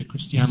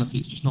Christianity.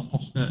 It's just not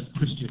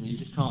Christian. You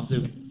just can't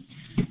do it.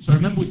 So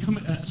remember, we're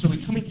coming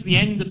to the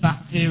end of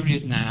that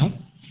period now.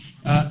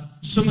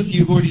 Some of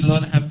you have already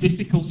learned how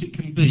difficult it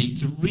can be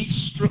to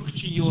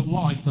restructure your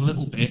life a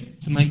little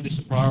bit to make this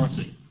a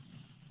priority.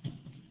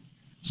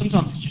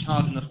 Sometimes it's just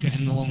hard enough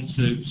getting along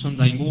to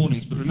Sunday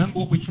mornings, but remember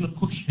what we're trying to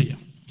push here.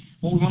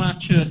 What we want our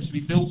church to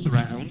be built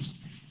around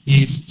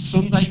is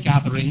Sunday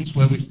gatherings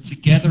where we're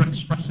together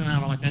expressing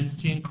our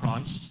identity in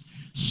Christ,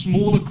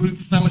 smaller group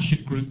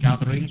fellowship group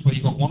gatherings where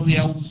you've got one of the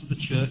elders of the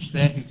church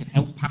there who can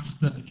help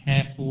pastor and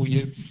care for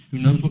you, who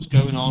knows what's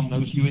going on,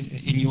 knows you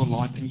in your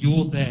life, and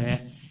you're there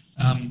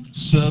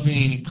serving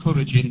and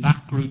encouraging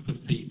that group of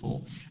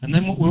people. And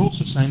then what we're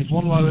also saying is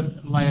one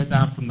layer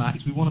down from that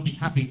is we want to be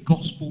having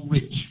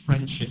gospel-rich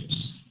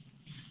friendships.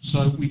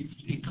 So we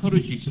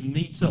encourage you to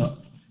meet up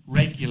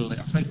regularly.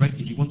 I say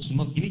regularly, once a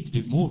month. You need to do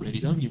it more, really,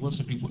 don't you? Once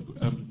every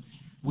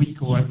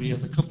week or every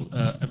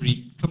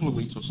couple of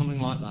weeks or something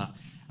like that.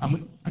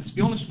 And to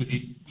be honest with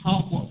you,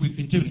 part of what we've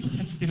been doing is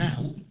testing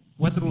out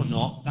whether or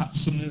not that's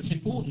something that's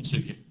important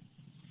to you.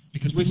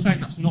 Because we're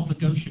saying that's not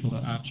negotiable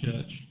at our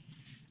church.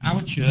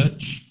 Our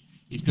church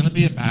is going to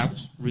be about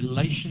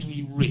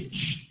relationally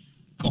rich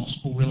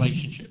gospel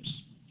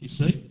relationships, you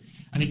see?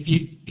 And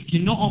if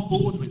you're not on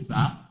board with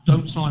that,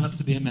 don't sign up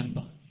to be a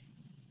member.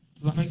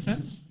 Does that make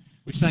sense?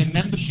 We're saying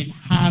membership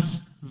has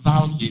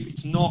value.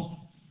 It's not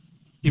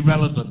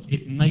irrelevant.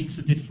 It makes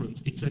a difference.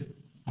 It's a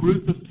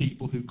group of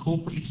people who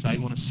corporately say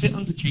we want to sit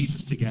under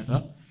Jesus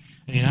together,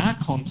 and in our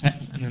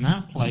context and in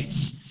our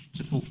place,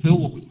 to fulfill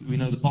what we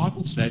know the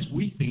Bible says,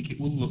 we think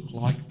it will look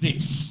like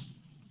this.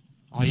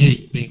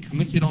 I.e., being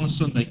committed on a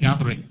Sunday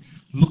gathering,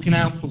 looking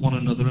out for one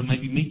another and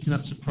maybe meeting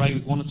up to pray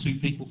with one or two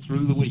people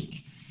through the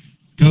week,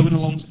 going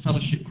along to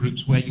fellowship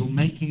groups where you're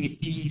making it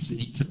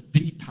easy to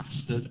be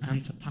pastored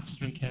and to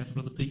pastor and care for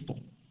other people.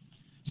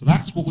 So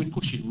that's what we're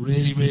pushing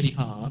really, really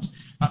hard.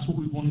 That's what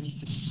we wanted you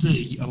to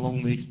see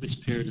along this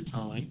period of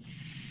time.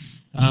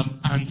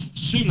 And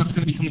soon that's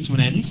going to be coming to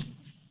an end.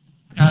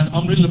 And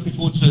I'm really looking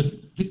forward to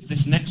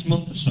this next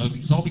month or so,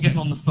 because I'll be getting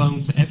on the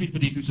phone to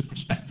everybody who's a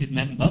prospective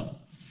member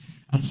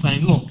and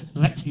saying, look,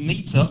 let's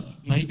meet up,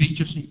 maybe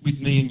just with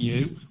me and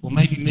you, or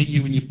maybe me,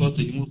 you and your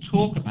buddy, and we'll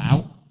talk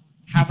about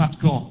how that's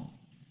gone.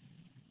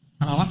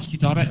 And I'll ask you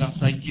directly, I'll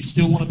say, do you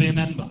still want to be a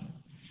member?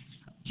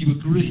 Do you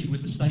agree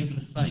with the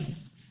statement of faith?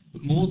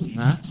 But more than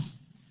that,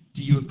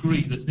 do you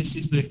agree that this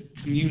is the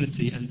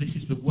community and this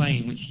is the way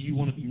in which you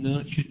want to be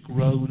nurtured,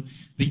 grown,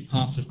 be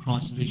part of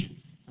Christ's vision?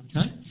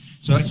 Okay?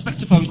 So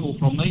expect a phone call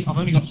from me. I've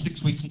only got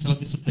 6 weeks until I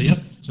disappear,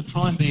 so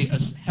try and be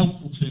as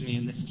helpful to me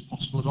in this as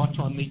possible as I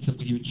try and meet up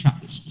with you and chat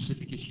this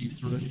specific issue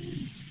through.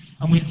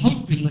 And we're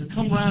hoping that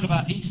come round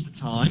about Easter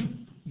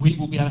time, we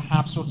will be able to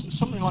have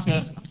something like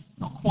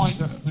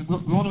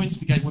we want to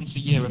instigate once a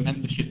year a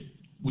membership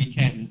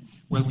weekend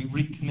where we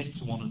recommit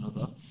to one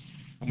another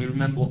and we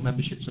remember what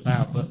membership's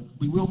about. But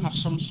we will have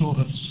some sort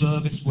of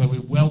service where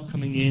we're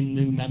welcoming in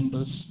new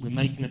members. We're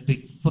making a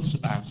big fuss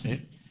about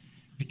it,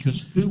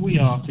 because who we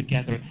are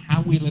together and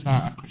how we live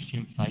out our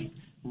Christian faith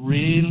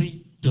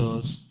really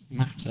does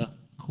matter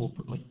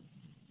corporately.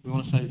 We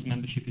want to say this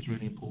membership is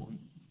really important.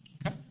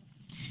 Okay?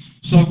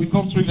 So we've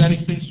gone through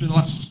various things through the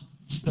last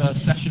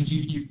sessions.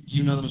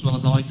 You know them as well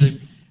as I do.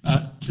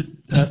 I'll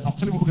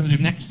tell you what we're going to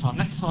do next time.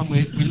 Next time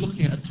we're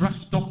looking at a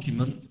draft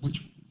document which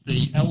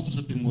the elders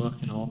have been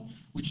working on,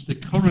 which the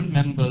current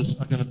members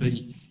are going to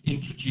be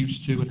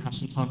introduced to and have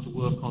some time to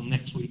work on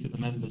next week at the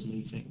members'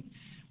 meeting,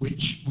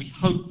 which we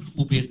hope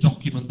will be a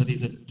document that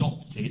is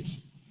adopted,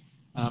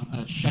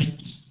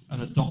 shaped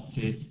and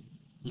adopted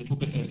a little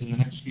bit in the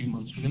next few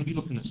months. We're going to be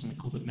looking at something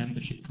called a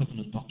membership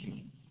covenant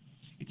document.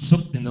 It's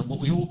something that what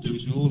we all do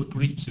is we all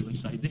agree to and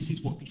say, this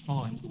is what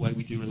defines the way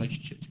we do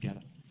relationship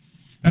together.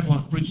 Everyone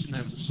at Bridgeton,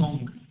 there was a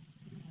song.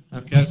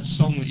 Okay, it was a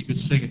song that you could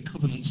sing, a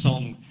covenant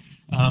song.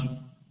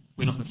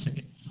 We're not going to sing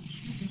it.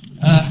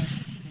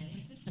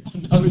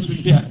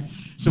 Yeah.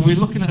 So we're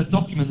looking at a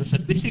document that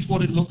said, this is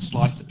what it looks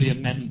like to be a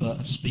member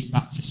of Speak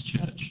Baptist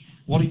Church.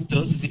 What it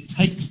does is it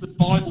takes the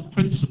Bible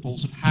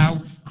principles of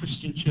how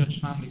Christian church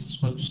families are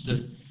supposed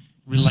to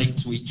relate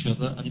to each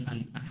other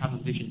and have a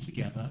vision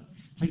together,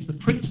 takes the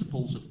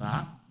principles of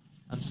that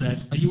and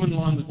says, are you in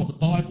line with what the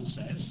Bible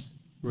says?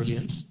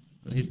 Brilliant.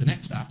 But here's the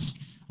next ask.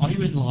 Are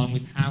you in line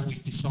with how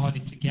we've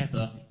decided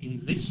together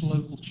in this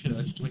local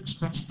church to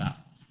express that?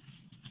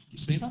 Do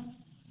you see that?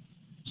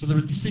 So there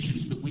are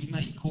decisions that we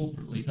make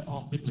corporately that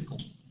aren't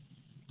biblical,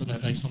 but they're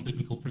based on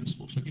biblical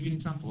principles. So I'll give you an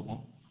example of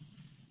one.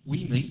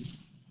 We meet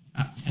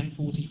at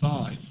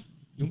 10:45. You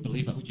wouldn't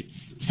believe that, would you?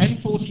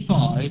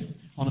 10:45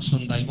 on a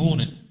Sunday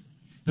morning.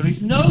 There is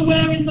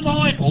nowhere in the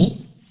Bible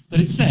that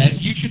it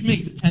says you should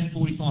meet at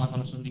 10:45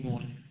 on a Sunday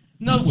morning.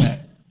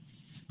 Nowhere.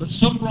 But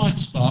some bright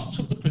spark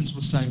took the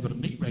principle saying we've got to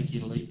meet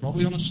regularly,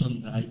 probably on a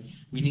Sunday.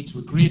 We need to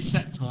agree a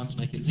set time to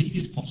make it as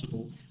easy as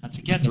possible, and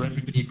together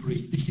everybody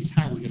agreed this is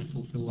how we're going to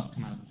fulfill that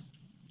commandment.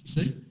 You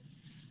see?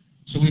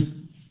 So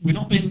we're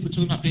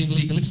talking about being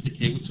legalistic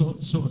here.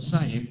 We're sort of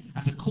saying,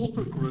 as a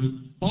corporate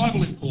group,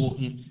 Bible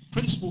important,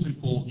 principles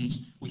important,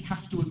 we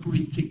have to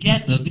agree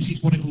together this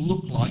is what it will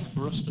look like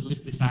for us to live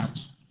this out.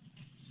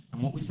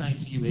 And what we're saying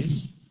to you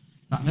is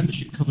that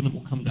membership covenant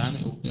will come down.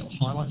 It'll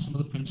highlight some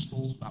of the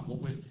principles about what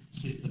we're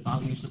seeing, the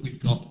values that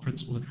we've got, the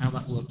principles and how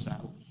that works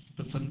out.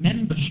 But for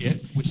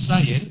membership, we're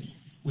saying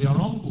we are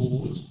on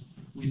board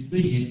with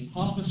being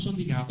part of a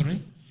Sunday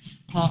gathering,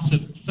 part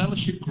of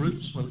fellowship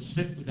groups where we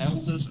sit with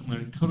elders and we're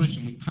encouraged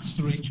and we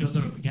pastor each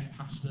other and we get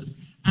pastored,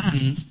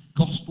 and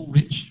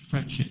gospel-rich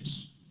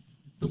friendships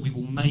that we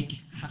will make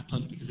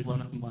happen because it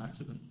won't happen by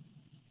accident.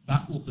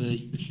 That will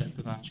be the shape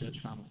of our church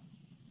family.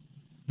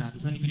 Now,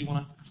 does anybody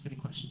want to ask any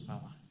questions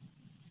about that?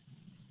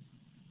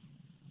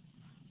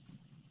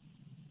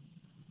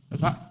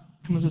 Has that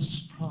come as a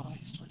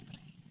surprise to anybody?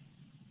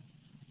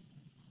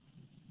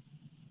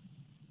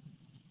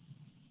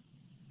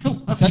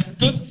 Cool, okay,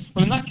 good.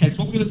 Well, in that case,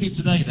 what we're going to do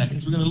today then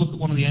is we're going to look at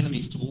one of the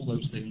enemies to all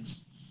those things.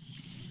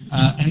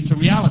 And it's a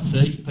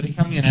reality, but it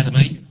can be an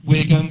enemy.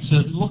 We're going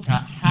to look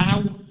at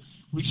how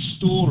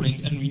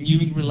restoring and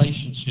renewing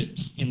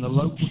relationships in the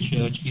local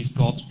church is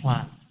God's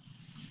plan.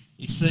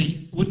 You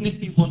see, wouldn't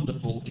it be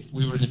wonderful if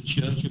we were in a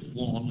church of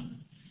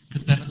one?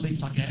 Because then at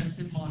least I get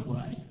everything my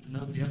way, and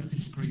nobody ever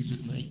disagrees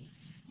with me,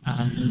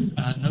 and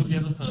nobody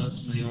ever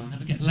hurts me, or I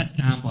never get let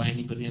down by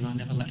anybody, and I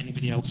never let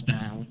anybody else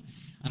down,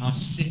 and I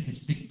sit in this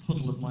big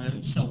puddle of my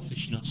own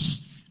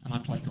selfishness, and I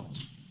play God.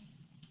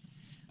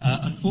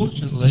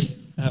 Unfortunately,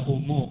 or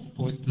more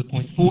to the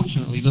point,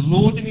 fortunately, the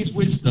Lord in His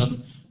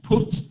wisdom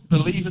put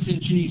believers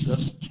in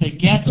Jesus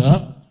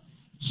together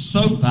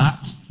so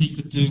that He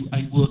could do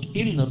a work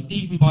in them,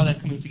 even by their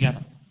coming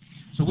together.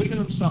 So we're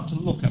going to start to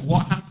look at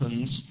what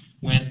happens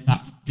when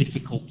that's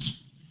difficult.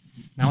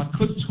 Now, I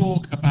could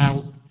talk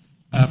about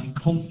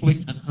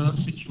conflict and hurt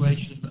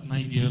situations that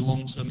maybe are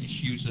long-term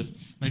issues of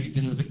maybe you've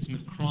been a victim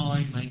of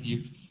crime, maybe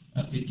you've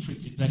been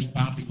treated very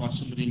badly by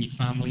somebody in your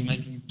family,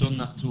 maybe you've done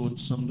that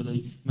towards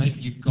somebody, maybe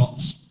you've got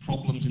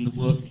problems in the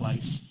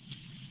workplace.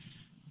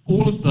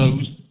 All of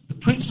those, the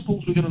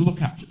principles we're going to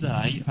look at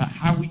today about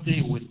how we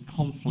deal with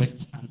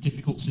conflict and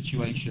difficult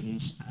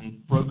situations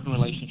and broken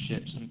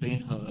relationships and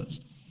being hurt,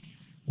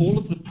 all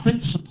of the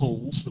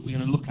principles that we're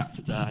going to look at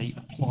today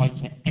apply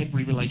to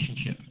every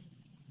relationship.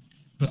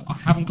 But I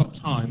haven't got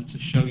time to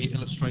show you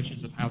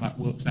illustrations of how that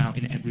works out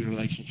in every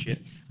relationship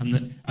and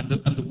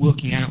the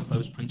working out of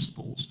those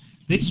principles.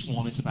 This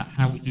one is about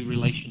how we do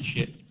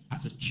relationship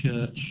as a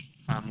church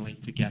family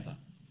together.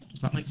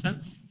 Does that make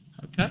sense?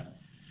 Okay?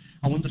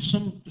 I wonder,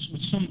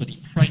 would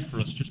somebody pray for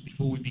us just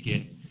before we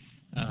begin,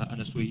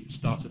 and as we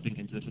start to think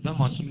into this? I don't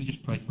mind, somebody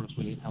just pray for us,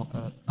 will you?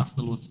 Ask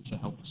the Lord to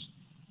help us.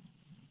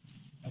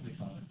 Heavenly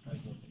Father, I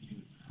pray, Lord, that you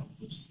would help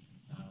us,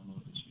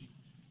 Lord, as we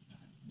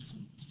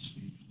listen to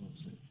Steve, Lord,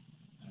 to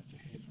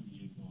hear from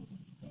you, Lord, and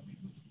that we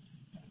would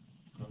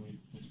grow in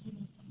wisdom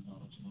and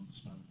knowledge and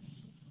understanding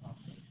of our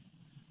faith.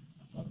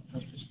 Father, I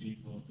pray for Steve,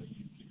 Lord, that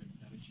you give him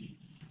energy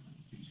and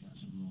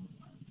enthusiasm, Lord,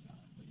 and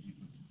that you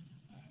would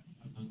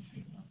anoint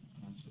him and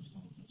answer us,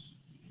 Lord, as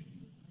we hear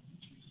you in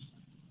Jesus'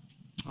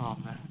 name.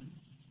 Amen.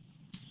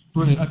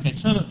 Brilliant. Okay,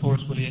 turn it for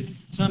us, will you?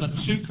 Turn it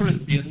 2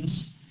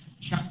 Corinthians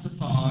chapter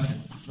 5,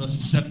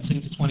 verses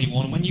 17 to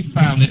 21. And when you've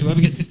found it,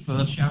 whoever gets it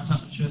first, shout out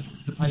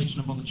the page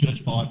number on the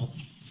church Bible.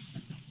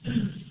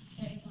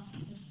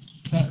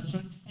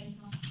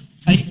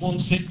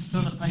 816.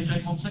 Turn to page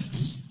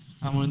 816.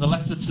 And we're in the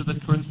letter to the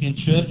Corinthian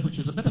church, which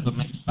was a bit of a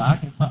mixed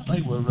bag. In fact,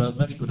 they were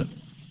very good at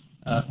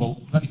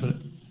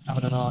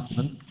having an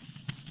argument.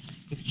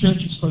 If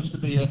church is supposed to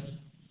be a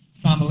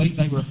family,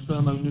 they were a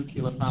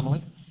thermonuclear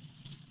family.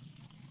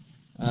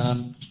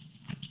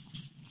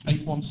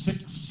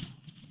 816.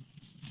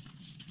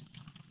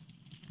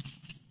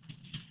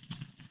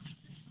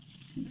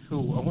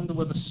 Cool. I wonder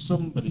whether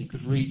somebody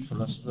could read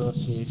for us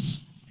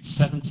verses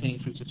 17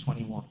 through to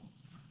 21.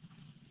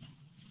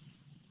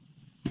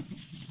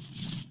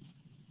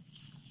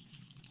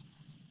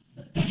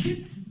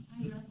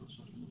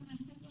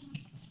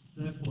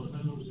 Therefore, if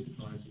anyone is in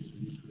Christ, is a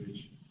new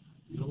creation.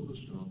 The old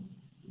is gone,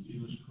 the new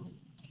has come.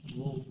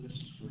 All this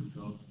is from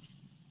God,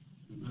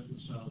 who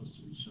reconciled us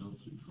to himself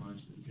through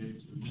Christ and gave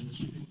us the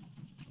ministry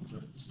of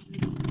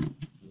reconciliation.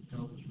 That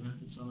God was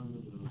reconciling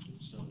the world to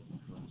himself in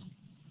Christ,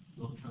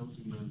 not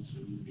counting man's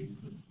sin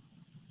against them.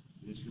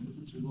 He has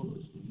committed to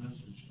others the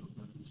message of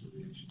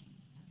reconciliation.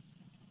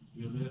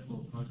 We are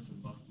therefore Christ's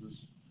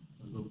ambassadors,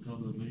 as though God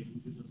were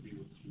making his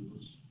appeal through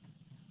us.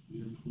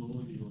 We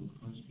implore you on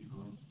Christ's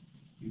behalf,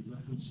 be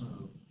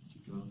reconciled to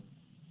God.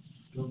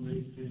 God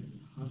made him who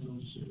had no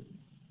sin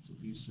to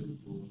be sin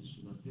for us,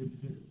 so that in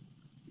him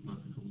we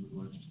might become the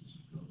righteousness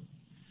of God.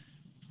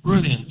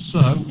 Brilliant. So,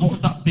 what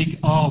was that big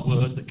R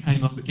word that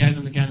came up again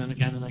and again and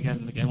again and again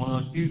and again? One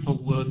of those beautiful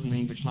words in the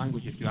English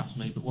language, if you ask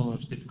me, but one of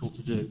those difficult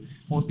to do.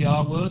 What was the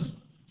R word?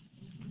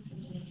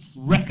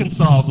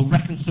 Reconcile, or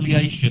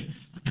reconciliation.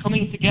 The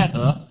coming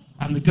together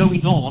and the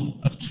going on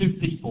of two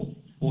people,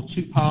 or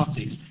two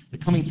parties. The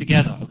coming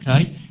together,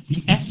 okay?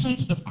 The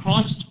essence of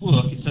Christ's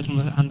work, it says on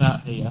the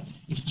handout here,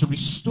 is to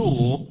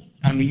restore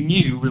and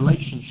renew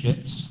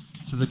relationships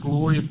to the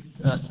glory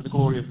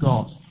of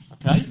God,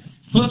 okay?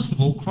 First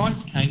of all,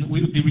 Christ came that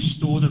we would be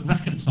restored and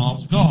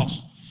reconciled to God.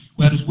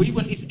 Whereas we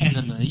were his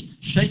enemy,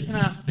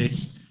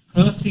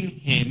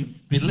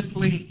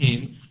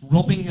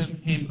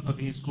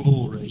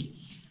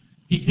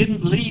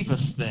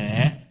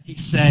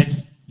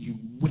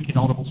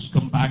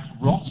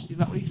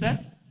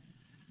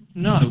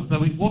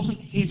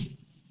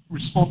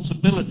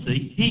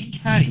 responsibility, he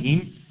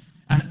came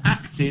and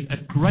acted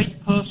at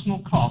great personal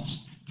cost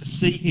to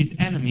see his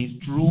enemies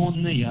draw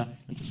near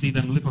and to see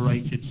them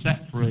liberated,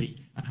 set free,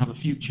 and have a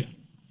future.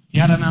 He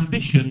had an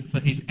ambition for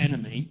his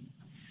enemy,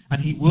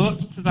 and he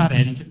worked to that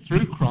end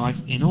through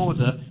Christ in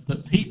order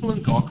that people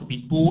and God could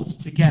be brought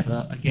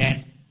together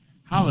again.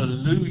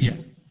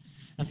 Hallelujah.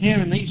 And here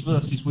in these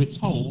verses we're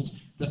told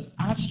that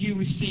as you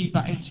receive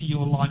that into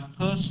your life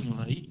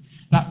personally,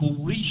 that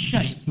will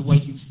reshape the way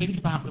you think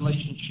about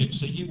relationships,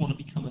 so you want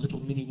to become a little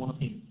mini one of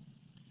him.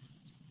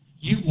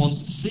 You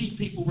want to see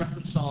people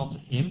reconciled to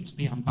him, to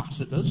be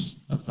ambassadors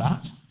of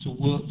that, to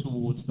work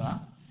towards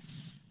that.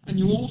 And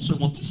you also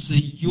want to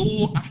see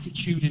your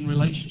attitude in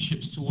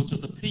relationships towards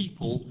other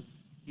people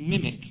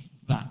mimic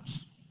that.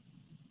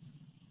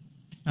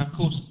 Now, of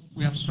course,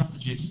 we have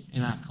strategies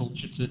in our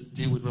culture to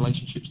deal with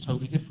relationships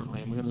totally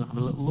differently, and we're going to have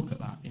a little look at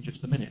that in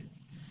just a minute.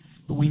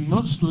 But we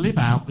must live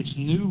out this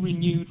new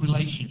renewed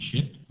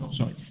relationship,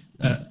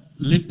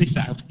 live this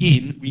out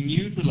in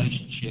renewed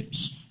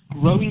relationships,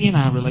 growing in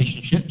our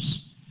relationships,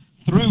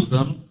 through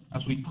them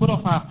as we put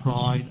off our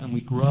pride and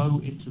we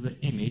grow into the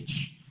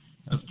image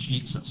of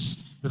Jesus.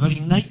 The very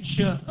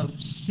nature of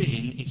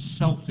sin is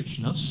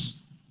selfishness.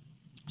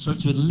 So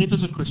to live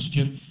as a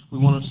Christian, we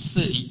want to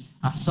see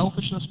our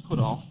selfishness put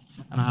off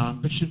and our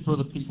ambition for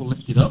other people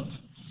lifted up.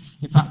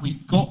 In fact,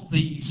 we've got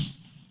these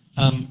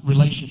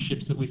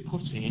relationships that we've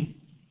put in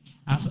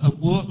as a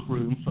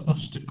workroom for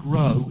us to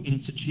grow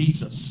into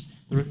Jesus.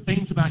 There are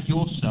things about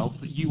yourself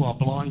that you are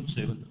blind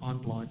to, and I'm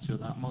blind to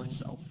about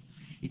myself.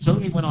 It's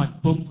only when I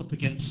bump up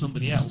against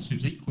somebody else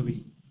who's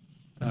equally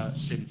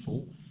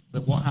sinful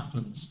that what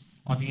happens?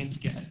 I begin to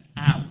get an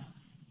ow.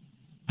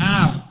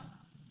 Ow!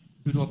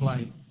 Who do I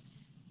blame?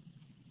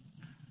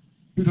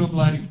 Who do I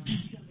blame?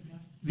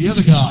 The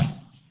other guy.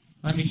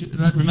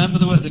 Remember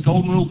the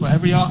golden rule for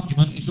every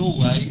argument is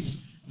always,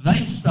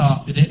 they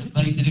started it and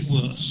they did it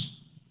worse.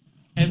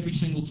 Every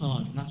single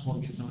time. And that's what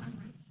gets us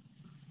angry.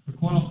 But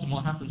quite often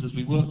what happens as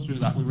we work through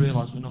that, we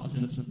realise we're not as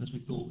innocent as we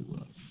thought we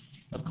were.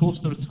 Of course,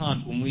 there are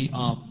times when we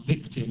are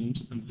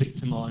victims and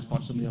victimised by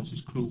somebody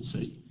else's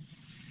cruelty.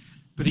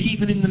 But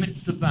even in the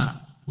midst of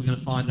that, we're going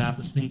to find out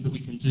there's things that we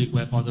can do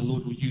whereby the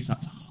Lord will use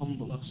that to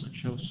humble us and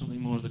show us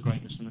something more of the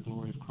greatness and the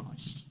glory of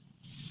Christ.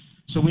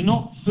 So we're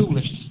not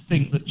foolish to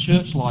think that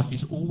church life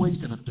is always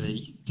going to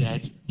be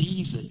dead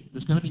easy.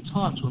 There's going to be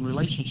times when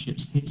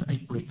relationships hit a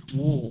brick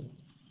wall.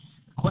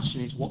 The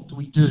question is, what do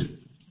we do?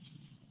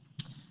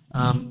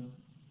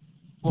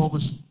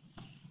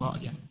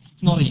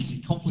 It's not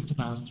easy. Conflict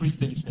abounds. 3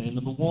 things here.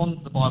 Number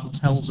 1, the Bible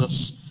tells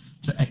us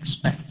to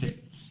expect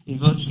it. In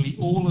virtually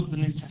all of the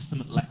New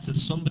Testament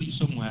letters, somebody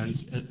somewhere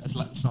has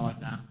let the side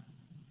down.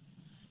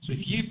 So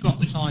if you've got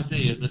this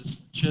idea that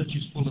church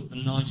is full of the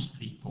nice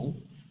people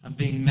and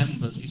being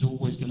members is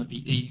always going to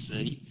be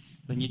easy,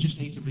 then you just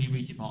need to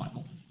reread your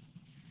Bible.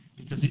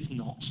 Because it's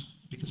not.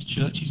 Because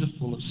churches are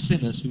full of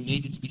sinners who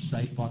needed to be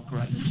saved by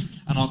grace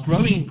and are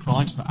growing in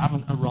Christ but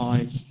haven't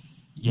arrived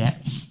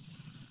yet.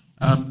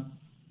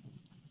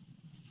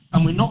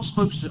 And we're not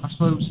supposed to, I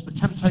suppose, the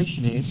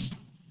temptation is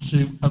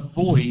to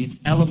avoid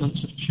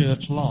elements of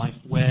church life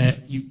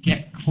where you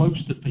get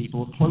close to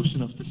people, or close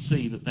enough to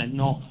see that they're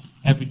not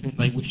everything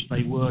they wish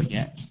they were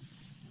yet.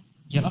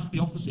 Yeah, that's the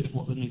opposite of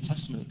what the New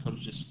Testament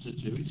encourages us to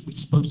do. We're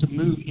supposed to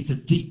move into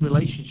deep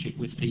relationship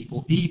with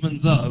people, even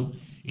though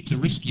it's a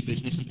risky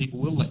business and people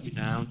will let you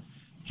down,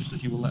 just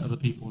as you will let other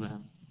people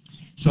down.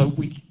 So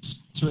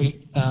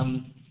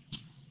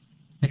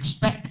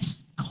expect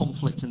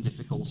conflict and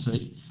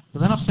difficulty,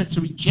 but then I've said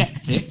to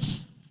reject it.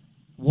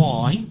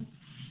 Why?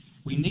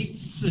 We need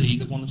to see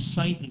that one of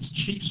Satan's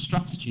chief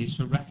strategies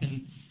for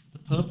wrecking the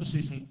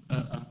purposes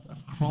of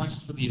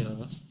Christ for the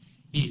earth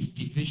is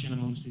division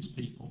amongst his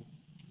people.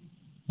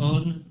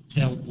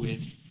 Undealt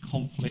with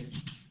conflict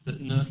that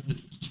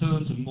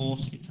turns and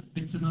morphs into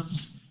bitterness,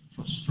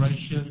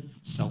 frustration,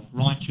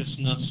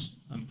 self-righteousness,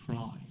 and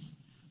pride.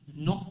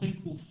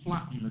 Nothing will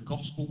flatten the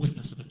gospel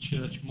witness of a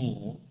church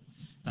more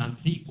than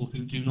people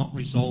who do not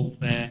resolve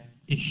their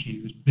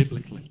issues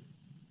biblically.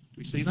 Do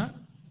we see that?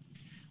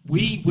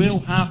 We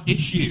will have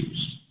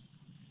issues.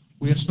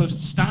 We are supposed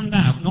to stand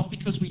out, not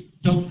because we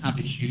don't have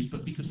issues,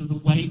 but because of the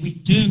way we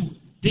do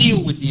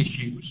deal with the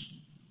issues.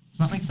 Does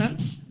that make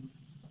sense?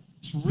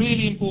 It's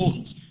really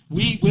important.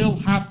 We will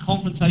have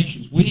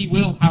confrontations. We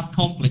will have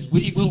conflict.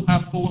 We will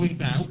have falling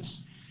out.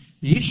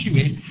 The issue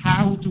is,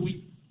 how do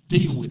we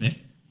deal with it?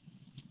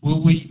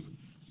 We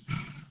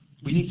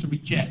need to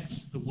reject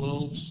the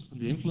world's and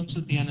the influence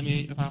of the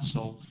enemy of our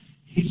soul,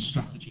 his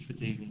strategy for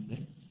dealing with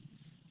it,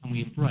 and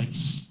we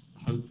embrace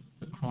the hope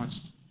that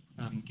Christ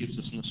gives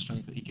us and the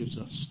strength that he gives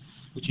us,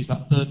 which is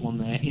that third one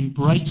there.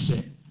 Embrace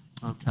it.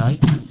 Okay?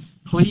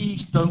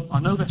 Please don't. I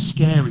know they're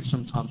scary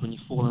sometimes when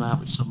you've fallen out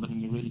with somebody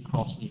and you're really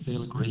cross and you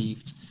feel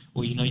aggrieved,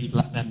 or you know you've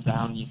let them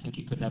down and you think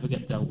it could never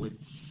get dealt with.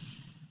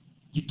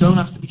 You don't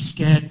have to be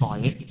scared by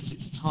it, because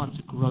it's a time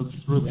to grow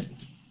through it.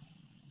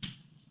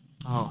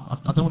 I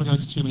don't want to go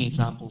into too many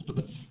examples,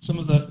 but some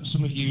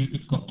of you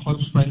who've got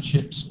close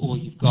friendships, or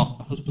you've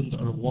got a husband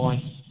or a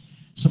wife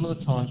Some of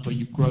the times where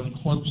you've grown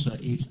closer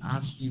is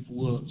as you've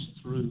worked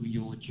through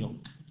your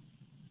junk.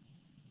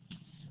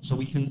 So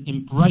we can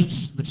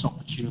embrace this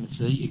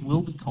opportunity. It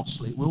will be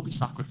costly, it will be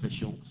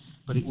sacrificial,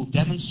 but it will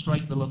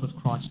demonstrate the love of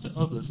Christ to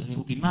others, and it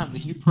will demand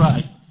that you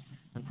pray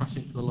and press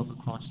into the love of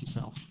Christ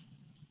yourself.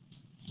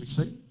 Do you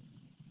see?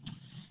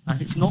 Now,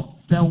 if it's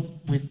not dealt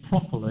with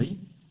properly,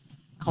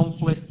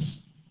 conflicts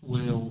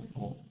will,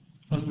 or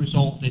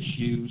unresolved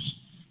issues,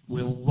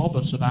 will rob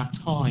us of our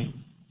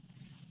time.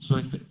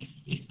 So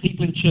if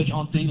people in church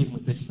aren't dealing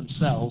with this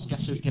themselves,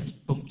 guess who it gets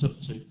bumped up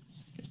to? It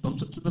gets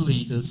bumped up to the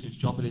leaders, whose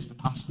job it is to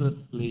pass the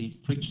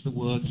lead, preach the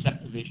word,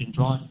 set the vision,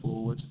 drive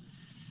forward.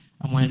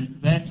 And when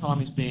their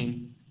time is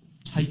being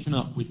taken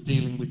up with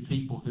dealing with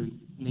people who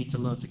need to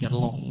learn to get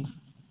along,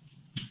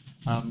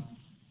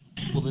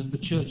 well, the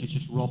church is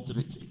just robbed of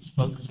its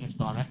focus and its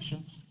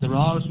direction. There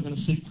are, as we're going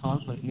to see,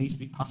 times when it needs to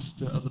be passed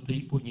to other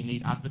people, and you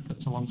need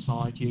advocates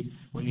alongside you,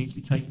 or it needs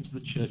to be taken to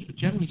the church. But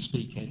generally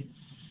speaking,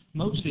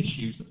 most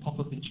issues that pop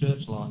up in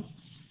church life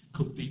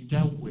could be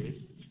dealt with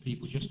if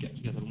people just get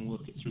together and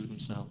work it through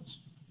themselves.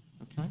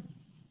 Okay?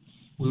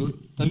 Well,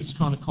 those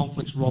kind of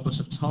conflicts rob us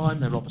of time,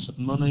 they rob us of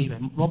money, they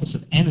rob us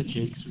of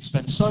energy, because we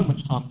spend so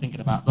much time thinking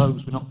about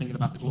those, we're not thinking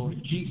about the glory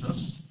of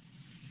Jesus.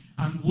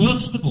 And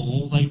worst of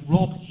all, they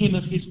rob him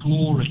of his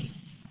glory,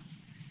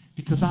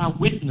 because our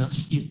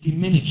witness is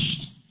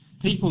diminished.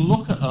 People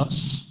look at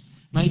us,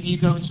 maybe you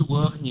go into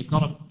work and you've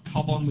got a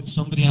cob on with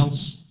somebody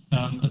else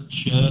at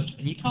church,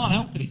 and you can't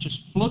help it, it just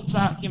floods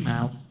out of your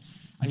mouth,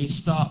 and you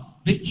start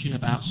bitching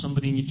about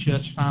somebody in your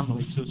church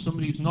family, so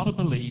somebody who's not a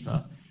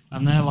believer,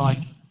 and they're like,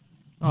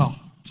 oh,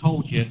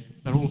 told you,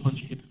 they're all a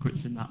bunch of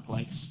hypocrites in that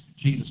place.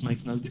 Jesus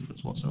makes no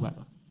difference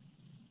whatsoever.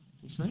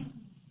 You see?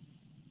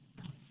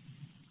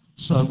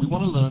 So we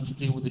want to learn to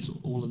deal with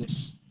all of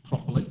this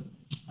properly.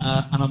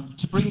 And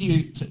to bring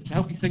you, to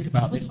help you think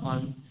about this,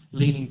 I'm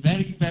leaning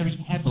very, very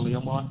heavily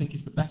on what I think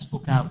is the best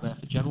book out there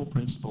for general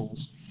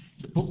principles.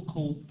 It's a book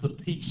called The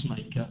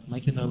Peacemaker.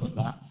 Make a note of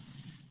that.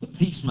 The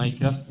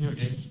Peacemaker, here it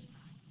is,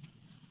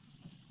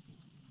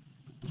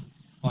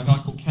 by a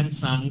guy called Ken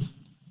Sand,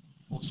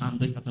 or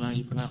Sandy, I don't know how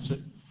you pronounce it.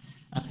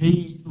 And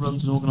he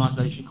runs an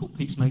organisation called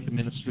Peacemaker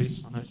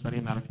Ministries. I know it's very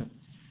American.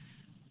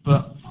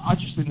 But I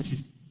just think this is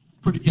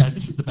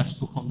this is the best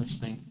book on this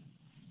thing.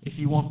 If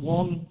you want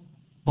one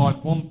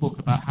book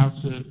about how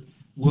to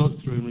work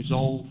through and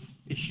resolve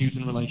issues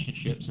in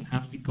relationships and how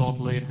to be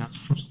godly and how to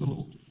trust the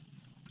Lord,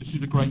 this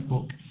is a great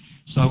book.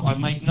 So I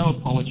make no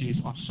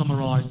apologies. I've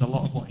summarised a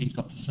lot of what he's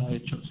got to say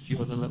and chucked a few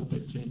other little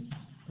bits in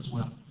as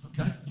well.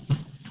 Okay?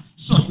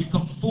 So we've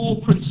got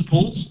 4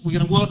 principles. We're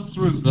going to work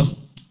through them.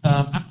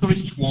 After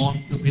each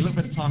one, there'll be a little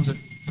bit of time for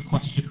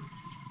question.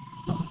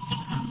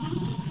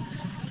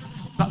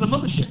 Is that the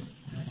mothership?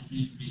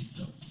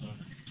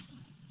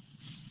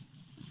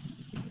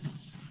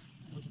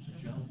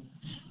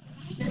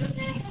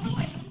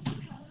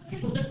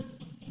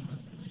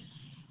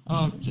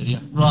 Oh dear.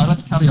 Right,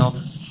 let's carry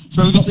on.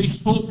 So we've got these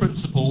 4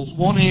 principles.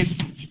 One is,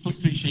 if you flip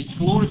through your sheet,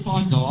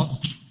 glorify God,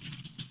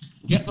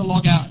 get the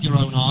log out of your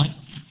own eye,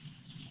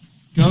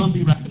 go and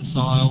be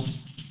reconciled.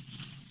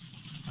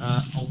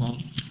 Hold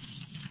on.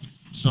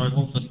 Sorry,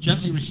 one first.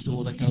 Gently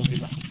restore, then go and be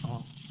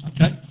reconciled.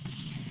 Okay?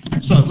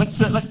 So let's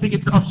dig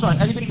into. Oh, sorry.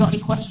 Anybody got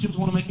any questions?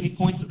 Want to make any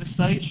points at this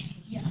stage?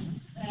 Yeah.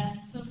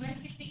 So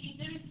basically, if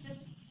there is just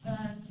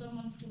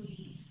someone who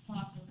is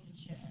part of the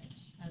church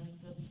and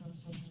does some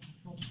sort of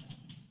progress,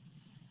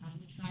 and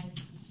we're trying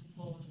to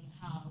support and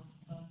help,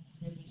 but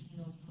there is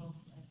no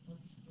progress, what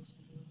are we supposed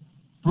to do?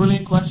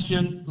 Brilliant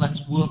question. Let's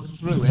work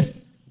through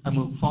it, and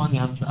we'll find the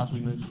answer as we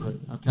move through.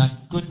 Okay?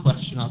 Good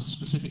question. That was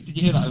specific. Did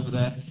you hear that over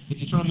there? If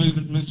you're trying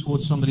to move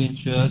towards somebody in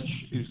church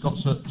who's got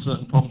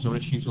certain problems or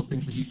issues or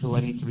things that you feel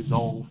they need to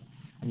resolve,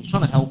 and you're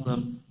trying to help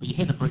them, but you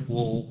hit a brick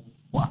wall,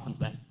 what happens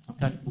then?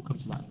 Okay? We'll come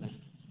to that in a minute.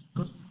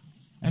 Good.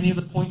 Any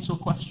other points or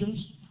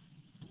questions?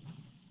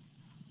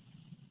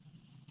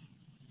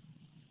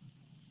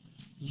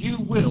 You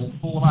will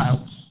fall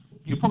out.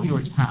 You probably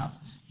already have.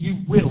 You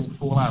will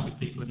fall out with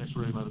people in this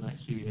room over the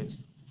next few years.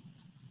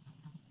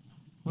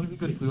 Wouldn't it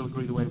be good if we all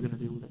agree the way we're going to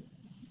deal with it?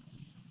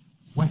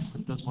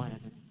 Weston does my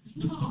head in.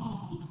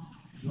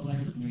 You're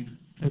like me.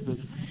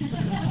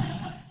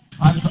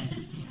 I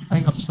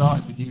ain't got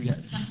started with you yet.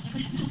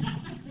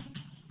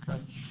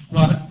 Okay.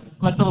 Right,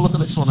 let's have a look at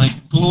this one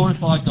then.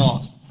 Glorify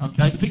God.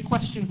 Okay, the big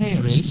question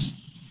here is,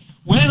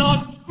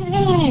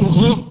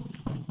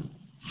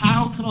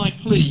 how can I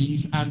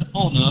please and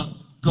honour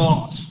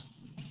God?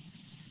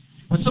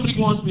 When somebody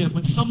warns me,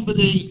 when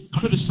somebody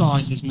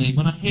criticises me,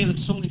 when I hear that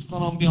somebody's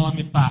gone on behind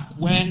my back,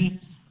 when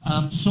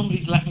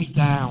somebody's let me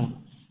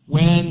down,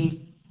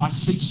 when I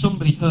see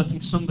somebody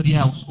hurting somebody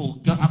else, or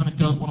having a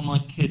go at one of my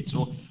kids,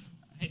 or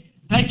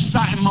they've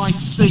sat in my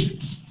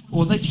seat,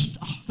 or they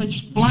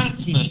just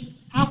blanked me.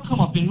 How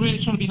come I've been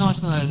really trying to be nice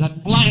to them?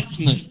 They've blanked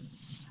me.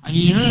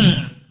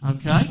 And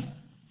okay?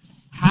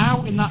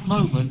 How in that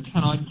moment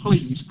can I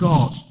please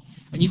God?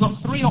 And you've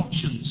got 3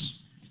 options.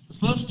 The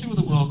first 2 are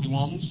the worldly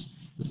ones.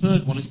 The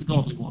third one is the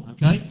godly one,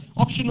 okay?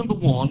 Option number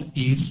 1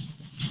 is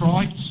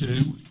try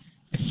to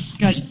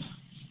escape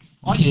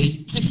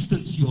i.e.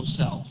 distance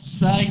yourself.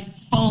 Say,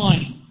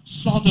 fine,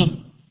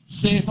 Sodom,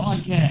 see if I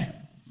care.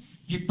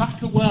 You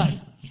back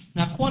away.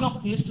 Now, quite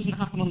often this doesn't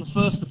happen on the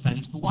first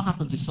offence, but what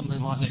happens is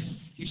something like this.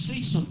 You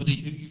see somebody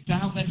who you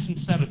doubt their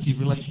sincerity of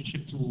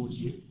relationship towards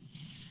you.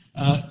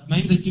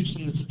 Maybe they do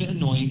something that's a bit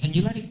annoying, and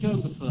you let it go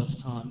the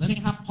first time. Then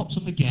it pops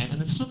up again, and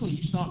then suddenly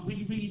you start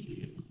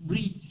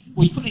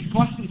you put these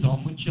glasses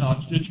on, which are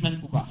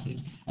judgmental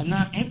glasses, and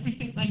now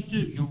everything they do,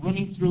 you're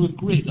running through a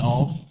grid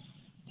of,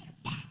 they're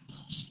a bad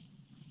person.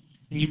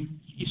 And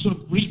you're sort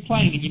of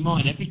replaying in your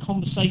mind every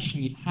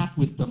conversation you've had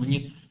with them,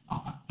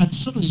 and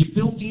suddenly you're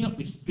building up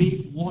this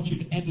big wad of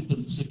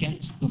evidence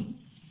against them.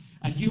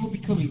 And you're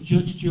becoming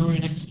judge, jury,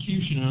 and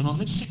executioner. And on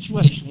this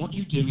situation, what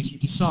you do is you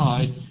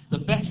decide the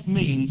best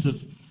means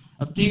of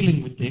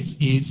dealing with this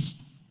is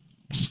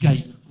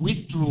escape,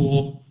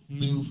 withdraw,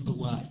 move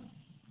away.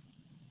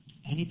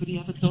 Anybody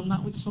ever done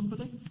that with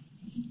somebody?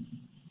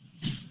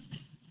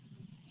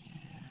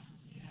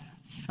 Yeah.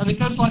 And it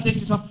goes like this,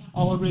 it's like,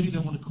 I really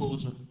don't want to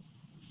cause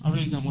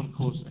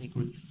any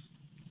grief.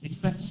 It's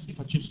best if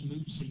I just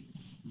move seats.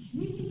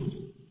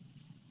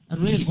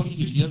 And really, what you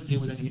do, you don't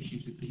deal with any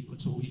issues with people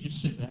at all. You just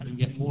sit there and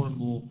get more and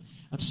more.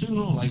 And sooner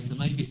or later,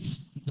 maybe it's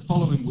the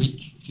following week,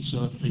 if you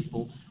serve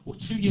people, or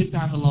 2 years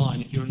down the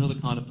line, if you're another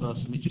kind of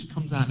person, it just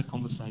comes out in a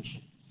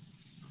conversation.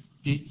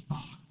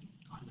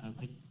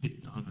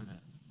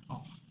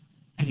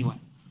 Anyway,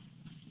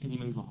 and you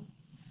move on.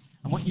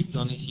 And what you've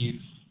done is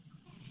you've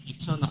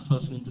turned that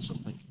person into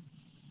something.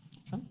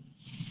 Okay?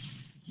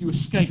 You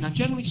escape. Now,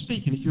 generally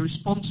speaking, if your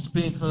response to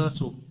being hurt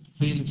or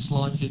feeling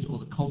slighted or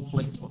the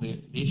conflict or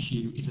the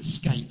issue is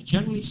escape,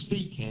 generally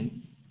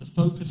speaking, the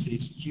focus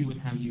is you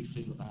and how you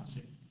feel about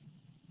it.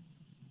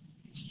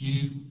 It's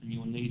you and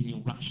your needs and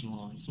your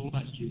rationalise. It's all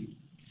about you.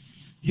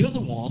 The other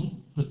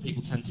one that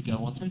people tend to go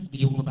on tends to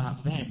be all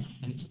about them,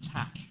 and it's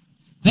attack.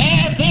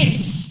 They're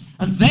this,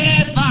 and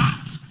they're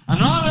that,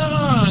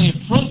 and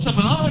in front of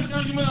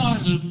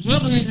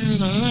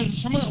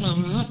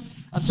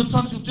and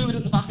sometimes you'll do it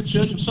at the back of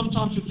church, and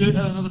sometimes you'll do it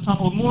at another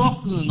time, or more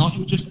often than not,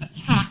 you'll just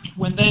attack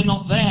when they're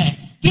not there.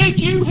 Did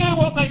you hear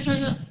what they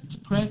said? It's a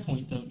prayer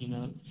point, don't you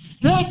know?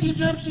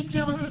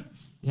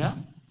 Yeah?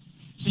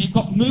 So you've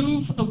got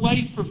move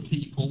away from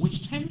people,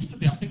 which tends to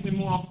be, I think we're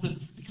more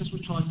often, because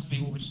we're trying to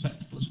be all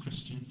respectful as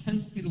Christians,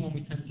 tends to be the one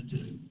we tend to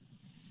do.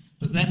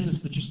 But then there's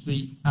just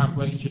the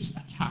outrageous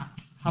attack.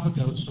 Have a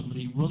go at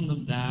somebody, run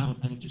them down,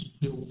 and it just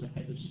builds a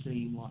head of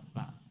steam like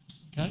that.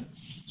 Okay?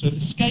 So if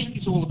escape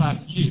is all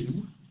about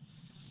you,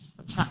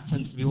 attack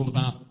tends to be all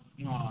about,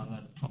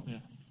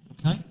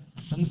 okay?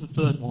 Then there's the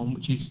third one,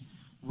 which is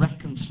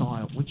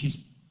reconcile, which is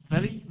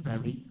very,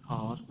 very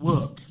hard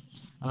work.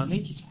 And I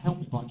need you to help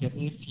me by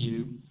getting a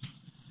few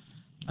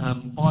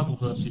Bible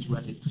verses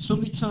ready. Could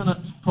somebody turn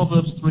up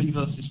Proverbs 3,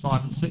 verses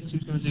 5 and 6?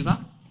 Who's going to do that?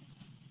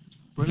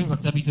 Brilliant,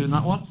 got Debbie doing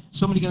that one.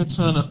 Somebody going to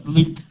turn up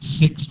Luke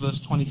 6, verse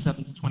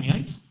 27 to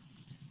 28.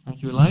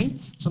 Thank you,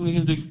 Elaine. Somebody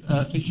going to do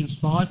Ephesians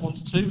 5, 1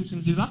 to 2. Who's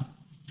going to do that?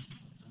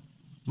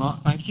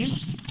 Mark, thank you.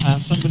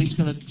 Somebody's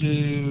going to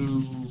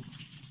do...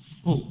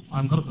 Oh, I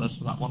haven't got a verse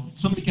for that one.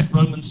 Somebody get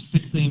Romans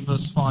 15,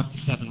 verse 5 to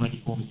 7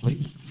 ready for me,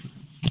 please.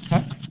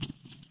 Okay?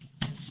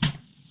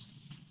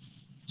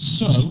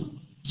 So,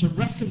 to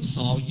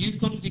reconcile,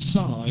 you've got to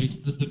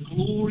decide that the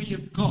glory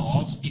of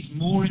God is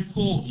more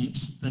important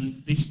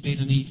than this being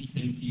an easy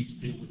thing for you to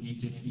deal with and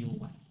you doing it your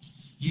way.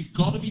 You've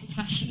got to be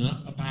passionate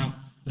about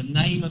the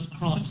name of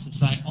Christ and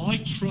say,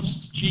 I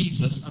trust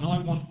Jesus and I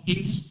want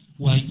his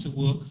way to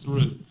work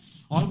through.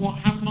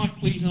 How can I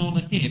please and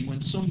honour him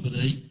when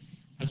somebody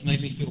has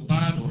made me feel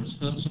bad or has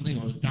hurt something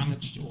or has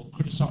damaged or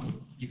criticised?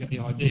 You get the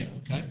idea,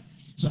 okay?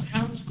 So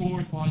how to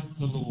glorify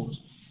the Lord?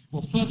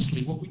 Well,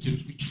 firstly, what we do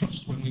is we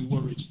trust when we're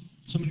worried.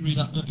 Somebody read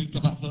that, who's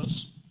got that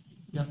verse?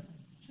 Yeah.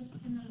 Trust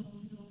in the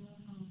Lord with all your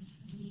heart,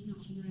 and lean not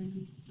on your own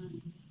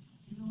understanding.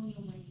 In all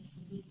your ways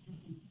submit to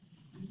him,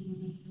 and he will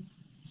make your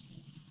path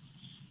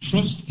straight.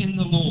 Trust in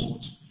the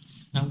Lord.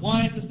 Now,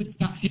 why does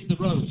that hit the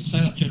road? You say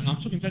that, Jen, and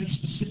I'm talking very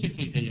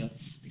specifically here,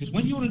 because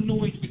when you're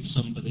annoyed with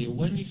somebody, or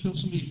when you feel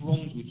somebody's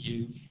wronged with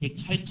you, it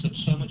takes up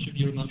so much of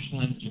your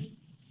emotional energy.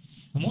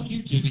 And what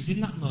you do is,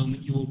 in that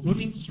moment, you're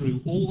running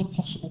through all the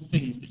possible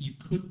things that you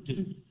could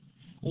do,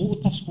 all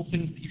the possible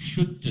things that you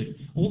should do,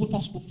 all the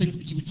possible things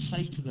that you would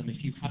say to them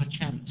if you had a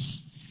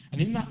chance.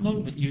 And in that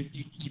moment, you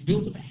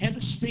build up a head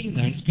of steam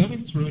there, and it's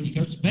going through, and you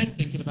go to bed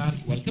thinking about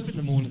it, you wake up in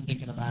the morning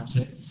thinking about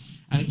it,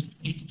 and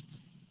it's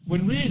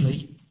when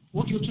really,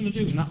 what you're trying to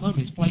do in that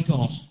moment is play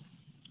God.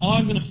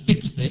 I'm going to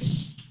fix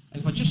this,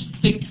 and if I just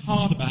think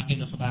hard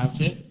enough about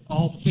it,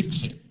 I'll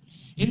fix it.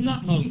 In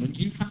that moment,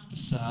 you have to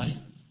say,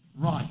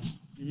 right,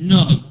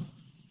 no.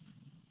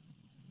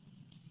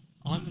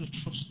 I'm going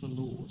to trust the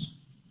Lord.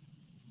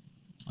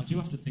 I do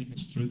have to think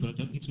this through, but I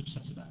don't need to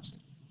obsess about it.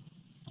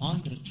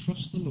 I'm going to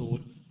trust the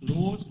Lord.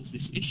 Lord, there's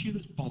this issue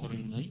that's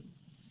bothering me.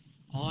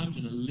 I'm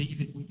going to leave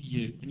it with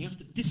you. And you have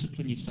to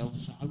discipline yourself to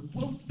say, I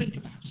will think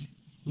about it.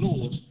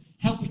 Lord,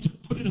 help me to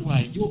put it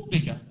away. You're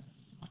bigger.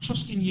 I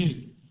trust in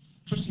you.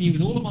 I trust in you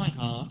with all of my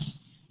heart.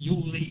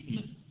 You'll lead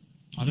me.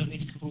 I don't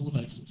need to cover all the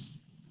bases.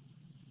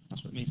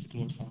 it means to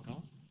glorify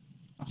God.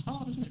 That's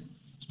hard, isn't it?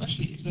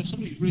 Especially if there's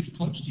somebody who's really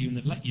close to you and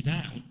they've let you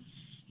down.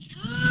 You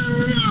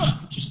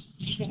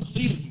just want the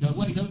feeling to go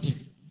away, don't you?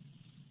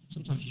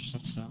 Sometimes you just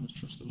have to start and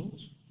trust the Lord.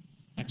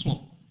 Next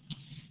one.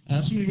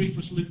 Somebody read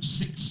for us Luke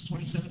 6,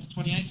 27 to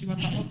 28. You have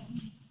that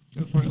one?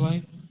 Go for it,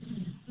 Elaine.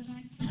 But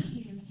I tell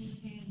you, who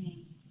hear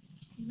me,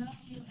 love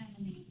your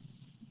enemies,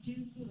 do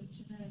good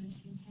to those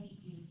who hate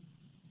you,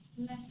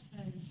 bless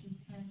those who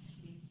curse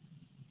you,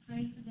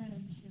 pray for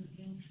those who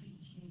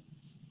ill-treat you.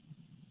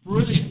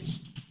 Brilliant.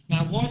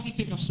 Now, why do you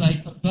think I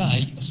say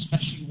obey,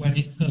 especially when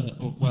it hurt,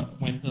 or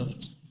when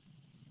hurt?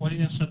 Why do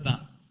you think I've said that?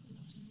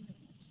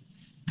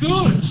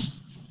 Good.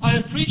 I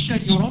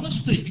appreciate your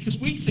honesty, because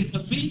we think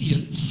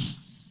obedience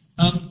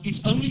is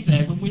only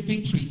there when we're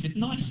being treated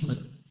nicely.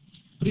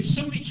 But if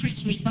somebody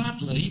treats me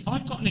badly,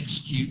 I've got an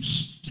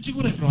excuse to do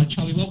whatever I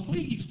jolly well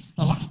please.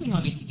 The last thing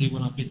I need to do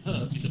when I've been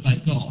hurt is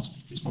obey God.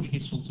 It's probably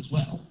his fault as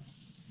well.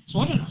 So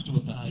I don't have to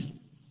obey.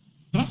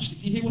 But actually,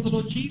 you hear what the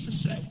Lord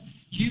Jesus said?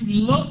 You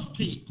love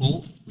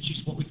people, which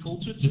is what we're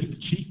called to do, the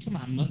chief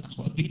commandment. That's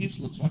what obedience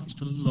looks like, is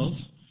to love.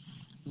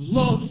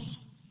 Love,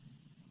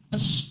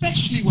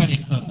 especially when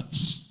it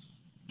hurts.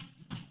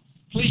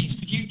 Please,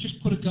 could you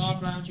just put a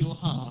guard around your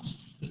heart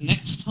that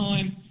next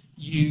time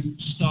you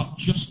start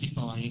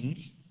justifying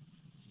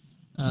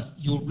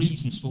your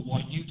reasons for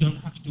why you don't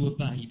have to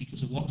obey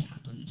because of what's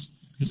happened,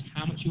 because of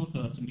how much you're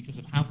hurt and because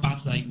of how bad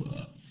they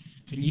were,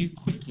 can you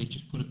quickly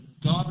just put a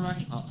guard around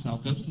your heart and say, I'll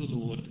go to the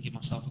Lord and give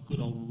myself a good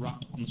old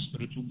rap on the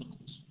spiritual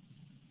buckles.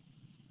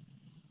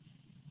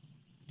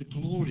 The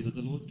glory that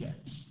the Lord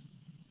gets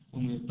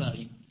when we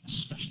obey,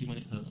 especially when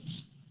it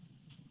hurts.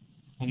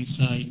 When we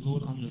say,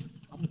 Lord, I'm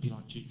going to be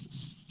like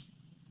Jesus.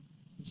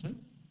 You see?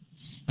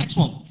 Next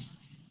one.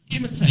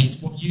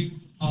 Imitate what you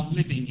are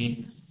living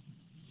in.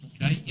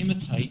 Okay?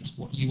 Imitate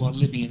what you are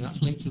living in.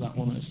 That's linked to that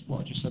one, that's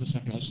what I just said a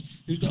second ago.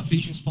 Who's got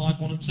Ephesians 5,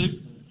 1 and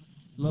 2?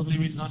 Lovely,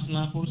 read nice and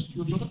loud for us, if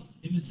you would, brother.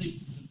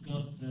 Imitators of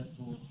God,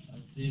 therefore,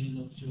 as dearly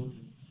loved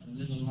children, and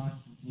live a life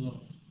of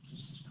love,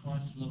 just as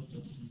Christ loved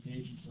us and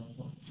gave himself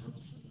up for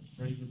us as a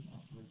fragrant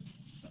offering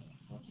and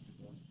sacrifice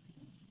to God.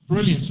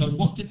 Brilliant. So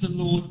what did the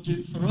Lord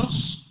do for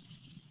us?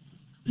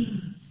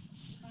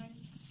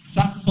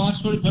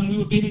 Sacrifice for it when we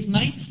were being his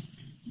mate?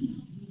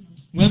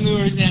 When we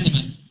were his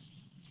enemy.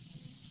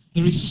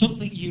 There is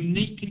something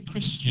uniquely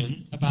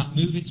Christian about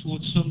moving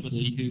towards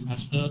somebody who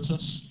has hurt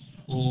us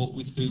or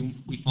with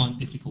whom we find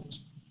difficult.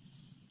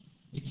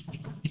 It's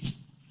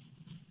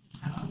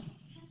hello?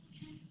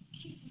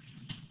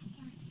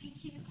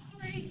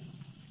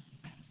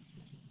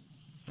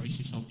 Brace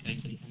yourself,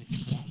 Katie.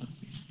 Anything could happen.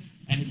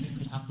 Anything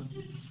could happen.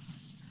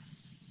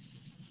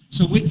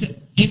 So we're to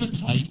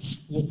imitate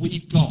what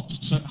we've got.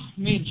 So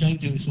me and Jane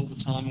do this all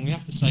the time, and we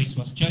have to say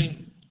to us,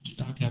 Jane,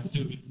 okay, we'll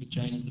do it with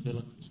Jane as the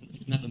villain.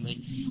 It's never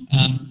me.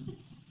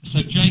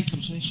 So Jane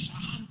comes in and she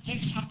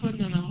says, this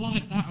happened and I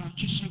like that and I'm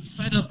just so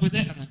fed up with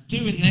it and I'm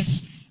doing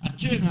this, I'm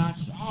doing that.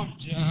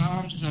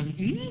 I'm just like,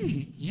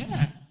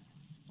 yeah.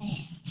 Oh,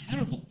 it's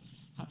terrible.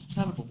 That's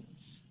terrible.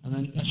 And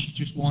then she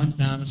just winds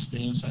down the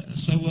steam and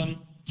says, so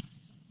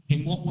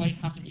in what way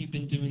haven't you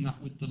been doing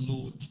that with the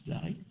Lord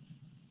today?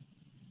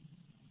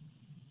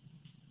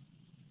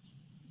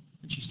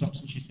 And she stops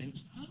and she thinks,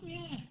 oh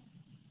yeah,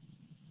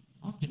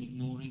 I've been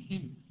ignoring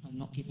him and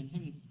not giving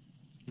him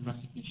the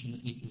recognition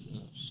that he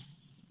deserves.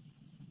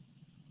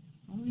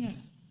 Oh yeah,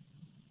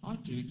 I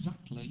do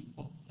exactly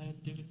what they're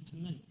doing to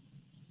me,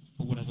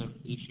 or whatever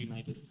the issue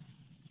may be.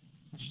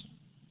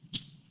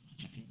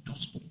 Checking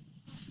gospel.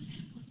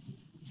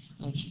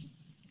 And she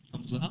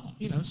comes out,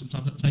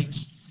 sometimes it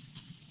takes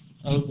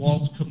a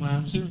while to come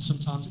round to, and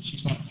sometimes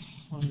she's like,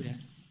 oh yeah.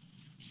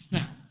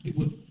 Now, it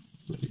would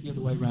flip it the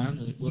other way round,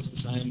 and it works the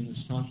same, and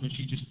there's times when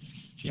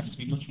she has to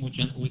be much more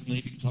gentle with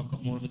me because I've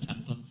got more of a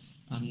temper,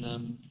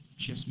 and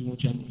she has to be more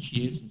gentle than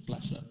she is, and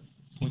bless her,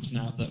 pointing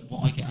out that what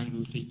I get angry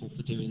with people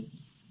for doing,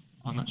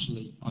 I've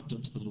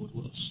done to the Lord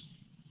worse.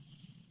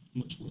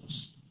 Much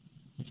worse.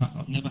 In fact,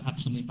 I've never had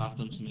something bad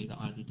done to me that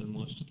I hadn't done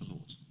worse to the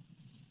Lord.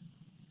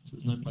 So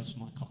there's no place for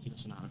my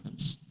cockiness and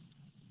arrogance.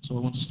 So I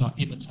want to start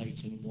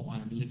imitating what I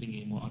am living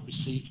in, what I've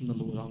received from the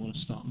Lord. I want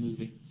to start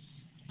moving,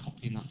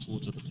 copying that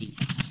towards other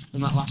people.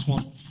 And that last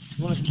one,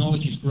 you want to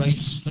acknowledge his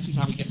grace. This is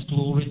how he gets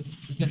glory.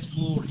 He gets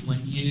glory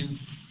when you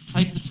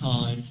take the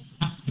time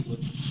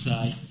afterwards to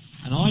say,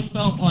 and I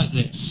felt like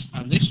this,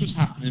 and this was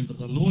happening, but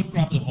the Lord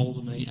grabbed a hold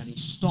of me, and he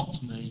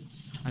stopped me,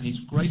 and his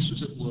grace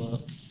was at work.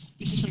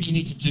 This is something you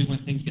need to do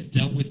when things get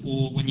dealt with,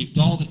 or when you've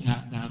dialed it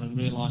down and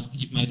realised that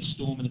you've made a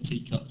storm in a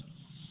teacup.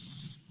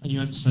 And you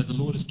have to say, the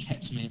Lord has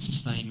kept me and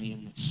sustained me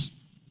in this.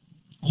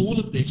 All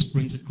of this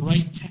brings a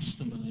great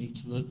testimony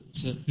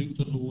to who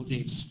the Lord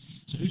is.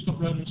 So who's got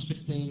Romans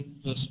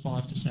 15, verse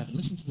 5 to 7?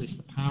 Listen to this,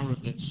 the power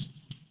of this.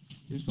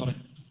 Who's got it?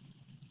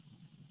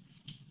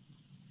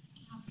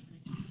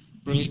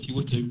 Brilliant, if you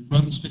would do.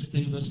 Romans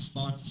 15, verses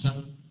 5 to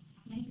 7.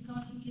 May the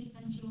God who gives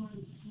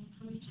endurance and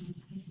encouragement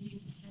give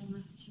you the same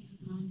attitude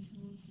of mind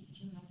towards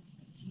each other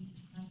that Jesus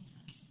Christ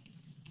had,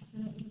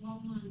 so that with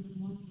one mind and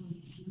one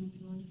voice you may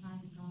glorify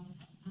the God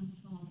and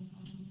Father of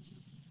our Lord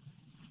Jesus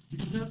Christ.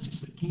 notice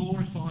that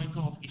glorifying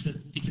God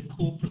is a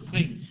corporate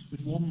thing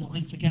with one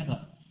mind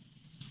together.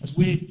 As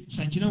we're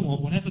saying, do you know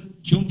what, whatever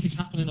junk is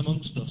happening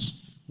amongst us,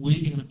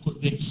 we're going to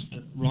put this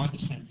right at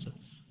the centre.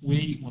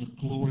 We want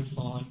to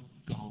glorify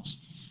God.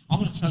 I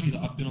want to tell you that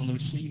I've been on the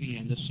receiving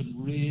end of some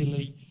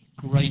really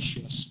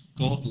gracious,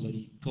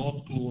 godly,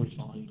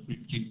 God-glorifying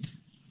rebuke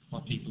by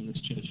people in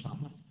this church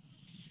family.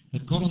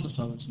 They've got on the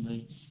phone to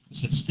me and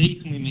said,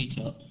 Steve, can we meet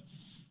up?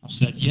 I've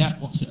said, yeah,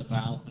 what's it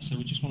about? They said,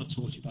 we just want to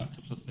talk to you about a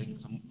couple of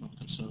things I'm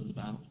concerned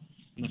about.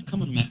 And they've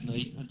come and met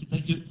me, and did they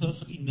do it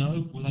perfectly?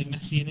 No. Were they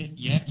messy in it?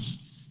 Yes.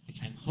 They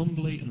came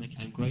humbly and they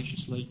came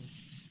graciously.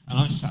 And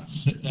I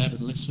sit there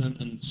and listen,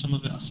 and some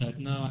of it I said,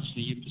 no,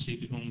 actually, you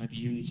perceived it wrong, maybe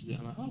you need to do it.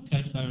 I'm like,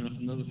 okay, fair enough.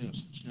 Another thing I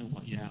said, you know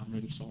what, yeah, I'm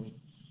really sorry.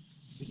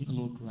 Isn't the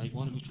Lord great?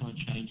 Why don't we try and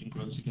change and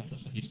grow together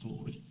for His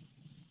glory?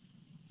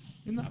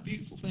 Isn't that a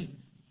beautiful thing?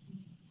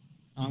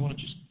 I want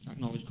to just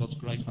acknowledge God's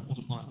grace. That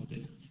wasn't my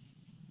idea.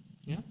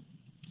 Yeah?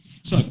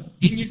 So,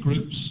 in your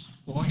groups,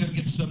 while I go and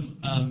get some,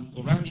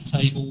 around your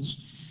tables,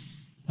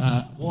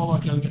 while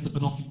I go and get the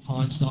banoffee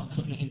pie and start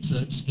cutting it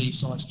into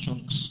Steve-sized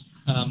chunks,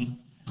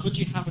 could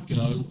you have a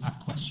go at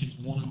questions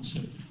 1 and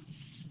 2?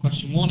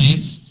 Question 1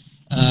 is,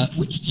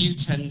 which do you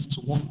tend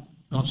to want...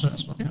 Oh, sorry, I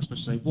think that's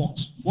supposed to say what.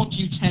 What do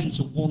you tend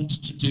to want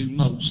to do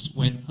most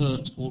when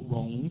hurt or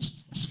wronged,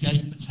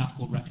 escape, attack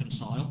or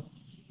reconcile?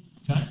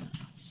 Okay?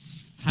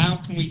 How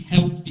can we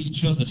help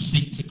each other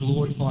seek to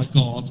glorify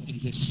God in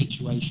this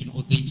situation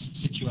or these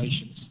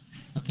situations?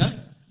 Okay?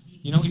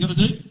 You know what you've got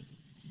to do?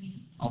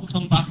 I'll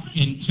come back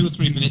in 2 or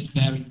 3 minutes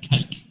bearing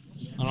cake.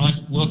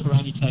 Alright? Work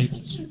around your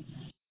tables.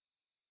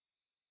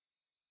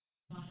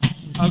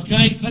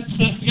 Okay, let's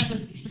forget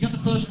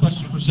the first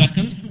question for a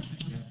second.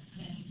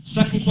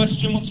 Second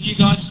question, what did you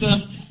guys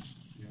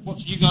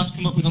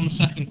come up with on the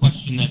second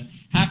question then?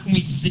 How can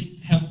we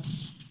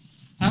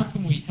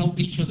help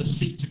each other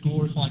seek to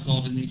glorify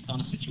God in these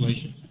kind of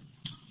situations?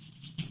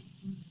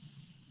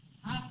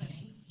 I think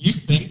You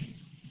think?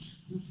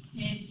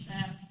 it's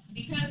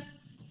because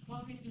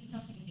what we've been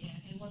talking here,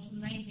 it was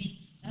mainly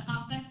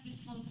our best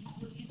response.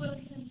 It will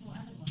be simple,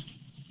 everyone.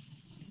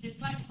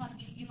 Despite the fact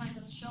you might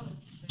not show it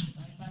straight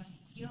away, but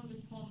your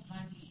response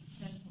might be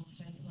simple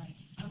straight away.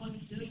 I want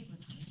to do it with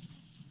you.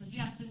 Because we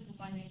are simple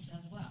by nature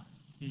as well.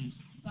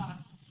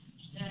 But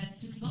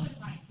to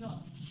glorify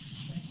God,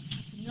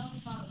 to know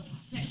the Father of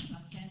sin,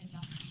 but then it's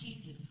up to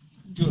Jesus.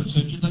 Good. So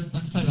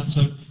let's take that.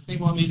 So I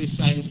think what Amelia is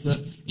saying is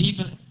that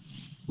even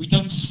we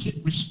don't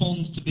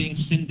respond to being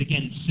sinned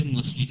against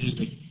sinlessly, do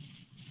we?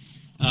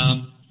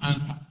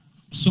 And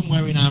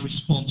somewhere in our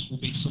response will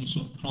be some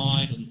sort of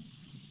pride and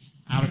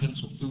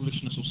arrogance or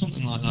foolishness or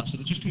something like that. So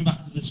just coming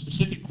back to the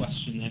specific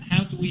question then,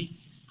 how do we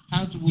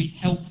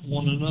help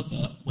one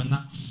another when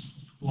that's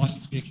likely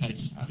to be a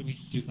case? How do we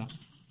do that?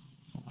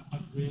 I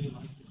really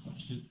like the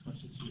question 2,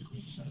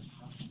 which says,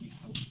 how can we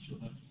help each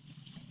other?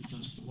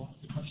 Because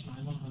the question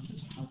I want to answer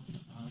is, how can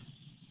I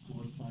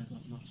glorify God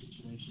in that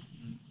situation?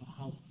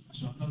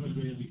 So I've never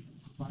really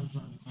provided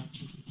that in the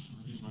question.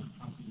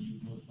 How can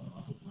you glorify,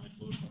 how can I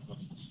glorify God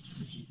in that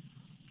situation?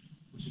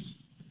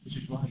 Which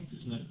is right,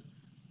 isn't it?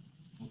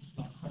 But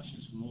that question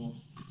is more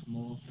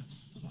gets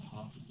to the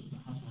heart of it.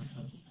 How can I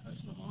help the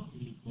person I'm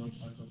arguing with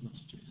glorify God in that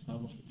situation? Is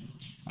that what it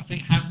means? I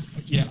think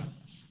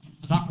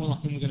that one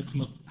I think we're going to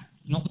come up,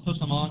 not the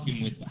person I'm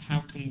arguing with, but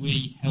how can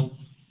we have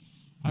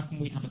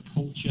a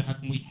culture, how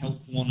can we help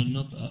one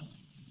another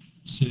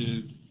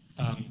to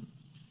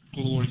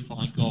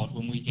glorify God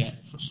when we get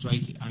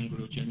frustrated,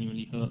 angry or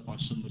genuinely hurt by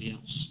somebody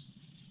else?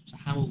 So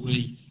how are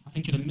we, I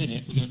think in a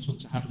minute we're going to talk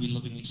to how do we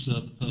lovingly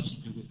serve the person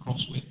who we're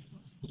cross with.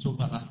 We'll talk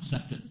about that in a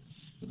second.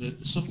 But the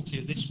subtlety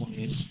of this one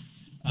is,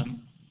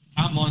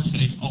 our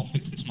mindset is, I'll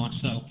fix this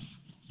myself.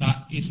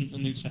 That isn't the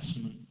New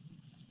Testament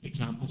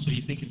example. So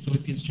you think in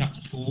Philippians chapter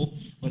 4,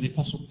 where the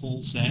Apostle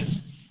Paul says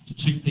to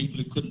 2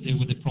 people who couldn't deal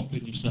with it properly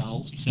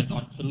themselves, he said,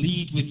 I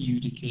plead with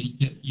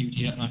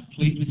Euodia and I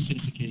plead with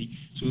Syntyche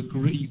to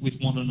agree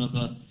with one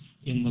another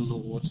in the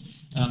Lord.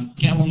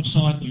 Get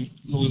alongside them,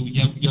 loyal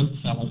yoke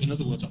fellow. In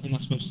other words, I think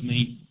that's supposed to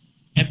mean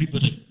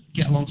everybody,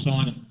 get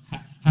alongside them.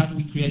 How do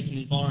we create an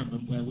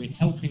environment where we're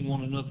helping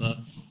one another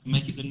and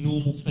make it the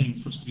normal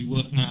thing for us to be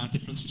working out our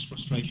differences,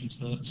 frustrations,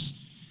 hurts,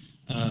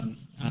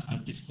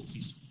 and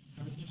difficulties?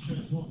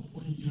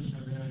 What you just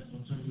said there,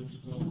 20 minutes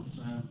ago, was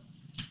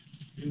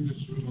in this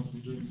room, as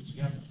we're doing this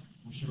together,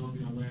 we should all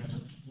be aware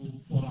that we'll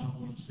fall out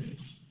on stage.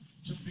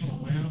 Just being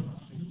aware of that,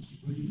 I think it's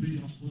really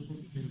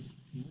helpful because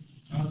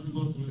as we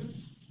go through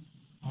this,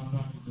 I'm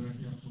not a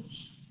directly approach.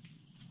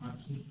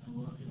 Actually, and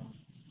we're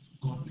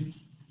godly.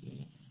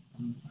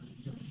 And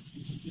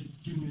it's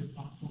giving me a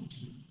platform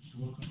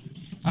to work on it.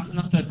 And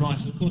that's dead right.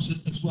 So of course,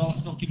 as well,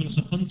 it's not giving us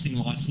a hunting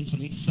license. I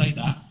need to say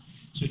that.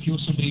 So if you're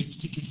somebody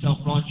particularly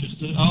self-righteous,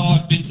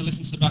 I've been to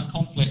listen to about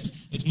conflict.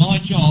 It's my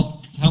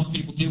job to help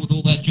people deal with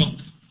all their junk.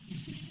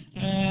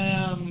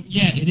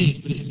 Yeah, it is,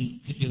 but it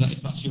isn't.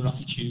 If that's your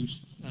attitude,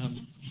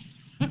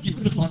 you're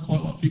going to find quite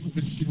a lot of people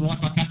visiting right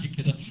back at you,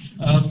 kiddo.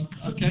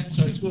 Okay,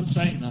 so it's worth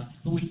saying that.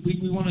 But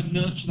we want to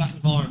nurture that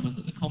environment.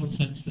 That the common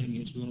sense thing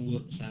is we want to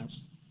work this out.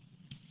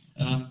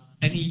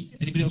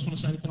 Anybody else want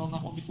to say anything on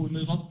that one before we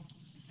move on?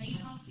 Are you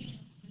asking,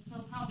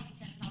 so how we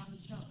can help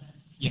each other?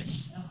 Yes.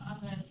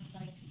 Other,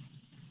 like,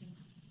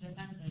 the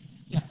members?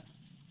 Yeah.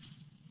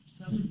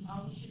 So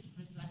how we should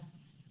reflect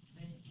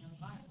the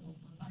Bible,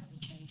 what Bible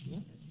says?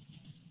 Yeah.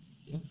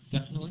 Yeah,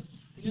 definitely.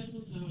 I guess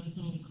also when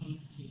someone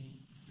comes to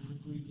you with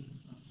a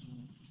grievance, that's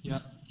all.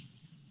 Yeah.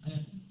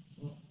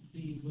 Well,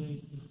 be way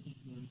to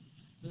people.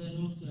 But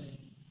then also,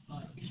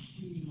 like,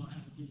 you might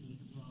have a grievance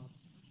as well.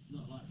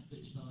 Not like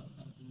bitch that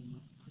person in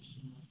like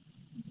Christian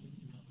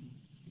life.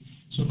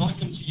 So if I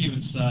come to you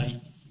and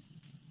say,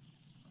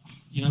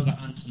 you know that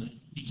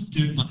Anthony, he's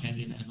doing my head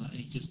in, Emma, and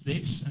he does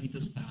this and he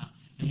does that,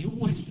 and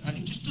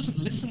he just doesn't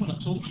listen when I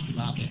talk to him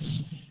about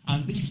this,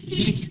 and this is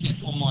beginning to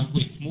get on my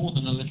wick more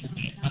than a little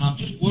bit, and I'm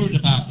just worried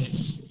about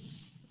this.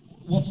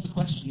 What's the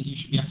question that you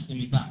should be asking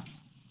me back?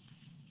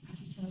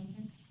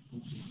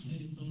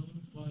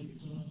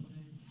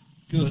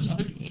 Good. I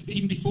think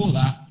even before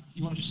that,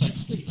 you want to just say,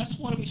 Steve,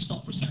 why don't we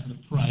stop for a second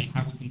and pray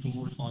how we can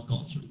glorify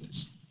God through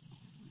this?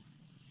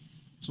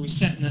 So we're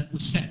setting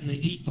the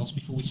ethos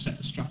before we set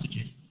the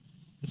strategy,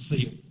 the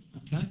feel.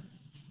 Okay?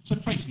 So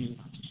pray for me with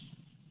that.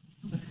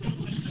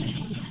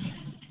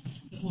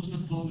 It wasn't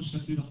a flawless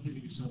step. You're not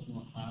hitting yourself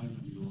more high than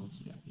you ought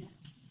to. Yeah.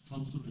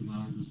 Constant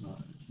reminders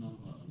that it's not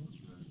about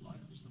others' life,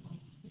 it's about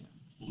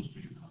us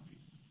being happy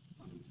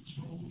and in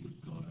control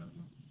with God.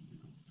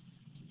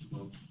 It's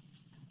about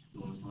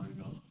glorifying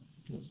God.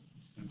 Good.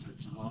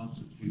 It's a hard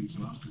thing to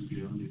ask and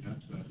be on your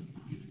deathbed and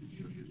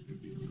you're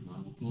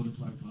reminded,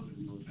 glorify God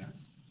in your death.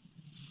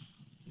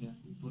 Yeah.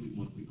 You probably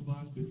want to think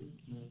about it, do you?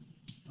 No.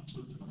 That's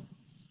what it's about.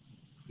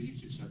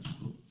 Easy,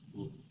 sensible,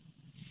 but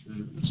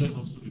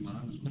constant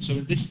reminders. And so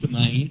in this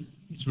domain,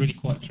 it's really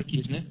quite tricky,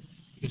 isn't it?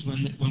 Because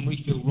when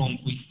we feel wronged,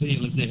 we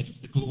feel as if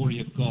the glory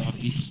of God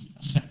is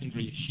a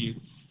secondary issue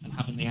and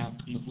having the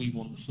outcome that we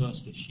want the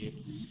first issue.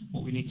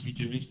 What we need to be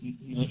doing is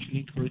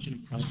nurturing, encouraging,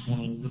 and praying for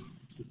one another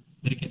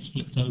that it gets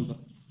flipped over.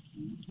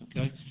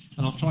 Okay?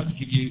 And I'll try to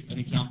give you an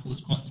example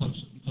that's quite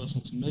close and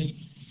personal to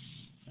me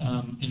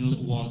in a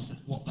little while as to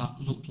what that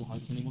looked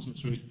like, and it wasn't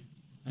through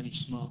any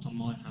smart on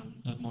my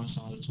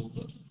side at all,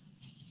 but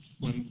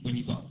when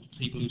you've got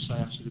people who say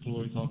actually the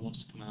glory of God wants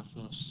to come out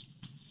first.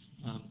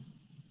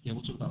 Yeah,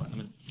 we'll talk about that in a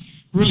minute.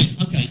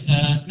 Brilliant. Okay,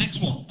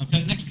 next one.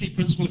 Okay, next key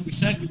principle. If we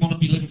said we want to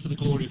be living for the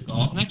glory of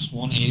God, next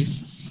one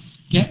is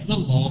get the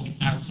log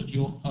out of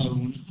your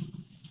own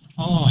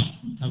eye.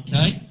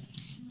 Okay,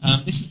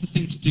 this is the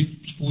thing to do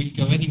before you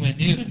go anywhere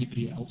near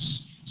anybody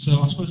else. So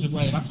I suppose a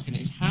way of asking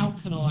it is, how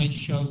can I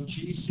show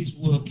Jesus'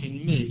 work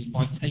in me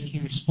by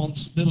taking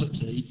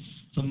responsibility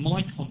for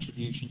my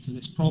contribution to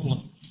this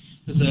problem?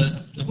 There's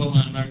a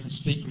well-known American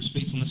speaker who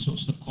speaks on this sort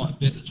of stuff quite a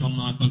bit that John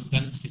and I both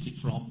benefited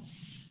from.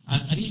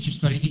 And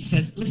he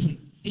says, listen,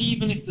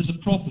 even if there's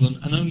a problem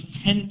and only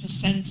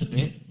 10% of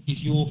it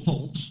is your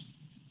fault,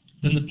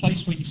 then the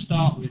place where you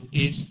start with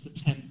is the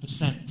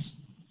 10%.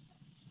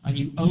 And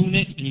you own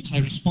it, and you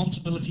take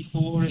responsibility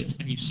for it,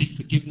 and you seek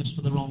forgiveness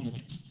for the wrong in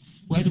it.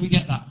 Where do we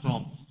get that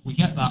from? We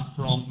get that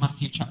from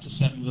Matthew chapter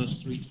 7, verse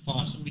 3 to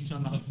 5. Somebody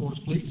turn that up for us,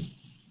 please.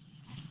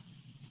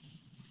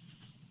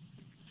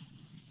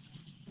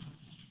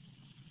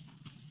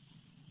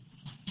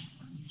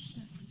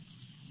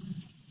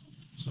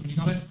 Somebody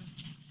got it?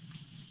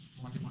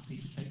 Oh, I get my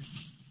piece of tape.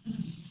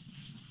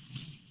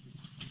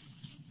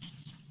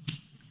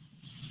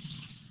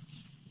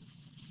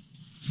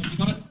 Somebody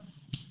got it?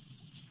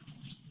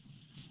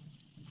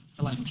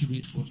 Elaine, would you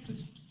read it for us,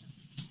 please?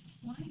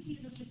 Why do you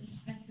look at the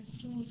speck of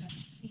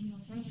sawdust in your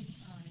brother's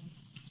eye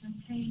and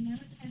pay no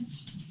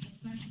attention to the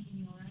plank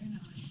in your own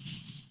eye?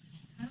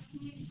 How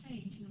can you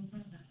say to your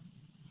brother,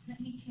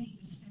 let me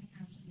take the speck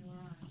out of your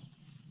eye,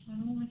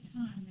 when all the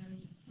time there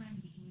is a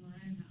plank in your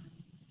own eye?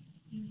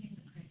 You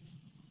hypocrite.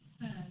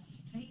 First,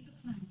 take the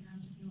plank out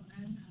of your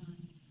own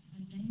eye,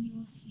 and then you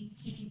will see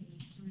clearly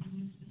to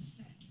remove the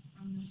speck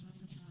from your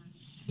brother's eye.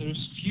 There are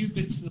a few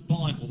bits of the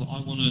Bible that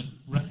I want to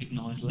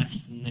recognise less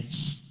than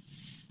this.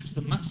 Because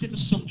the massive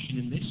assumption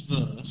in this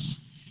verse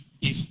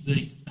is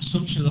the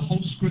assumption of the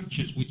whole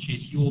Scriptures, which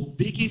is your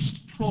biggest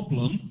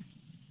problem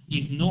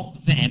is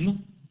not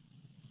them,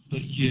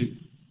 but you.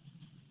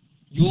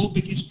 Your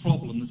biggest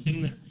problem, the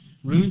thing that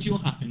ruins your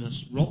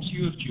happiness, robs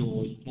you of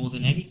joy more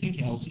than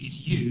anything else, is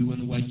you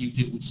and the way you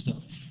deal with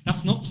stuff.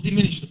 That's not to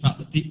diminish the fact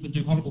that people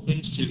do horrible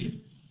things to you.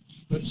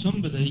 But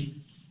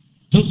somebody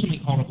does something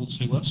horrible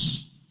to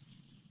us,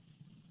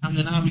 and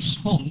then our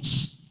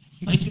response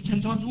makes it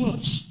 10 times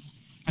worse.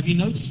 Have you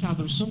noticed how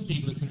there are some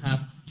people who can have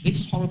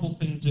this horrible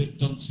thing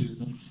done to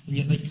them, and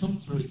yet they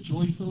come through it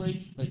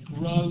joyfully, they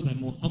grow, they're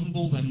more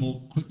humble, they're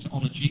more quick to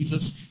honour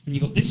Jesus, and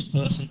you've got this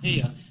person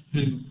here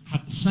who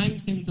had the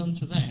same thing done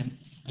to them,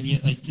 and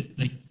yet they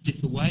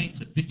dip away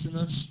into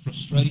bitterness,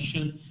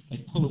 frustration, they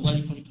pull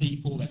away from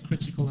people, they're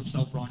critical and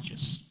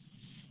self-righteous.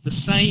 The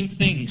same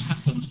thing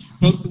happens,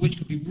 both of which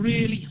could be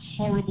really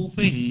horrible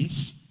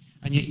things,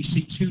 and yet you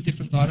see two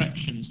different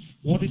directions.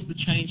 What is the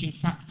changing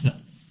factor?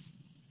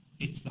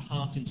 It's the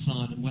heart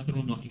inside and whether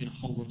or not you're going to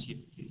hold on to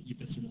your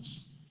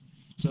bitterness.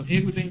 So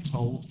here we're being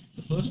told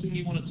the first thing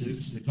you want to do,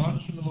 this is a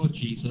guidance from the Lord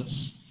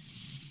Jesus,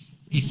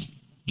 is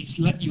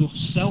let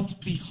yourself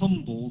be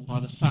humbled by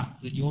the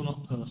fact that you're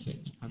not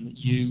perfect and that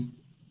you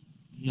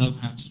know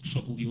how to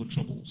trouble your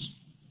troubles.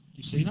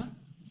 Do you see that?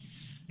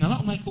 Now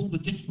that'll make all the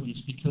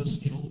difference, because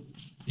it'll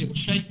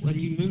shape, when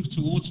you move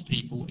towards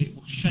people, it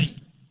will shape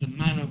the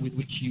manner with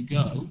which you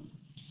go,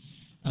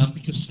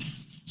 because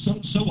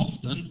so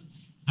often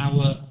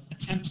our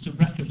attempts to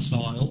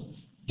reconcile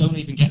don't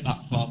even get that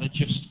far. They're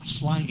just a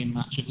slanging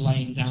match of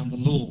laying down the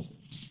law.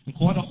 And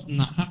quite often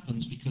that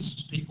happens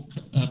because people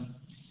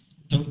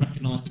don't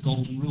recognise the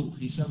golden rule.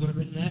 Can you see what I've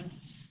written there?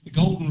 The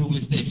golden rule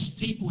is this: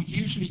 people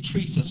usually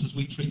treat us as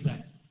we treat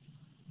them.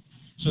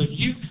 So if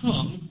you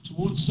come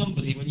towards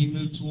somebody when you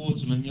move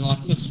towards them and you're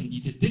like, listen,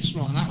 you did this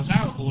wrong, that was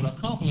out of order, I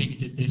can't believe you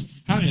did this,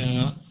 how do you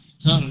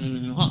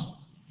know?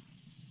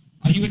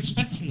 Are you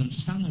expecting them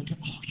to stand there and go,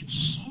 oh, you're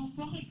so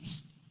right.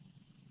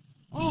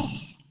 Oh,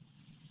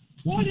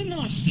 why didn't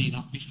I see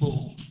that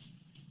before?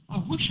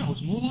 I wish I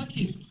was more like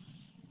you.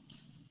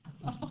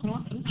 That's not going to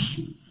happen.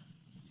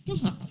 It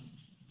doesn't happen.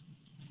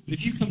 But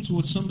if you come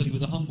towards somebody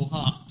with a humble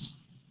heart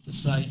to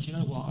say, do you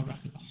know what, I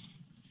reckon,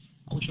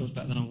 I wish I was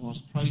better than I was.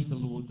 Praise the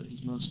Lord that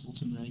He's merciful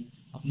to me.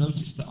 I've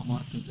noticed that I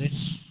might do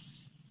this.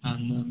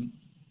 And,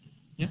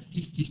 it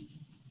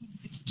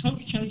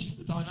totally changes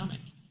the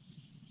dynamic.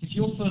 If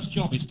your first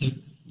job is to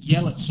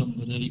yell at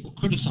somebody or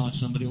criticise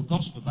somebody or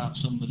gossip about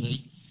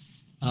somebody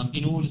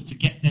in order to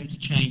get them to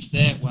change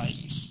their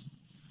ways,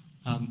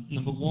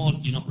 number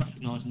one, you're not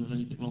recognising there's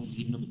anything wrong with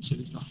you. Number two,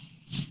 it's not.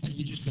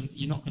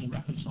 You're not going to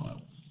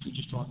reconcile. You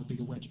just drive a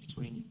bigger wedge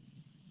between you.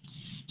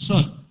 So,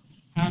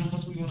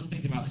 what do we want to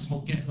think about this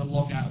whole getting the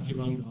log out of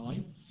your own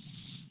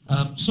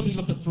eye? Somebody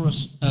look at for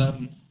us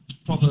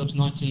Proverbs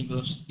 19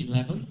 verse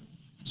 11.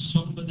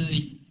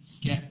 Somebody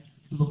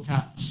look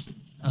at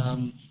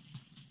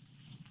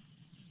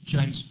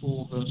James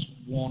 4 verse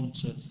 1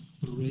 to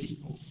 3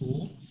 or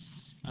 4.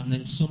 And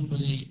then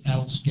somebody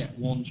else get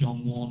 1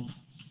 John 1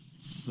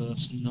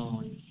 verse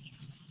 9.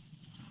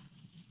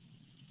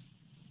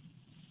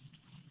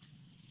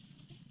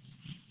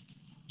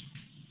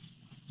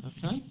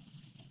 Okay?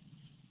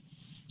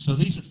 So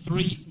these are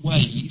three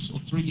ways, or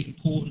three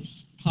important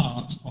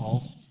parts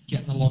of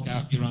getting the log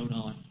out of your own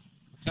eye.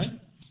 Okay?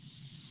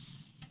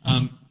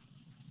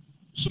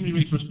 Somebody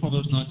read for us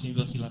Proverbs 19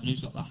 verse 11.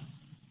 Who's got that?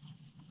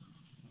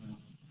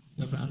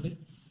 Go for it, Andy.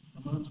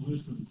 A man's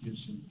wisdom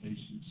gives him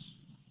patience.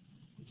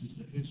 It is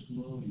to his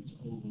glory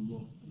to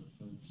overlook an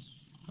offence.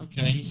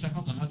 Okay, he said,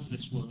 hold on, how does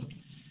this work?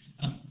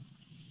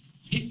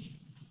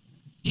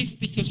 If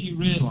because you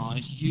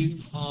realise you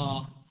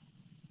are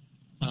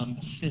a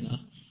sinner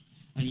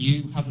and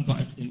you haven't got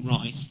everything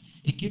right,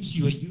 it gives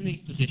you a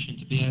unique position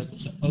to be able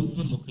to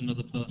overlook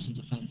another person's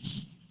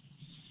offence.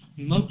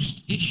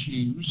 Most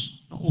issues,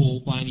 not all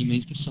by any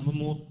means, because some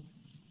are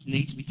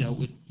need to be dealt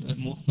with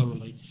more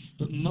thoroughly,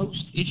 but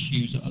most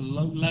issues at a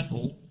low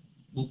level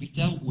will be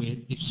dealt with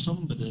if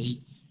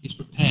somebody is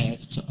prepared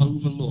to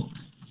overlook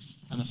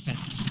an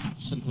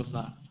offence. Simple as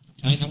that.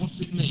 Okay, now what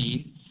does it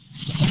mean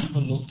to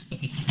overlook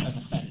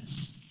an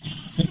offence?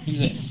 Simply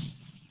this: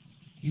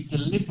 you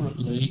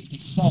deliberately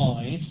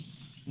decide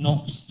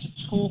not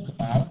to talk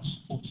about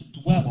or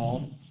to dwell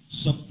on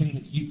something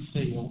that you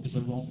feel is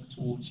a wrong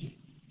towards you.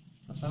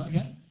 Let's say that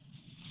again.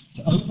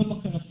 To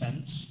overlook an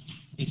offence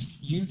is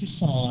you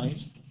decide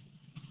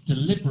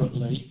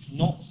deliberately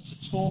not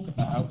to talk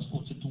about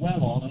or to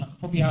dwell on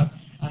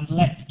and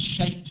let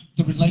shape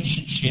the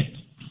relationship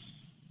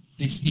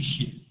this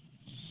issue.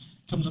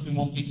 It comes up in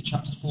 1 Peter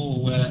chapter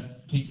 4 where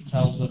Peter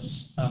tells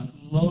us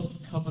love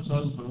covers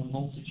over a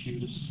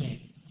multitude of sin.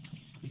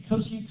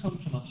 Because you come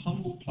from a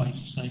humble place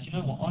of saying, you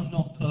know what, I'm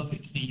not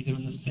perfect either,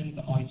 and the things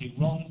that I do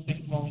wrong,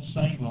 think wrong,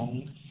 say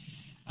wrong,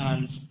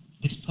 and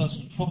this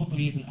person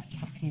probably isn't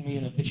attacking me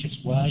in a vicious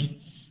way,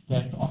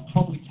 that I'm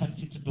probably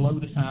tempted to blow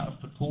this out of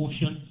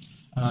proportion.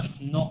 It's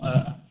not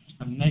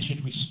a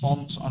measured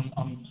response.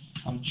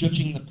 I'm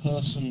judging the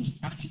person's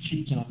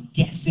attitudes and I'm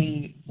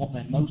guessing what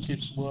their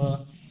motives were.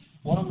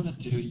 What I'm going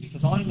to do is,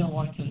 because I know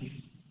I can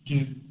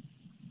do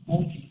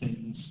wonky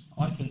things,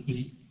 I can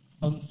be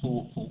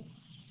unthoughtful.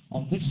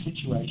 On this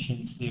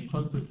situation, the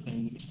appropriate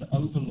thing is to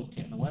overlook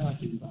it, and the way I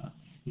do that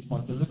is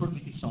by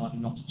deliberately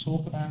deciding not to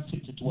talk about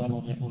it, to dwell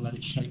on it, or let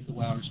it shape the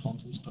way I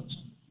respond to this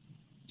person.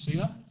 See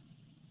that?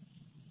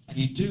 And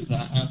you do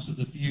that out of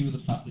the view of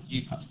the fact that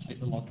you've had to take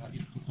the log out of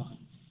your own eye,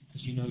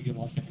 because you know you're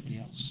like everybody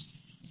else.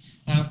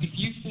 Now, if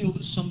you feel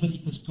that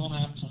somebody has gone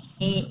out to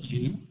hurt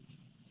you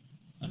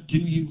and do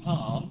you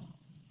harm,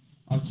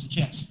 I would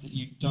suggest that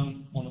you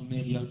don't want to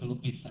merely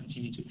overlook the offence,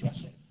 you need to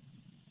address it.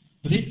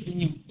 But if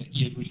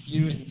you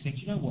review it and you think,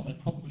 you know what, they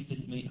probably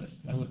didn't mean it,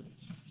 maybe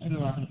they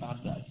were having a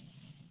bad day,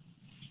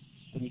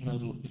 then you can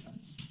overlook the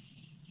offence.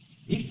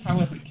 If,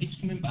 however, it keeps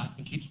coming back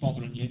and keeps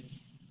bothering you,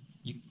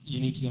 you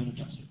need to go and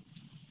address it.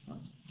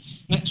 Right.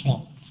 Next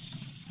one.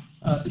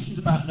 This is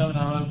about knowing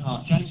our own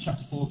heart. James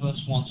chapter 4,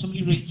 verse 1.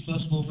 Somebody read the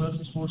first 4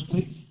 verses for us,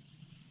 please.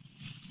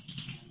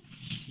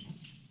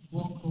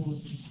 What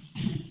causes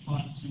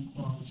fights and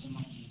quarrels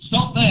among you?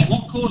 Stop there.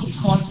 What causes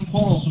fights and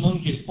quarrels among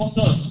you? What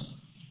does?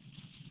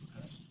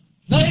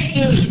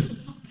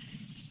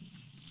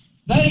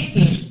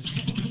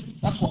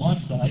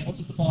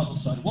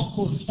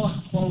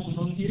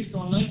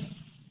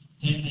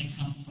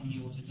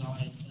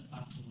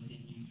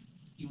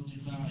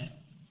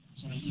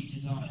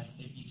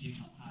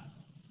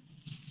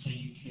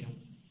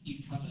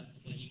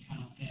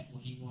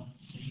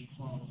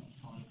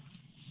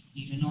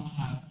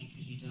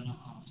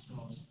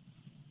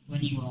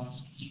 when you ask,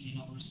 you do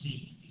not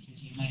receive,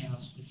 because you may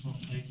ask with wrong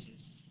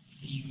motives,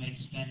 that you may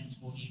spend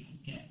what you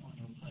get on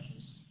your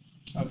pleasures.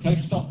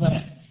 Okay, stop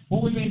there.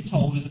 What we're being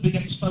told is a big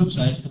expose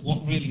as to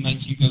what really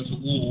makes you go to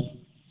war.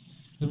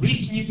 The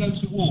reason you go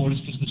to war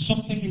is because there's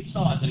something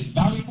inside that is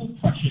valuable,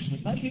 precious, and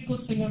it may be a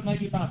good thing or it may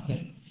be a bad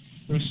thing.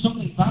 There is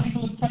something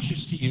valuable and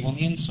precious to you on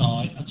the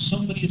inside, and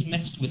somebody has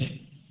messed with it.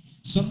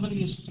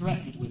 Somebody has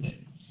threatened with it.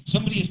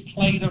 Somebody has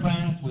played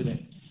around with it.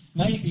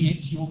 Maybe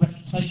it's your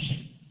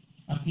reputation,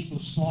 and people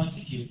have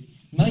slighted you.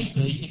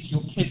 Maybe it's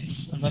your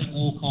kids, and they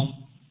walk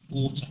on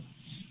water.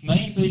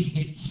 Maybe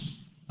it's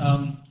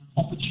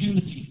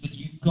opportunities that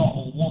you've got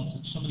or want,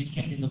 and somebody's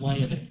getting in the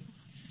way of it.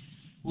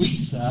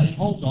 We say,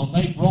 hold on,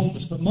 they've wronged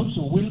us, but most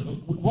of all,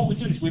 what we're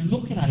doing is we're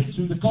looking at it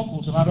through the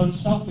goggles of our own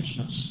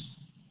selfishness.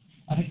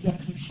 And it's a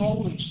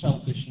controlling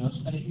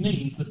selfishness, and it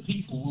means that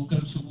people will go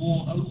to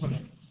war over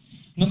it.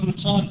 A number of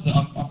times that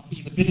I've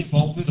either been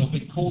involved with or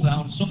been called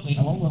out on something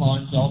along the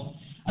lines of,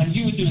 and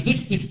you were doing this,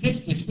 and this,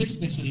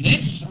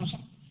 and I was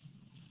like,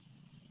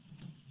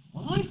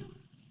 why?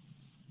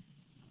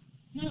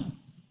 No.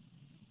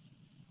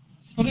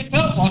 But it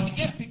felt like,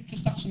 yeah,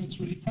 because that's something that's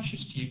really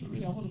precious to you, but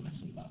really I wasn't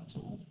messing with that at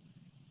all.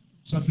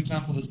 So, for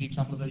example, there's the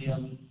example of a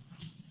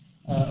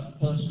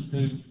person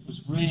who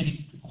was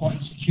really quite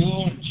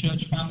insecure in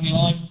church family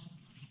life,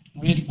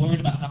 really worried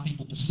about how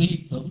people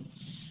perceived them.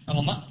 And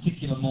on that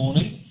particular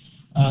morning,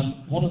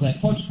 one of their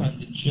close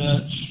friends in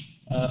church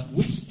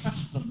whizzed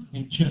past them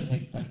in church.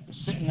 They were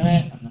sitting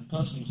there, and the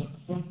person was at the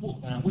front,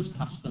 walked down, whizzed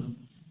past them,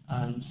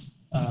 and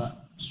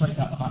straight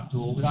out the back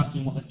door without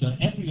doing what they'd done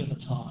every other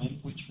time,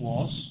 which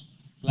was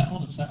let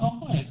on and say,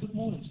 "Oh, hi, good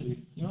morning to you.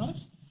 You all right?"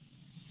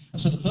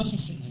 And so the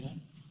person's sitting there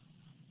going,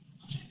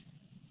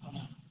 "Oh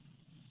no,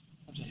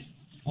 oh dear,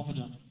 what have I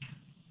done?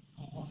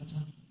 Oh, what have I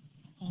done?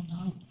 Oh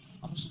no,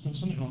 I must have done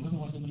something wrong,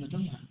 otherwise I wouldn't have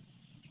done that.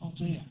 Oh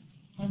dear,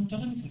 I haven't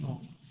done anything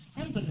wrong. I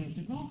haven't done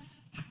anything wrong.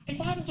 If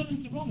I haven't done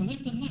anything wrong and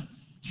they've done that,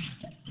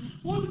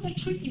 why would they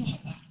treat me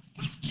like that?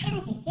 That's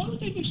terrible. Why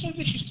would they be so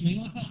vicious to me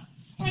like that?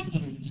 I haven't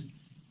done anything."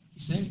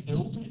 You see, it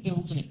builds and it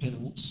builds and it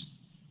builds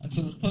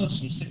until the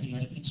person sitting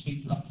there didn't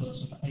speak to that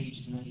person for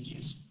ages and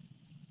ages.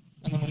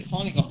 And then when it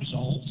finally got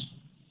resolved,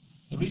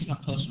 the reason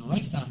that person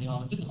raced down the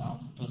aisle and didn't allow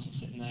the person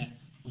sitting there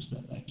was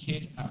that their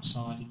kid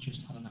outside had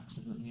just had an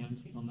accident and the only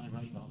thing on their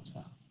radar was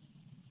that.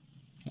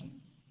 Okay?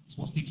 So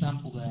what's the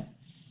example there?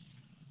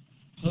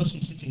 The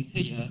person sitting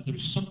here, there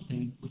is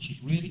something which is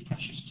really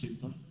precious to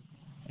them,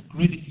 a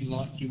grid, if you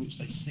like, through which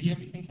they see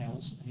everything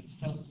else, and it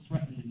felt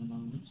threatened in the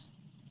moment,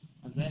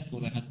 and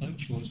therefore they had no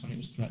choice when it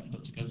was threatened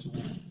but to go to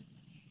war.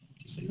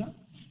 Do you see that?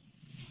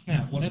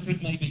 Now, whatever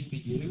it may be for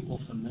you or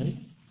for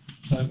me,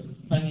 so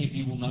many of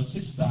you will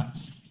notice that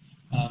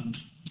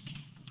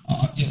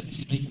this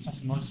is me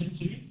confessing my sin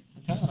to you,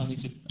 okay, and I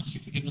need to ask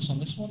your forgiveness on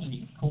this one, and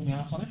you can call me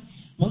out on it.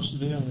 Most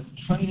of you, and the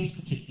trainees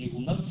particularly,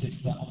 will notice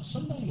that on a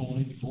Sunday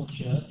morning before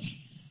church,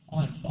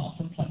 I am far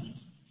from pleasant.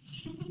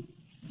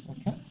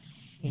 Okay?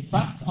 In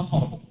fact, I'm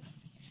horrible.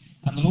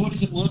 And the Lord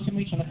is at work in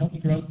me, trying to help me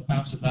grow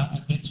out of that,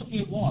 but it took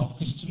me a while,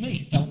 because to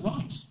me it felt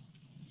right.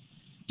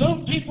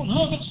 Don't people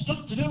know I've got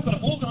stuff to do, I've got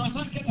to organise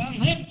that, get that,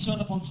 and they haven't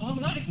turned up on time,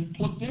 and that isn't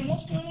plugged in,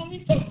 what's going on?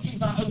 You don't do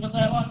that over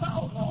there like that,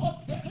 oh no,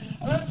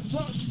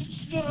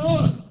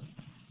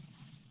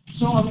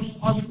 so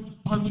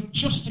I would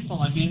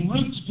justify being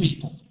rude to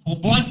people, or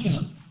blanking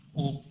them,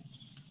 or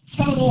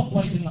telling off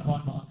late in that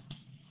right mind.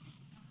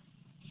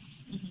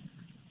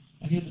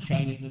 Have you had the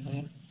training in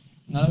here?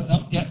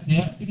 No,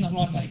 yeah, isn't that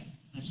right, mate?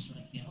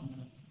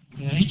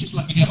 Yeah, he just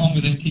let me get on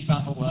with it and keep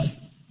out of the way.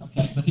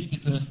 Okay, so he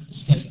did the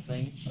escape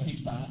thing, so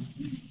he's bad.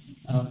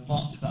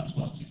 Mark did that as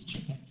well, he's a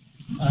chicken.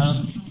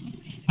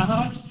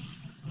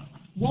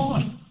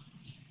 Why?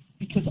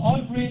 Because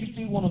I really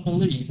do want to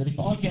believe that if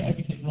I get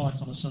everything right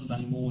on a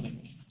Sunday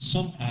morning,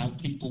 somehow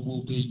people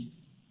will be,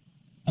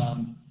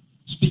 will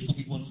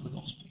be won for the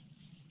gospel.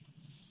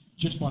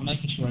 Just by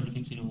making sure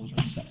everything's in order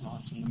and set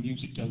right, and the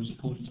music goes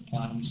according to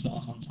plan, and we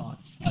start on time.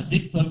 As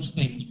if those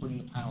things bring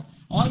the power.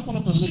 I want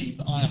to believe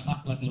that I have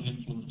that level of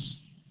influence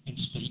in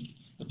Speak,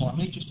 that by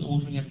me just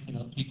ordering everything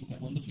up, people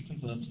get wonderfully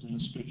converted in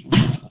the spiritual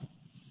level.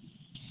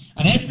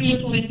 And every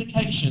little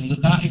indication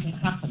that that isn't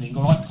happening,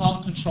 or I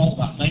can't control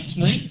that, makes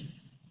me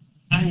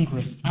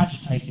angry,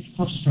 agitated,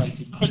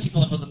 frustrated,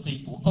 critical of other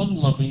people,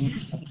 unloving,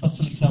 and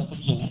utterly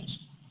self-absorbed.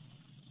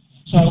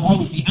 So I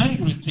would be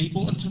angry with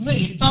people, and to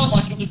me it felt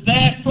like it was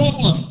their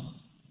problem.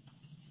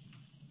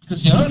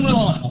 Because you're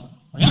unreliable,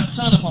 or you haven't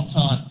turned up on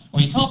time,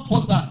 or you can't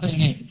plug that thing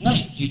in. No,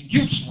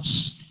 you're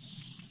useless.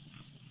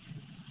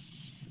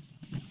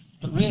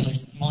 But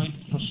really, my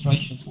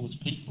frustration towards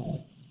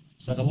people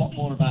said a lot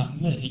more about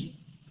me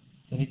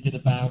than it did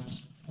about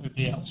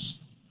everybody else.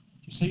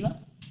 Do you see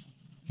that?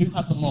 Who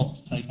had the log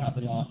to take out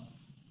the eye?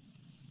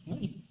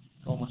 Me.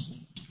 Go on,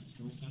 Wesley.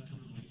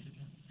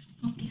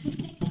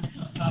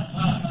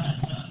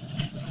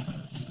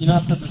 You know,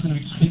 I said there's going to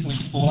be people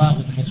who fall out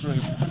with in this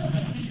room.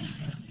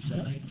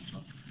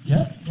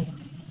 Yeah?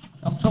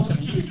 I'm talking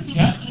to you.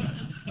 Yeah?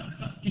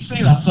 You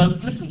see that? So,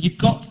 listen, you've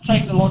got to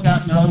take the log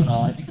out your own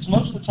eye, because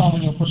most of the time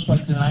when you're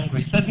frustrated and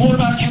angry, it says more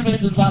about you than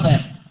it does about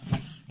them.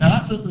 Now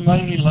that doesn't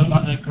mainly look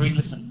like I agree.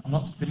 Listen, I'm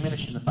not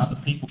diminishing the fact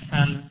that people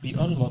can be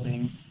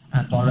unloving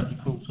and directly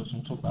cruel to us,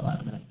 and we'll talk about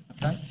that in a minute.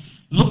 Okay?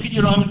 Look at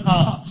your own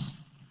heart.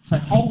 Say,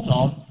 hold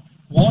on,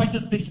 why do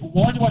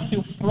I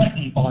feel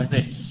threatened by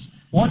this?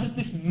 Why does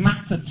this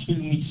matter to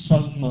me so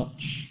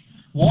much?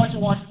 Why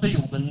do I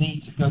feel the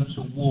need to go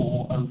to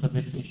war over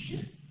this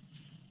issue?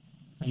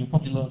 And you'll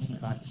probably learn something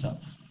about yourself.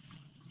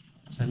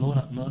 Say, Lord,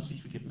 have mercy,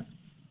 forgive me.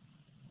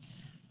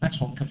 Next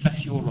one, confess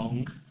you're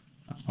wrong.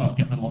 That's part of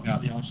getting the log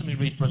out of the eye. Somebody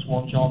read for us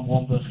 1 John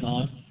 1 verse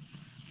 9.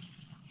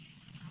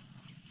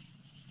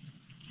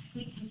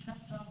 We confess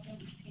our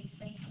sins, He is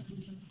faithful and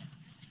just,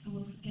 and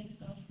will forgive us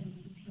our sins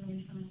and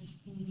purify us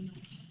from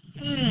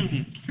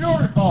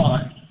all.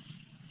 Purified.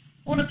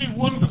 Wouldn't it be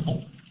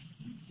wonderful?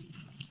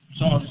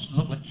 Sorry, this is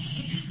lovely.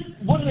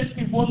 Wouldn't it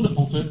be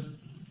wonderful to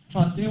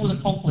try and deal with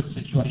a conflict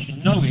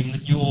situation knowing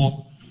that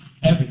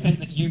everything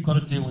that you've got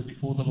to deal with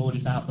before the Lord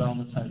is out there on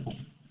the table?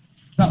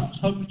 That will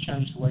totally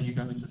change the way you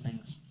go into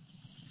things.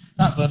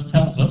 That verse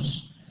tells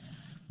us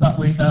that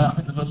I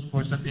think the verse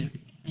before it says,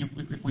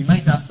 if we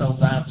make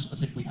ourselves out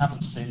as if we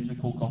haven't sinned, we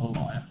call God a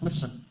liar.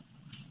 Listen,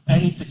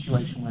 any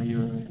situation where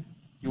you're in,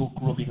 your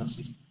grubbiness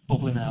is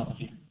bubbling out of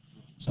you.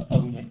 So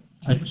own it.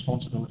 Take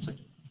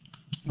responsibility.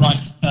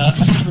 Right,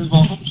 let's move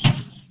on. Oops.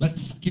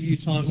 Let's give you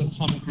time, a little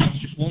time and groups.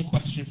 Just one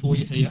question for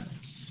you here.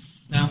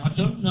 Now, I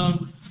don't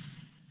know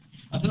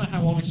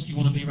how honest you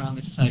want to be around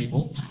this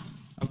table.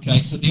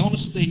 Okay, so the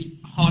honesty,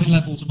 high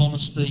levels of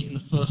honesty in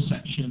the first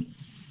section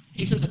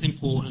isn't as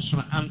important as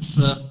trying to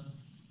answer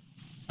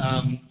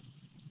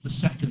the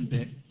second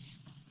bit.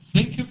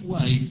 Think of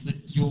ways that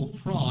your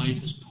pride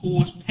has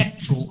poured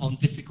petrol on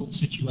difficult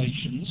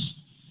situations.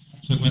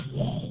 So it went,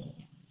 whoa.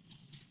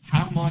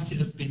 How might it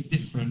have been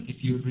different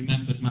if you had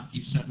remembered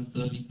Matthew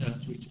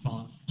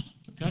 7:3-5?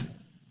 Okay?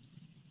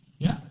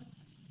 Yeah?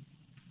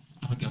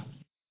 Have a go.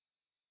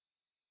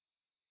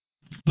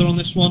 Other on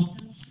this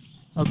one?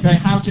 Okay,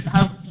 how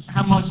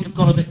might it have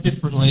gone a bit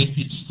differently if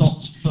you'd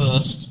stopped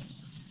first?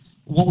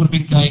 What would have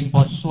been gained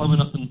by slowing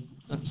up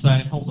and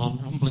saying, hold on,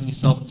 humbling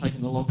yourself and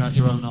taking the log out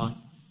your own eye?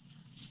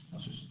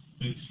 That's just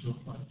big stuff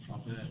like the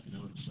proverb,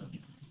 it's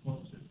what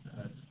was it?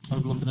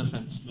 Overlooking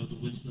offence. The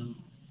wisdom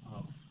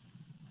of,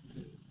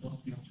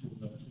 what's the actual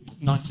verse?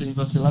 19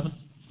 verse 11.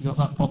 You got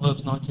that?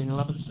 Proverbs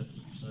 19:11.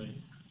 Say,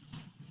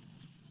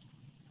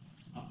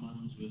 that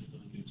man's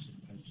wisdom gives him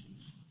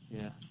patience.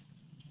 Yeah.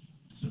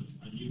 So,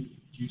 and you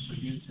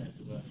take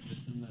the word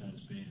wisdom there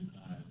as being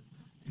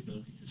the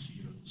ability to see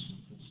your own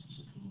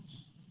supplements.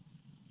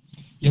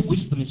 Yeah,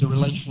 wisdom is a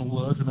relational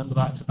word. Remember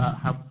that? It's about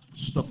how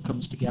stuff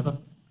comes together.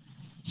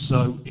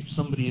 So if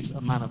somebody is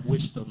a man of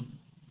wisdom,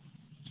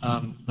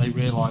 they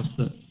realise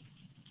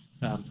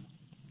that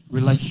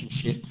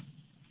relationship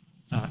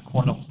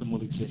quite often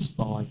will exist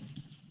by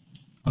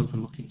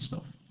overlooking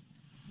stuff.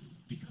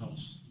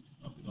 Because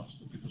of the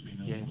gospel, because we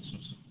know Yeah. the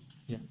source of it.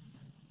 Yeah.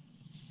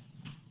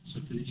 So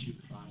to the issue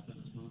of pride then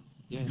as well.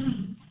 Yeah.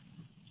 The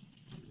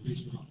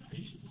reason we're not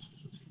patient is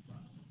because we're too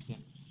proud. Yeah.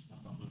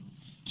 At that moment.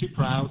 Too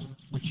proud,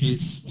 which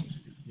is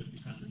You're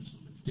defending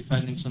something.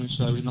 defending something.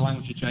 So in the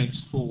language of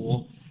James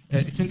 4,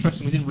 it's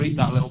interesting, we didn't read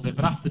that a little bit,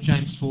 but after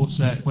James 4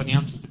 said, when he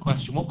answers the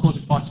question, what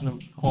causes fighting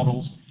and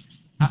quarrels?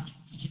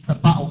 A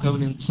battle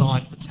going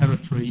inside for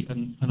territory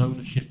and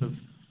ownership of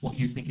what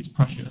you think is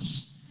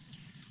precious.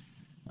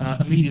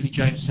 Immediately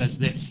James says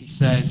this, he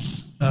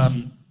says,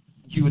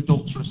 you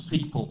adulterous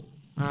people.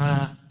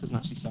 Doesn't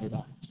actually say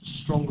that.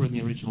 It's stronger in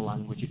the original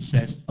language. It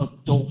says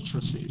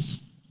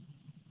adulteresses.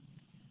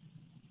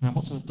 Now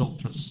what's an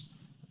adulteress?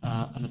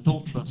 An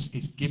adulteress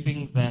is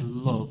giving their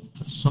love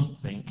to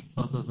something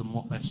other than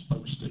what they're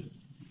supposed to.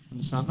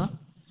 Understand that?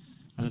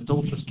 An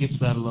adulteress gives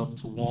their love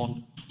to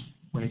one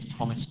when it's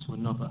promised to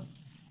another.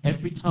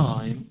 Every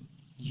time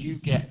you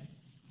get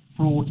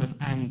fraught and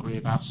angry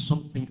about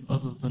something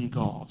other than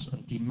God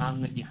and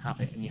demand that you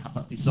have it and you have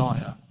that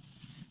desire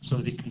so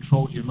that it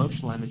controls your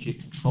emotional energy, it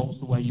controls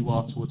the way you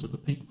are towards other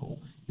people,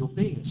 you're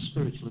being a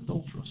spiritual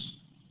adulteress.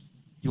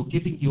 You're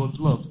giving your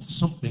love to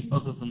something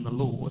other than the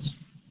Lord.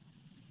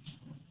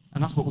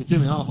 And that's what we're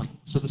doing, aren't we?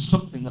 So there's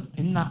something that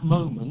in that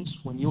moment,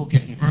 when you're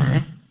getting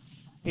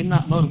in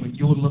that moment,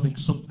 you're loving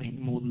something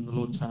more than the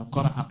Lord saying, I've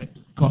got to have it,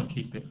 got to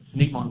keep it,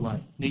 need my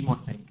way, need my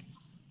thing.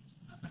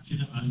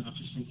 I'm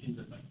just thinking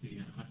that it might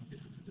be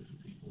different for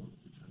different people,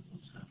 it depends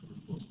what's happening,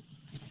 but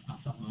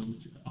at that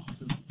moment, it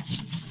often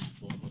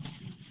for what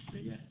you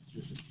fear,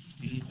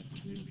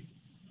 really,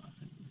 I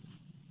think.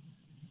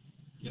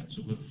 Yeah,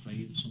 so we're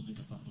afraid of something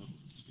at that moment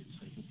that's been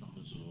taken from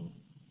us, or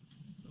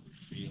that we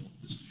feel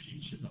there's a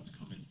future that's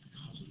coming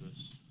because of this.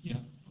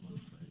 Yeah. And we're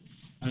afraid.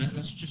 And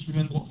let's just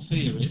remember what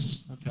fear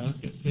is. Okay,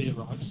 let's get fear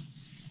right.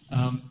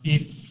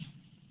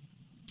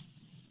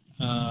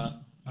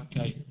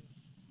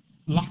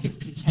 Lack of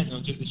contentment,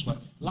 I'll do it this way.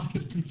 Lack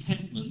of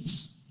contentment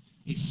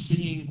is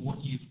seeing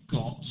what you've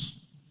got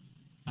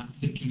and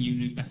thinking you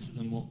knew better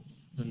than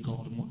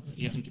God and what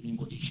He hasn't given you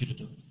what you should have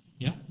done.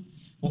 Yeah?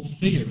 What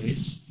fear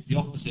is the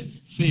opposite.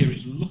 Fear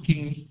is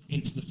looking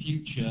into the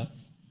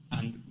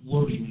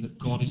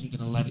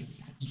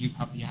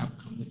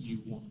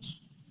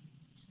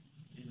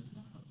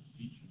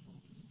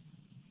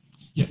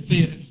Yeah,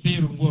 fear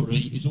and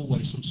worry is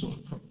always some sort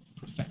of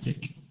prophetic.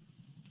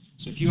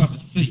 So if you have a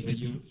fear,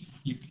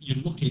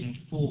 you're looking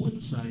forward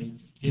and saying,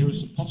 here are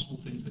some possible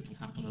things that can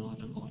happen and I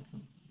don't like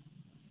them.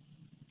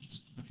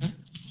 Okay?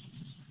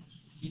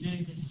 You know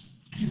this,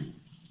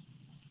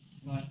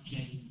 like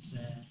James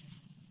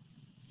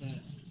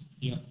verses.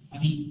 Yeah. I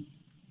mean,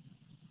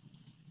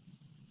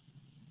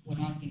 when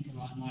I think of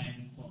like my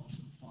own quarrels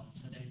and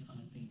fights, I don't kind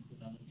of think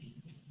with other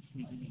people.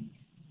 I think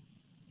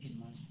in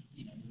my,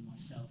 with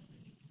myself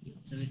really. Yeah.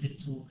 So is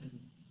it talking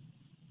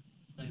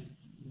both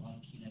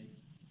like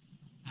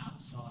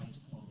outside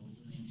quarrels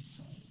and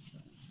inside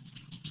things?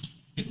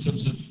 In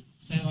terms of,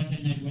 So I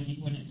don't know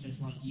when it says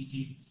like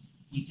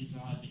you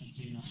desire but you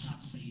do not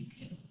have, so you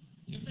kill.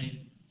 yeah. So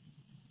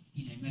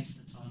most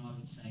of the time I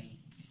would say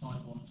if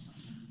I want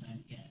something and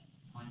don't get,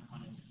 I'm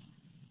kind of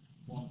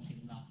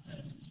wanting that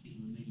person to be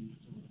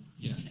removed or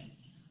Yeah.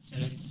 So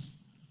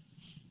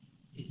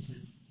it's a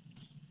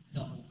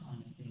double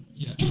kind of thing.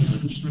 Yeah,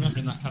 just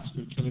remembering that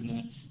category coming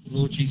there. The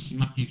Lord Jesus in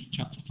Matthew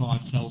chapter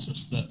 5 tells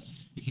us that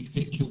we can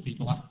kill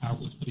people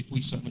outwards, but if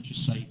we so much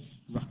as say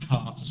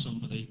rakah to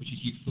somebody, which is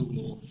you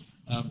fool,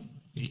 or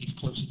it's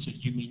closer to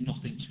you mean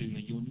nothing to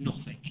me, you're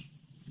nothing.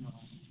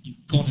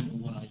 You've got in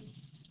the way.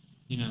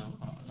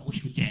 I wish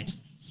you were dead.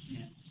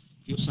 Yeah.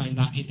 If you're saying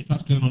that, if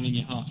that's going on in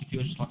your heart, if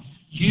you're just like,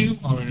 you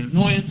are an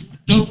annoyance, I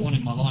don't want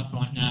in my life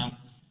right now,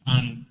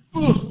 and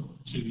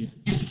to you.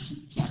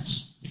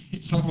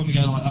 It's like when we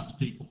go like that to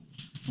people.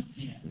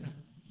 Yeah.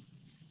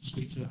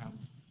 Speak to the hand.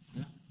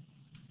 Yeah.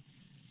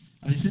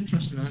 And it's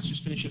interesting, let's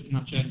just finish up in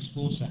that James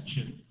 4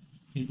 section.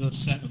 In verse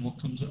 7, what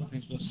comes up? I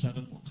think it's verse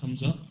 7, what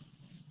comes up?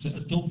 To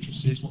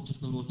adulteresses, what does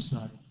the Lord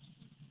say?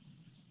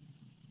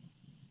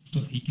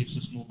 But he gives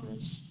us more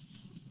grace.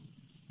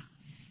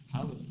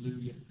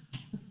 Hallelujah.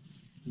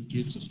 He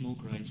gives us more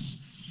grace.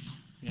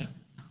 Yeah.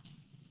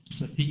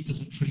 So he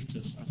doesn't treat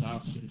us as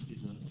our sins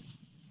deserve.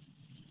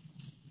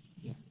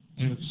 Yeah.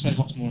 Anyway, we'll say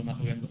lots more on that,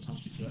 but we haven't got time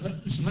to do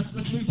that. Listen,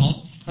 let's move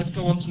on. Let's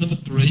go on to number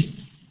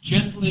 3.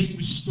 Gently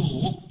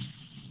restore.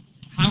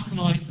 How can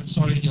I,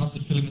 sorry, you have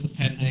to fill in with the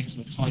pen here because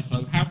of a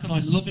typo. How can I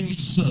lovingly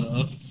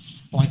serve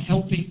by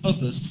helping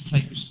others to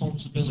take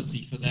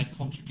responsibility for their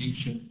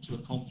contribution to a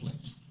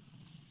conflict?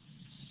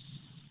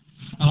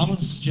 And I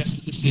want to suggest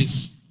that this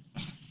is,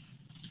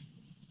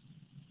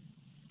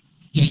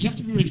 you have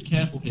to be really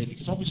careful here,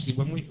 because obviously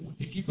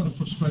if you've got a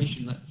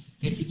frustration that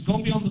if it's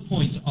gone beyond the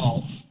point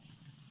of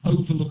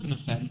overlook an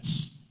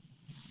offence,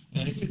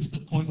 and if it's at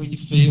the point where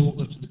you feel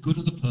that for the good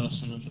of the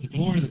person and for the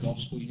glory of the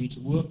gospel you need to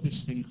work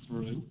this thing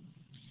through,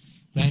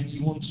 then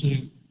you want to,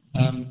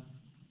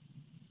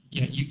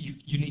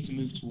 you need to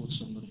move towards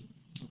somebody.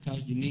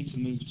 Okay, you need to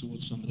move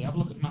towards somebody. Have a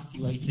look at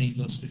Matthew 18,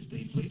 verse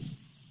 15, please.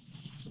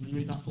 Somebody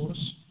read that for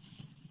us.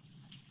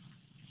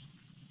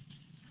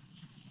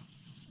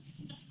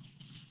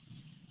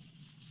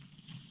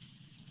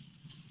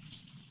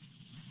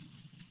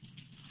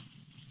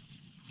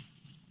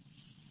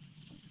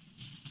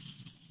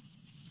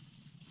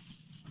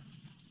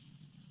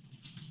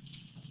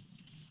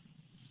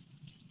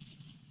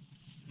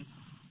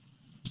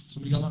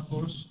 Somebody got that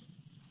for us?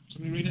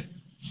 Somebody read it?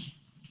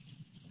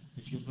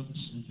 If your brother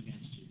sins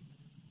against you,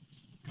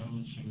 go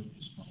and show him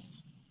his fault,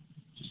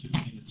 just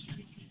between the two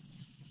of you.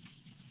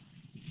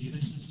 If he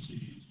listens to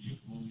you, you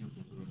have won your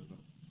brother over.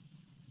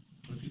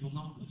 But if he will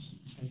not listen,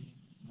 take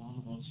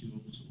one or two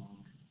others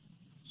along,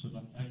 so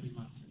that every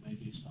matter may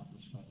be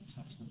established by the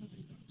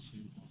testimony of 2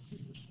 or 3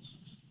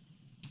 witnesses.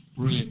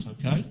 Brilliant,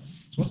 okay?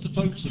 So what's the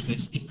focus of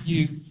this? If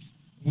you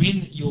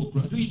win your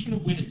brother, who are you trying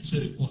to win him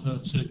to, or her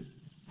to?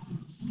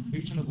 Who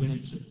are you trying to win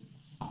him to?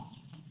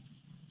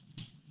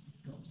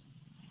 God.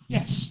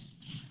 Yes.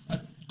 A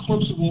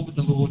closer walk with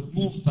the Lord,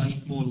 more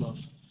faith, more love.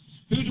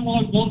 Who do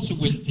I want to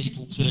win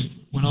people to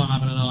when I'm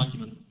having an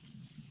argument?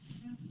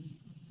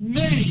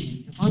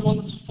 Me! I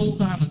want them to fall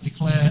down and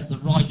declare the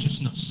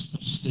righteousness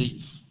of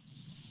Steve.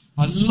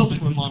 I love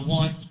it when my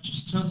wife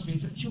just turns to me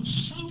and says, "You're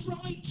so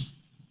right."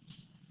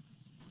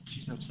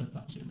 She's never said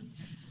that to me.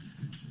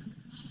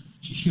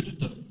 She should have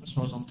done, as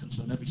far as I'm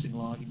concerned, every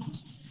single argument.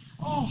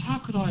 "Oh, how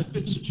could I have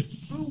been such a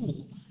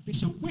fool? Be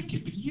so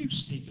wicked, but you,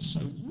 Steve, are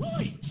so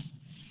right."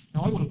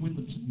 Now, I want to win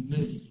them to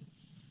me.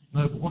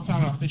 No, but what's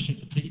our ambition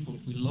for people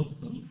if we love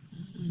them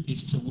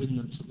is to win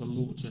them to the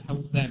Lord, to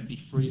help them be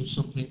free of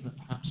something that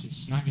perhaps is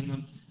snagging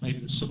them. Maybe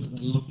there's something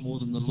they love more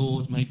than the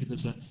Lord. Maybe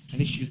there's an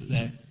issue that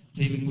they're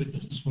dealing with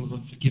that's full of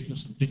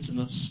unforgiveness and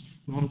bitterness.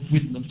 We want to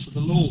win them to the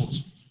Lord.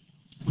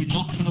 We're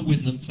not trying to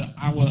win them to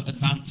our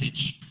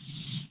advantage.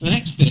 The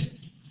next bit,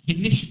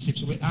 initiative.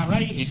 So our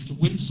aim is to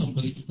win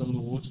somebody to the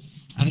Lord,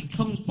 and it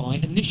comes by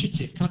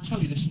initiative. Can I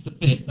tell you, this is the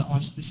bit that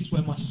this is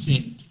where my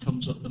sin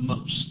comes up the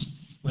most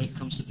when it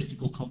comes to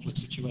difficult conflict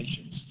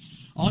situations.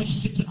 I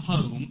sit at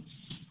home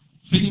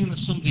feeling that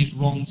somebody's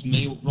wronged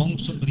me or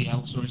wronged somebody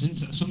else, or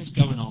something's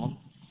going on,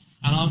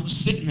 and I'm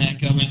sitting there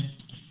going,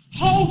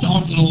 "Hold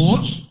on,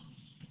 Lord,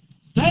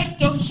 they've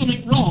done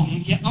something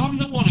wrong, yet I'm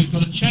the one who's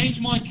got to change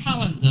my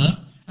calendar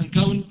and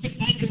go and fit.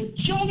 They can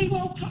jolly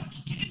well cut.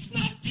 It's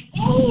not.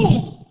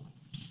 Oh!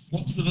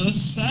 What's the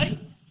verse say?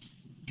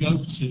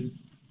 go to...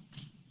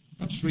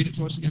 I'll just read it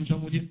to us again,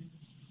 John, would you?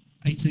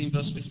 18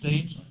 verse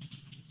 15.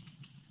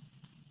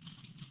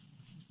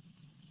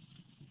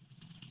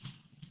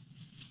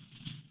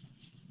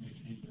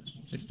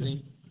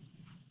 15.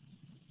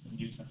 The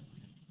New Testament.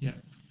 Yeah.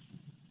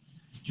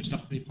 It's just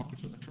after the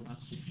Apocrypha of the Quran.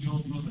 If your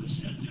brother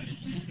sins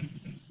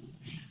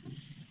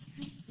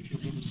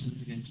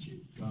against you,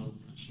 go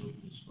and show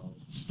him his fault.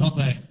 Stop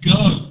there.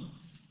 Go!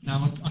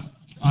 Now,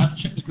 I've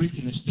checked the Greek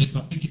in this bit,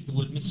 but I think it's the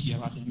word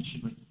missio as in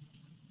missionary.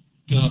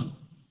 Go.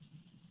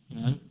 You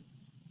know?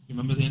 You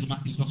remember the end of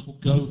Matthew's Gospel?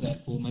 Go,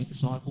 therefore, make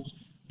disciples.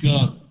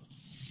 Go.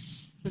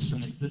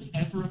 Listen, if there's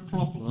ever a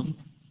problem,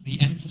 the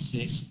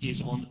emphasis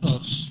is on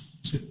us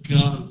to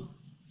go.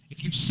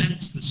 If you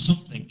sense there's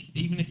something,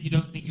 even if you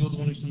don't think you're the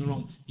one who's done the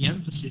wrong, the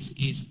emphasis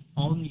is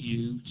on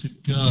you to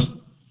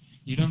go.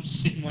 You don't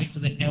sit and wait for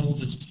the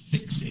elders to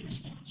fix it.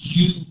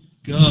 You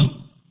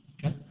go.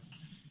 Okay?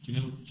 Do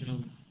you know it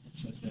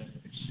says there,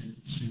 if sin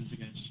sins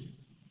against you?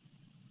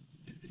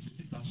 Is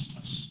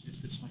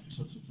this like a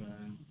sort of a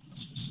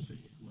specific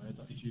word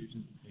that is used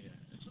in here?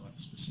 Is it like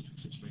a specific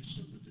situation?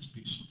 So would this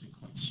be something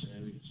quite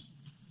serious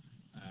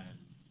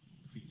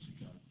for you to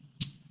go?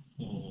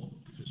 Or,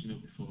 because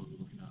before we were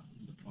looking at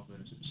the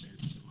Proverbs, it was saying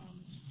it's a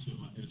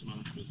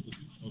man's wisdom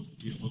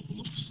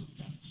overlooks the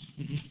debts.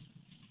 Mm-hmm.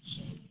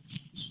 So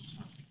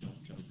sometimes we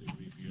don't go, we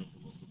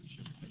overlook what we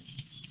should have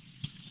patience.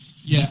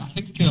 Yeah, I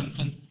think,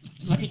 and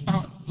let me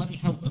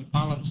help and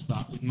balance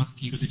that with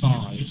Matthew 5,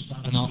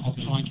 and I'll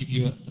try and give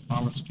you the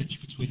balanced picture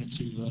between the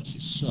two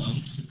verses. So,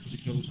 because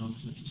it goes on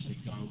to say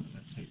go and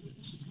then take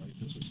witnesses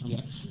later, so it's not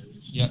yeah,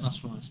 serious. yeah, that's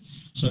right.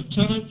 So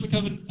flick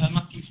over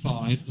Matthew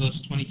 5,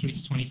 verse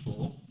 23 to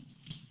 24.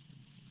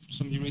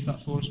 Somebody read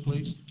that for us,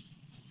 please.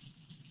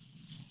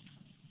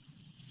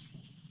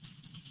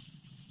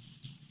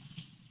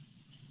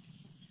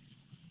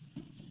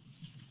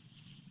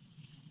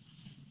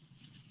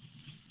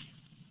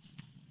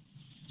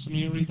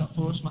 Somebody read that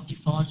for us, Matthew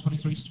 5,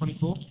 23 to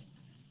 24.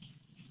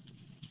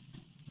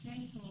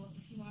 Therefore,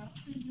 if you are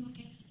offering your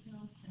gift at the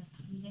altar,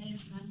 and there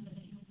remember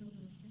that your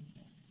brother or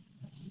sister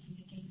has something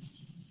against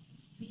you,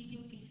 leave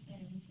your gift there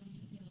in front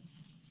of the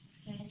altar.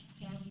 Then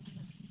go and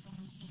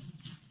reconcile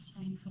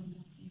and come and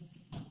offer your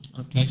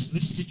gift. Okay, so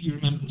this is if you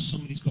remember that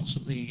somebody's got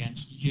something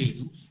against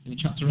you. In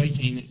chapter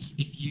 18, it's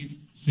if you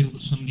feel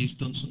that somebody has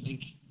done something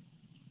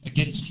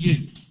against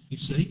you. You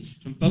see,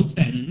 from both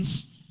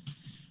ends,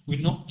 we're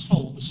not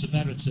told the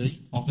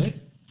severity of it.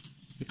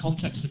 The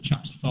context of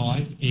chapter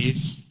 5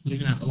 is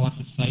living out the life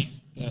of faith,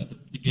 the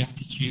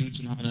Beatitudes,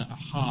 and having a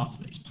heart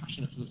that is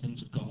passionate for the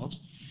things of God.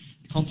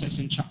 The context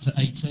in chapter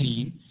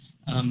 18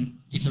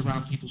 is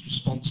around people's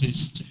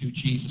responses to who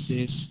Jesus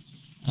is.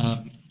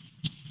 Where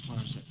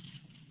is it?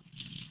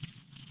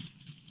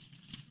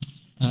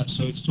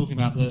 So it's talking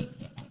about the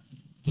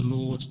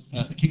Lord,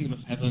 the kingdom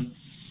of heaven,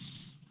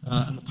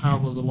 and the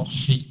parable of the lost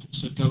sheep.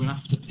 So going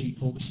after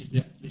people. This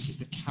is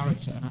the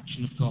character and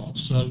action of God.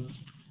 So,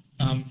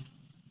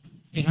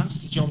 in answer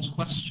to John's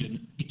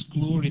question, it's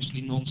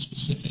gloriously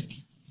non-specific.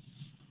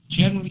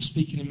 Generally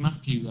speaking, in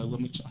Matthew, though, I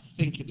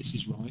think this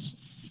is right.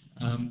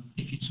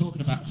 If you're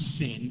talking about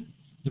sin,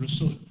 there are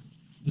sort of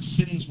the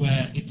sins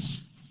where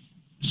it's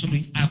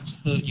somebody's out to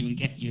hurt you and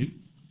get you,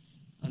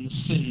 and the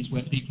sins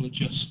where people are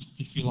just,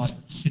 if you like,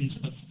 sins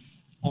of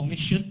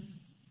omission,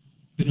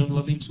 been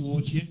unloving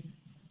towards you.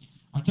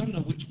 I don't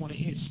know which one it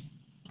is.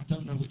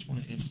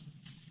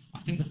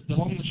 I think the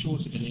long and the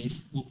short of it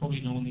is, we'll probably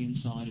know on the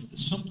inside, if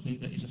there's something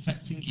that is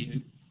affecting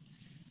you,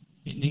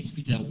 it needs to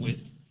be dealt with.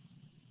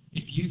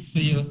 If you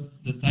feel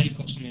that they've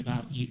got something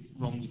about you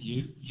wrong with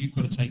you, you've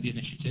got to take the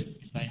initiative,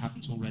 if they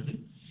haven't already.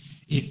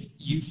 If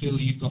you feel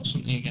you've got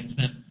something against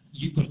them,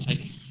 you've got to take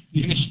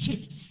the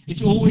initiative.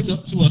 It's always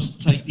up to us to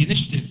take the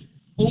initiative.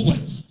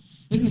 Always.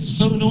 Isn't it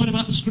so annoying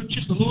about the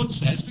scriptures? The Lord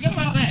says, forget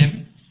about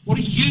them. What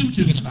are you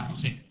doing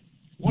about it?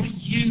 What are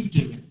you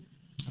doing?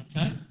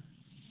 Okay?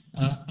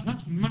 And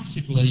that's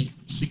massively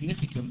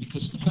significant,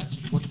 because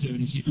effectively what you're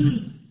doing is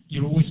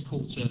you're always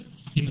called to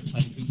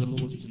imitate who the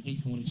Lord is, and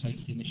He's the one who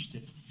takes the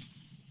initiative.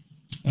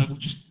 We'll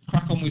just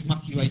crack on with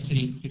Matthew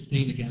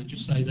 18:15 again, and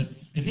just say that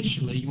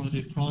initially you want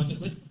to do it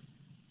privately,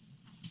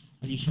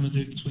 and you're trying to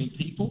do it between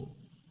people.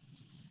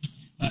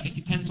 It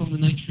depends on the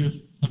nature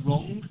of a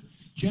wrong.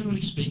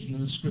 Generally speaking,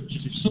 in the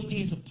scriptures, if something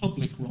is a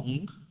public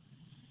wrong,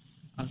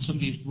 and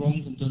somebody has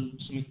wronged and done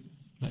something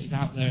that is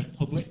out there in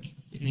public,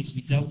 it needs to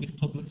be dealt with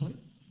publicly.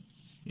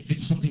 If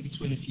it's something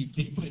between a few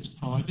people, it's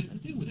private,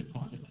 and deal with it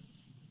privately.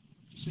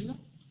 Do you see that?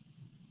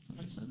 That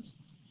makes sense?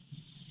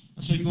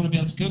 And so you want to be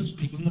able to go to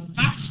people, and the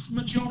vast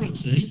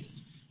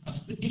majority of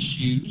the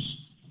issues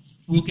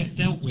will get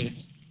dealt with.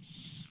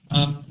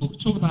 We'll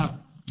talk about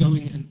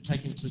going and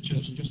taking it to the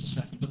church in just a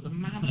second, but the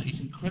manner is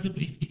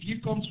incredibly... If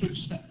you've gone through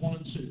step 1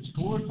 and 2, to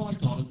glorify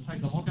God and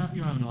take the log out of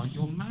your own eye,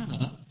 your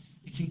manner,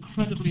 it's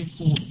incredibly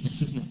important,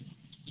 this, isn't it?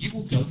 You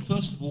will go,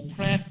 first of all,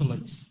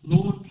 prayerfully.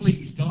 Lord,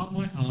 please guard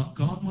my heart,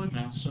 guard my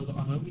mouth, so that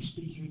I'm only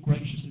speaking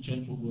gracious and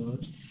gentle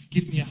words.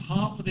 Give me a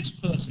heart for this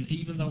person,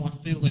 even though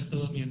I feel they've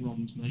hurt me and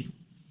wronged me.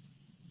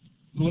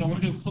 Lord, I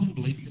want to go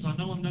humbly, because I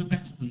know I'm no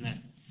better than them.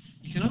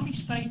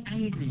 stay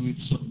angry with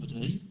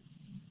somebody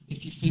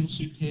if you feel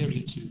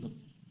superior to them.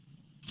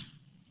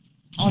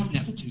 I'd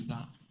never do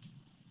that.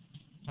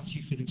 That's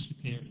you feeling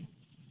superior.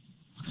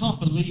 I can't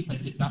believe they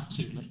did that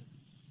to me.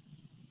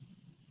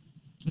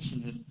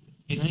 Listen,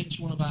 in each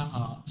one of our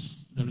hearts,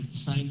 there is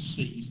the same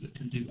seas that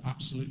can do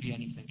absolutely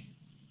anything.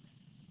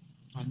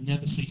 I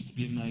never cease to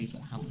be amazed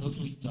at how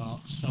ugly,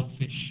 dark,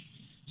 selfish,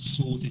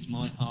 sordid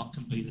my heart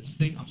can be.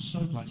 I'm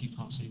so glad you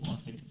can't see what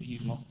I think of you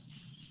lot.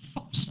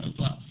 I'm so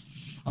glad.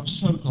 I'm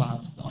so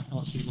glad that I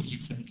can't see what you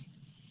think.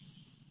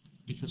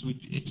 Because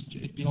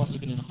it'd be like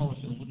living in a horror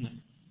film, wouldn't it?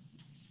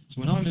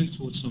 So when I move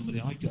towards somebody,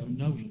 I go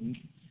knowing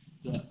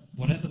that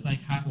whatever they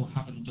have or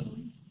haven't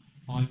done,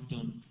 I've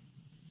done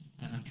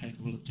and I'm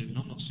capable of doing.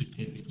 I'm not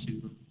superior to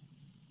them.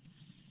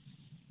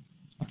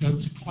 I go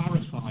to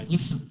clarify.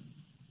 Listen,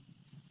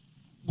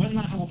 when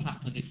that all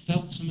happened, it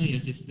felt to me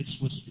as if this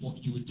was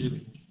what you were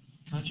doing.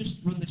 Can I just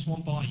run this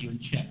one by you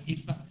and check?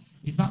 Is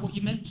that what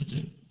you meant to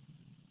do?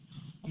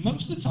 And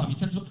most of the time, you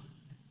tend to look,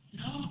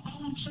 no,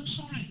 oh, I'm so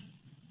sorry.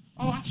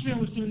 Oh, actually, I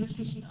was doing this,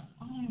 and that.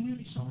 Oh, I'm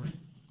really sorry.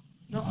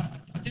 No,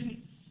 I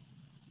didn't.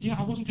 Yeah,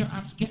 I wasn't going to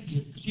have to get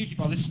you. Because usually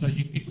by this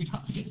stage, if we've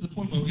had to get to the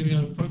point where we're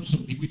going to approach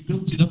something, we've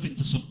built it up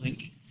into something.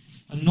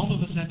 And none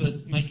of us ever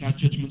make our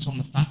judgments on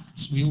the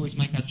facts. We always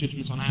make our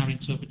judgments on our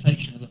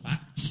interpretation of the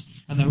facts.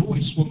 And they're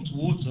always swung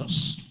towards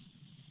us.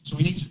 So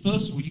we need to,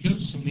 first of all, you go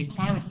to somebody and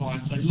clarify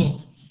and say, look,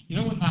 you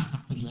know when that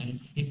happened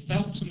then, it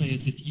felt to me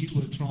as if you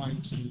were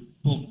trying to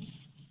bump.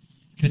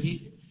 Can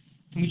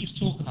we just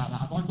talk about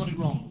that? Have I got it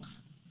wrong?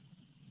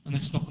 And they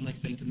stop and they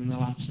think, and then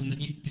they'll answer, and then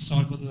you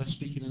decide whether they're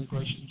speaking in a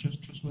gracious and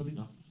trustworthy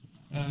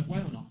way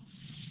or not.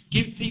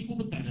 Give people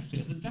the benefit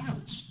of the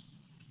doubt.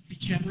 Be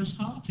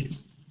generous-hearted.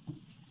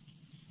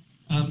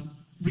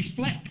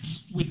 Reflect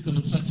with them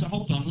and say, so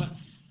hold on,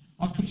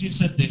 I've come to you and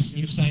said this, and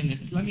you're saying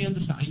this. Let me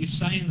understand. Are you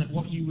saying that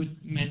what you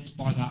meant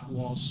by that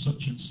was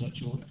such and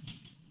such? Or,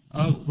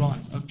 oh,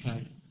 right,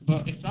 okay.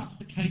 But if that's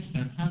the case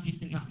then, how do you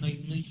think that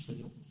made me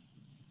feel?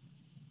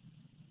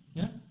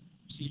 Yeah?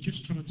 So you're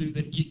just trying to do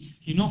that.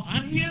 You're not,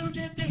 and you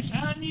did this,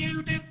 and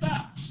you did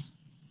that.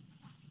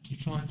 You're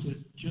trying to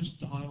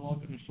just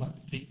dialogue and reflect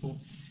with people.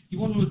 You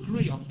want to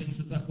agree on things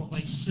that what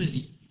they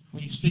see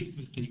when you speak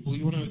with people.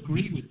 You want to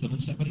agree with them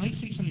and say, when they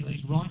see something that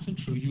is right and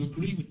true, you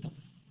agree with them.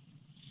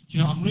 Do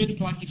you know, I'm really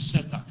glad you've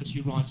said that because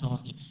you're right,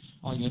 aren't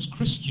you? As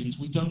Christians,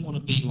 we don't want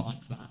to be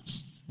like that.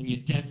 And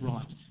you're dead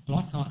right. But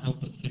I can't help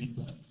but think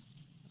that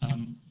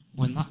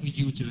when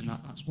you were doing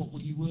that, that's what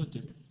you were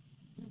doing.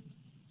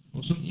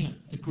 Or something,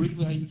 agree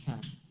where you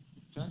can.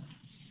 Okay?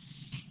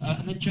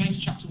 And then James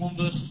chapter 1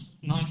 verse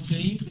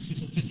 19. This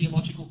is a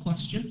physiological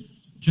question.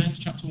 James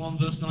chapter 1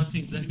 verse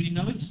 19. Does anybody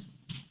know it?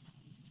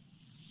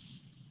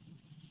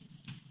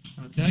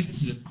 Okay,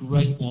 this is a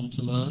great one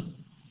to learn.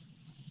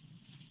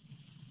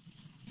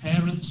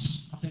 Parents,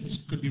 I think this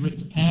could be written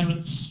to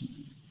parents.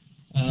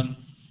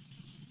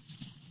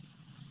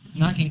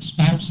 Nagging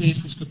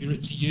spouses, this could be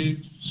written to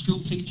you.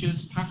 School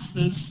teachers,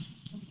 pastors,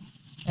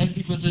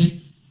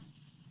 everybody.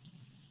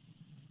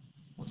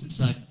 What's it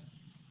say?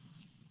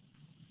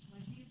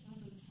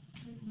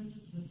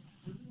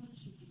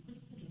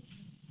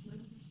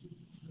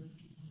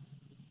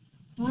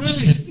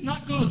 Brilliant, isn't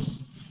that good?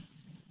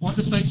 Why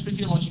does it say it's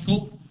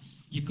physiological?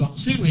 You've got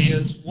 2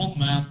 ears, 1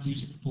 mouth,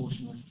 use it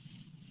proportionally.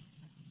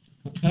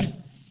 Okay?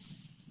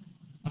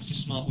 That's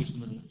just smart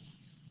wisdom, isn't it?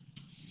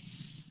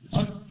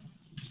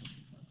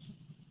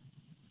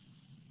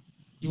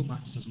 Your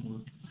maths doesn't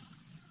work.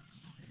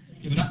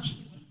 It would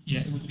actually,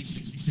 it would be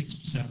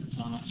 66% of the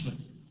time, actually.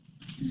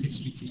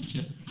 History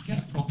teacher. Get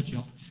a proper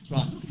job.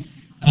 Right.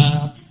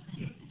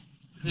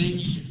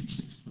 The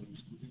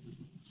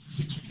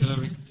 6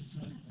 recurring.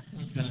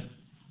 Okay.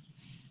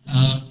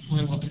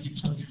 Where what did you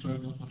totally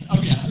thrown up?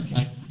 Oh yeah,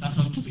 okay. That's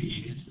on 3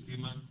 years that you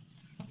man.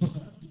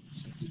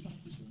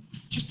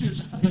 Just do it.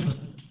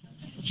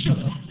 Shut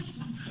up.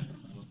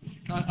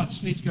 I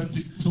just need to go and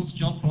talk to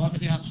John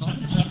privately outside.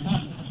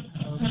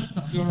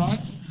 That'll be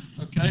alright.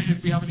 Okay,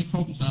 if we have any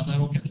problems out there,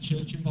 I'll get the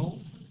church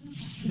involved.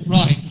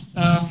 Right.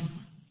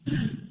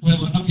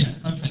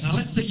 Okay. Now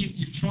let's say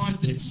you've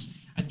tried this.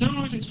 I don't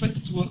always expect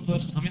it to work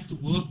first time. You have to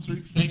work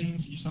through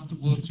things. You just have to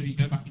work through. You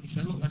go back and you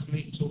say, look, let's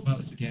meet and talk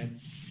about this again.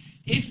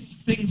 If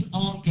things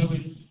aren't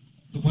going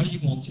the way you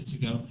want it to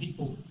go,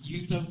 people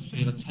you don't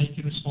feel are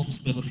taking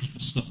responsibility for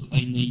stuff that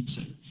they need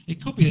to.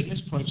 It could be that in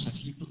this process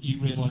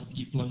you realise that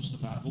you've blown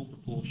stuff out of all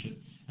proportion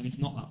and it's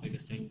not that big a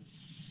thing.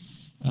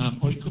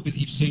 Or it could be that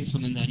you've seen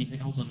something there and you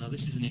think, hold on, no,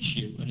 this is an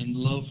issue. And in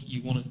love,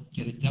 you want to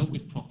get it dealt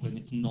with properly and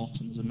it's not,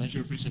 and there's a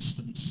measure of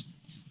resistance.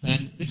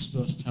 Then this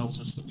verse tells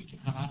us that we can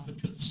have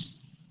advocates.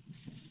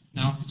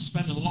 Now, I could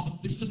spend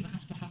this doesn't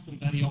have to happen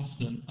very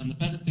often, and the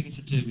better thing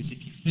to do is if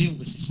you feel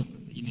this is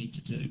something that you need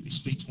to do, you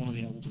speak to one of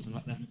the elders and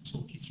let them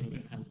talk you through it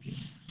and help you.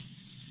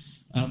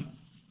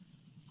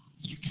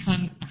 You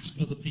can ask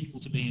other people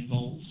to be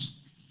involved.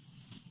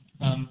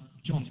 John,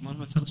 do you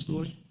mind if I tell a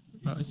story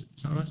about this?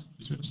 Is that right?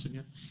 Between us two,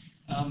 yeah.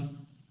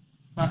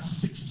 About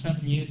 6 or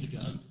 7 years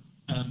ago,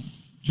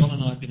 John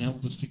and I have been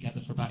elders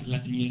together for about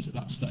 11 years at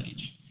that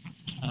stage.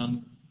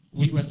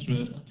 we went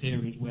through a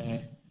period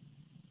where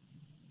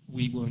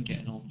we weren't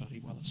getting on very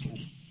well at all.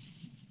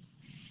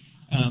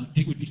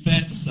 It would be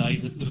fair to say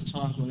that there were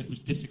times when it was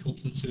difficult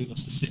for the two of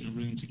us to sit in a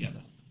room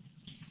together.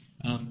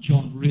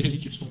 John really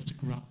just wanted to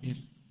grab me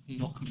and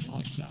knock my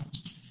lights out.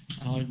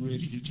 And I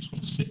really did just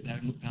want to sit there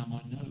and look down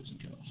my nose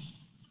and go, oh,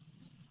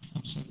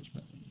 I'm so much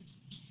better than you.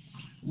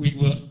 We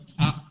were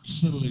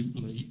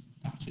absolutely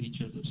at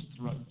each other's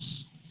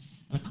throats.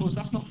 And of course,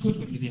 that's not good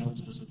when you're the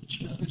elders of the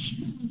church.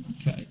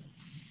 Okay.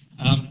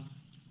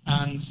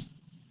 And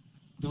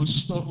there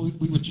was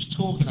we were just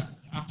talking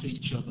at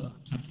each other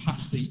and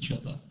past each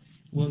other.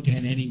 We weren't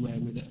getting anywhere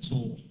with it at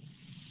all.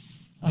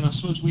 And I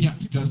suppose we had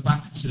to go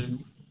back to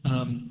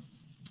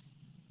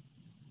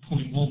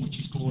point one, which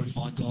is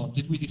glorify God.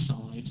 Did we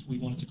decide we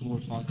wanted to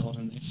glorify God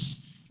in this?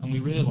 And we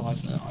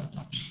realised that,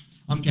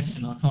 I'm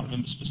guessing, I can't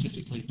remember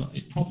specifically, but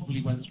it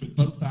probably went through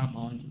both our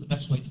minds that the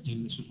best way to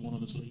do this was one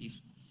of us leave.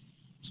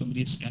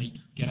 Somebody escape,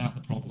 get out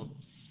the problem.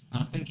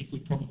 And I think if we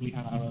probably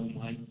had our own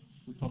way,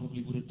 we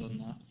probably would have done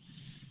that.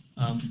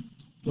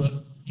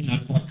 But,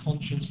 by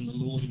conscience and the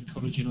Lord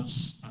encouraging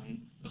us and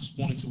us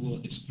wanting to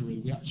work this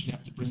through, we actually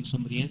had to bring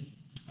somebody in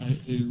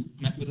who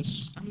met with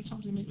us. How many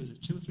times did he meet with us?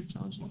 2 or 3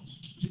 times? What?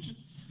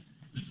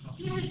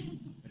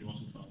 It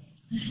wasn't fun.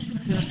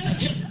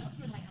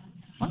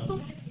 I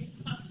thought...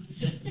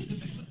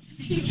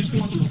 Just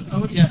one.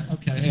 Oh, yeah,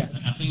 okay, yeah.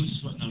 I think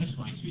it was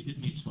twice. We did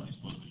meet twice,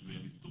 but it was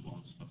really the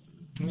one stuff.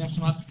 Can we have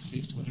some advocacy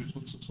as to whether it's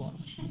once or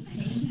twice?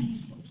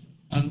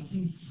 And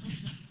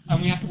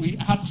we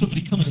had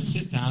somebody come in and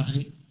sit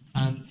down,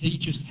 and he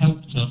just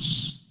helped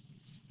us.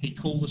 He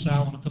called us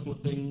out on a couple of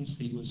things.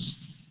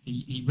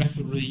 He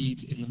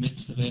refereed in the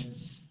midst of it,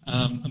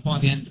 and by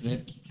the end of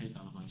it, He came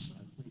down on my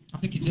side. I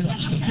think he did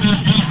actually.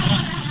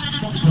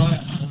 That's right.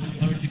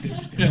 I think he did.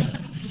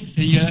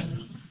 Yeah.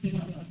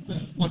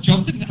 Well,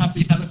 John didn't have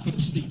the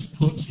eloquency to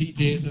put. He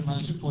did, and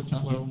managed to point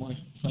out where all my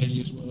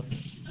failures were.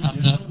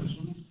 And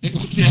it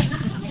was, yeah.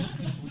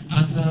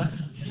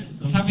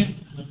 And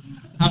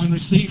having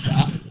received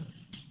that,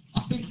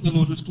 I think the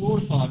Lord was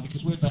glorified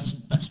because we're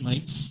best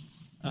mates.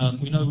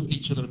 We know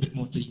each other a bit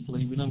more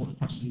deeply. We know what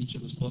presses each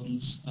other's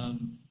buttons.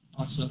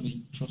 I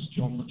certainly trust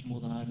John much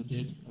more than I ever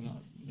did, and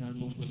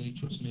Lord willing, he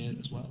trusts me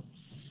as well.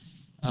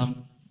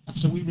 And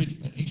so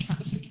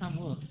it can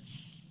work.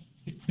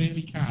 It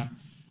really can.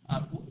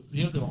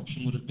 The other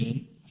option would have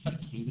been,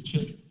 effectively, the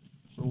church,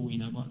 for all we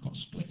know, might have got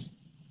split.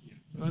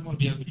 I don't want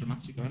to be over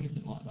dramatic or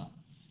anything like that.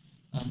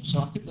 So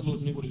I think the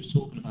Lord knew what he was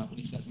talking about when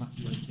he said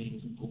Matthew 18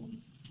 is important.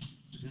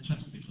 It's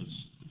interesting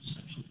because the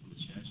perception from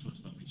the church was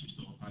that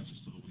I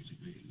just always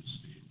agreed with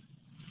Steve.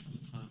 At the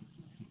time, I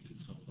think it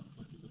felt that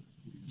quite a bit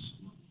in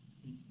someone.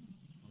 And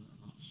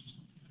that was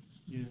just not the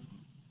case. Yeah.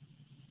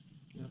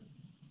 Yeah.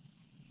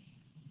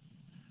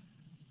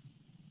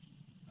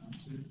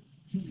 That's it.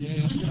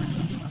 Yeah.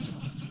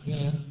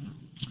 Yeah.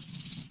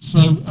 So,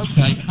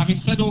 okay, having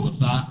said all of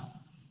that,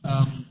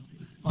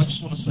 I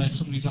just want to say,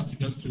 somebody who's had to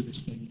go through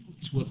this thing,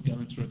 it's worth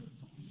going through.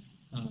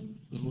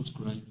 The Lord's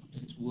great,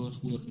 and it's worth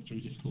working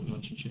through difficult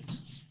relationships.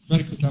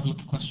 Very quick, have a look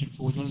at question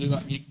 4. Do you want to do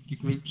that in your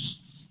groups?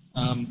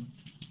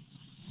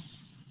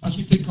 As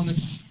we think on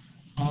this,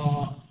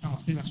 I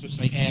think that's supposed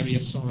to say area,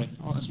 sorry.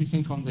 As we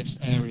think on this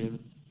area,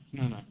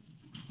 no,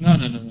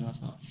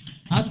 that's not.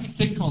 As we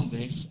think on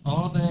this,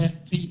 are there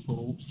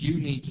people you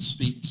need to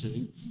speak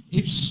to?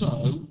 If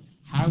so,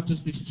 how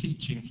does this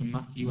teaching from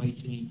Matthew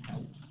 18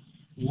 help?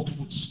 What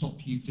would stop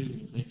you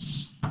doing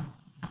this?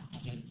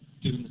 And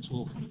doing the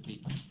talking with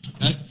people.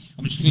 Okay?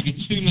 I'm just going to give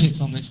you 2 minutes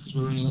on this because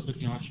we're running a little bit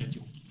behind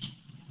schedule.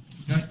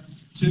 Okay?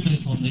 2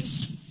 minutes on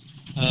this.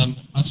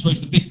 I suppose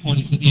the big point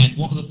is at the end,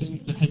 what are the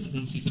things, the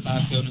hesitancies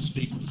about going and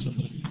speaking to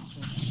somebody?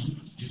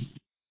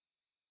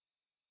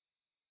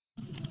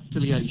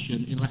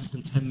 Reconciliation in less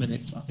than 10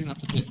 minutes. I think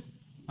that's a bit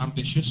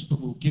ambitious,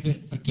 but we'll give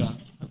it a go.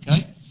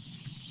 Okay?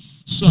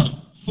 So,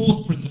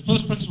 the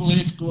first principle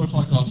is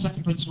glorify God.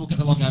 Second principle, get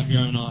the log out of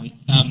your own eye.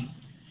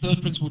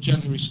 Third principle,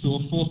 gently restore.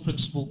 Fourth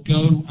principle,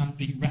 go and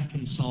be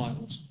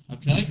reconciled.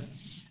 Okay?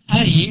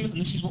 Aim, and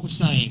this is what we're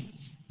saying,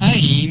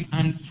 aim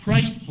and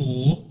pray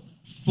for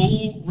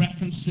full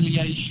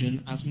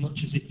reconciliation as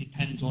much as it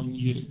depends on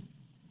you.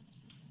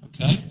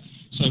 Okay?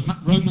 So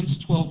Romans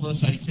 12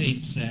 verse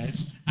 18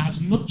 says, as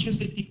much as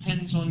it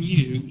depends on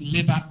you,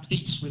 live at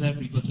peace with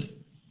everybody.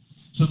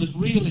 So there's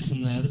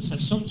realism there that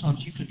says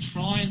sometimes you can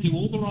try and do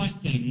all the right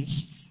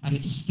things and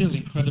it's still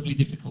incredibly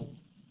difficult.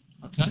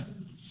 Okay?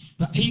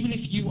 But even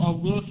if you are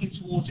working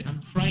towards it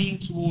and praying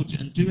towards it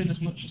and doing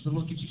as much as the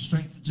Lord gives you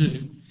strength to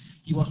do,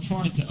 you are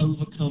trying to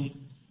overcome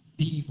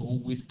evil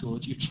with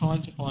good. You're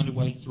trying to find a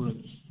way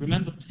through.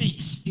 Remember,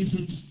 peace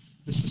isn't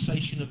the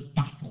cessation of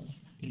battle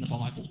in the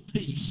Bible.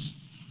 Peace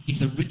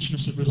is a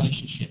richness of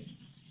relationship.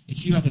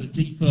 It's you having a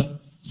deeper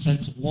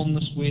sense of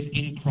oneness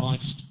in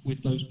Christ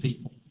with those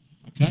people.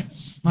 Okay?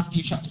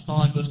 Matthew chapter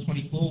 5 verse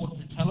 24, what does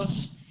it tell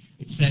us?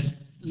 It says,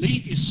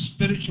 leave your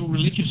spiritual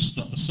religious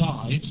stuff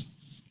aside.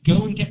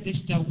 Go and get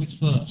this dealt with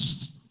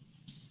first.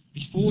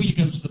 Before you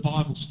go to the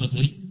Bible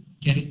study,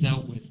 get it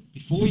dealt with.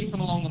 Before you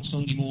come along on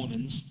Sunday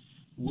mornings,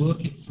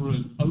 work it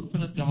through,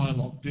 open a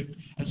dialogue.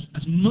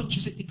 As much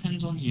as it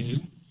depends on you,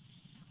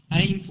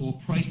 aim for,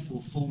 pray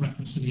for full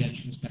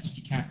reconciliation as best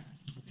you can.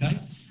 Okay?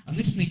 And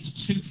this needs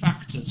two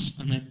factors,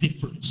 and they're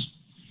different.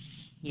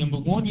 Number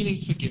one, you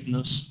need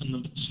forgiveness, and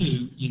number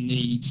two, you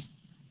need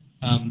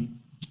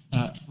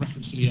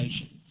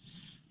reconciliation.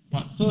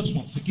 Right, first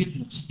one,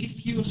 forgiveness.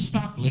 If you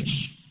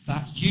establish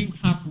that you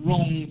have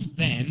wronged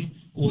them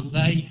or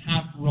they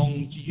have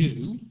wronged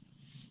you,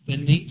 there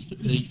needs to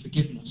be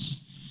forgiveness.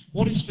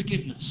 What is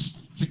forgiveness?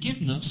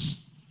 Forgiveness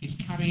is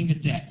carrying a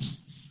debt.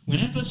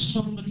 Whenever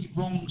somebody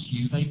wrongs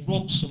you, they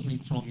rob something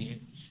from you.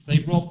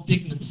 They rob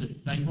dignity.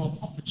 They rob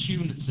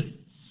opportunity.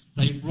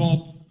 They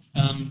rob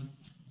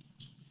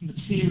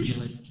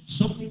materially.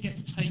 Something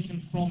gets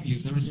taken from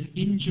you. There is an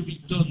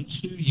injury done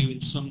to you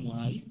in some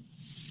way,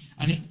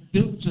 and it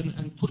builds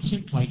and puts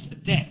in place a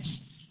debt.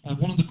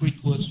 One of the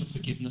Greek words for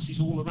forgiveness is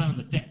all around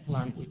the debt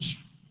language.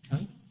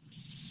 Okay?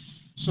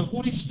 So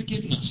what is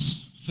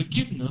forgiveness?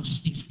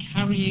 Forgiveness is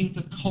carrying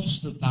the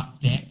cost of that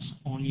debt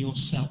on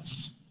yourself.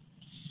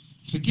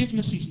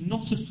 Forgiveness is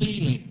not a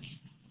feeling.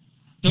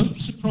 Don't be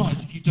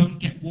surprised if you don't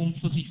get warm,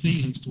 fuzzy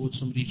feelings towards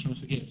somebody you're trying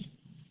to forgive.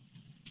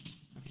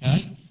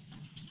 Okay?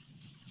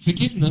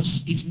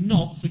 Forgiveness is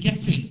not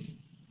forgetting.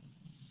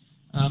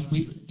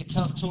 It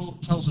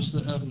tells us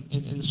that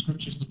in the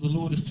scriptures that the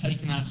Lord has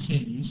taken our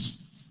sins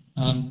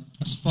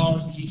as far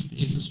as the east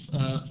is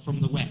from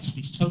the west.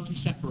 He's totally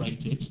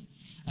separated.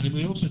 And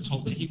we're also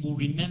told that He will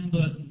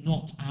remember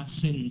not our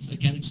sins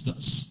against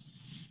us.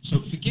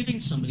 So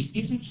forgiving somebody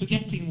isn't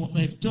forgetting what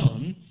they've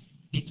done,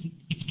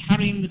 it's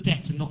carrying the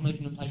debt and not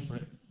making them pay for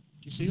it.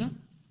 Do you see that?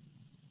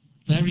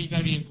 Very,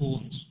 very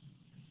important.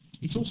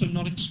 It's also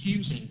not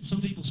excusing.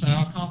 Some people say,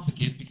 I can't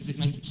forgive because it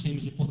makes it seem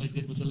as if what they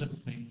did was a little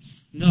thing.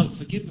 No,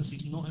 forgiveness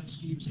is not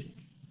excusing.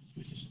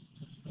 It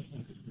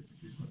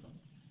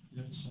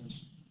never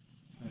says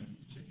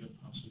take your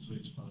past and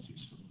ways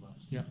parties for the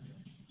last. Yeah.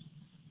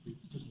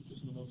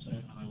 Doesn't the Lord say,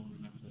 and I will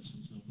remember their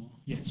sins no more?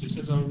 Yeah, so it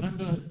says, I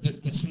remember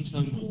their sins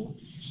no more.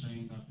 You're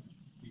saying that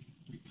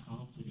we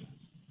can't forget.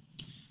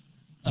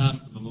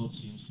 The Lord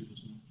seems to,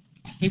 doesn't He?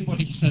 I think what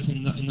He says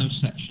in those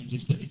sections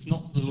is that it's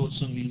not that the Lord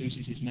suddenly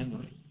loses His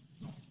memory.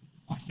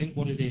 I think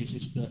what it is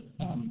that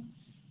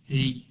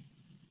He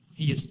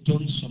has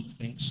done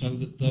something so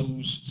that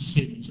those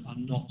sins are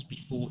not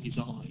before His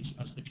eyes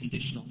as the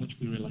condition on which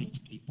we relate to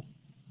people.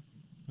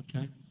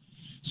 Okay?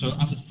 So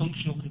as a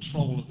functional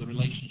control of the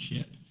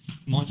relationship,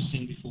 my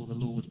sin before the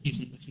Lord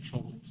isn't the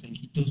controlling thing.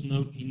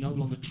 He no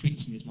longer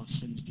treats me as my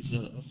sins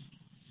deserve.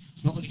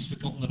 It's not that He's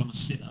forgotten that I'm a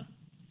sinner.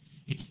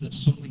 It's that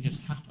something has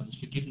happened,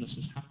 forgiveness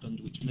has happened,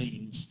 which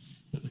means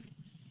that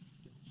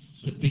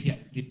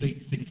the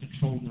big thing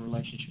controlling the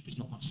relationship is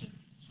not my sin.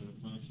 So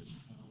when it says,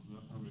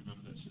 I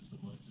remember this, it's the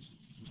word, it's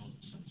not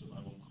the sense of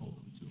I won't call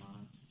them to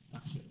mind.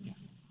 That's it, yeah.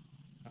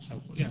 That's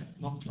helpful. Yeah,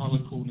 not I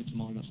won't call them into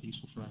mind, that's a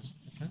useful phrase.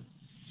 Okay?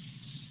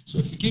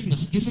 So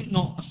forgiveness is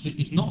not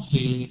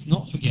feeling, it's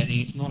not forgetting,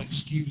 it's not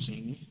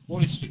excusing.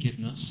 What is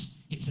forgiveness?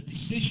 It's a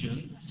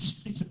decision,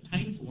 it's a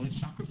painful one, it's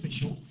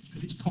sacrificial,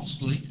 because it's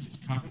costly, because it's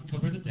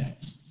covering a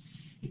debt.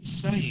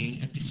 It's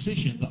saying a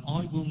decision that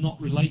I will not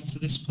relate to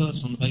this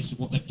person on the basis of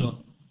what they've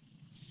done.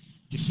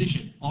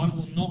 Decision, I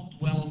will not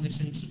dwell on this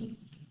incident.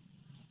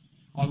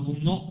 I will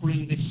not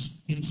bring this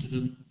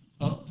incident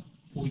up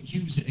or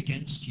use it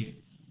against you.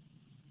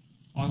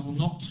 I will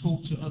not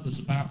talk to others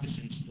about this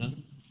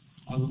incident.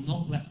 I will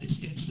not let this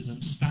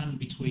incident stand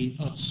between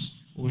us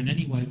or in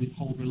any way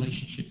withhold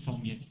relationship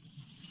from you. Do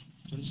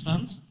you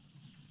understand?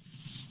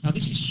 Now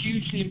this is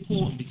hugely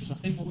important because I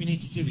think what we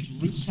need to do is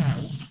root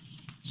out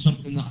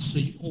something that I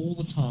see all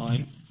the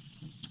time,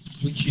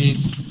 which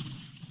is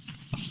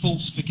a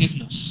false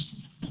forgiveness.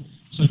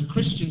 So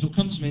Christians will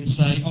come to me and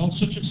say, oh,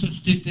 such and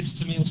such did this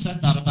to me or said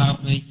that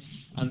about me,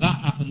 and that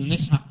happened and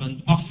this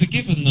happened. I've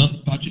forgiven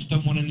them, but I just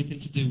don't want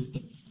anything to do with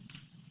them.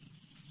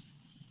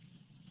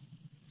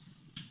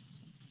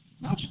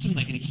 That just doesn't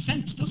make any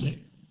sense, does it?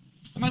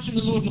 Imagine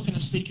the Lord looking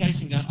at Steve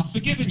Casey and going, I've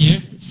forgiven you,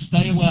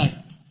 stay away.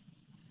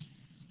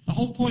 The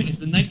whole point is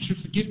the nature of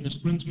forgiveness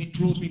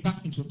draws me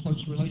back into a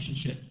close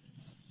relationship.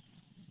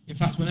 In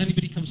fact, when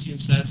anybody comes to you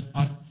and says,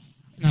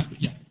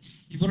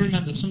 you've got to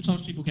remember that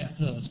sometimes people get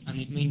hurt and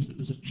it means that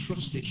there's a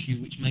trust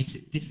issue which makes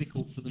it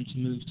difficult for them to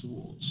move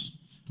towards.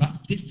 That's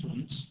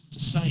different to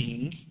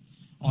saying,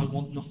 I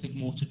want nothing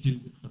more to do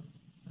with them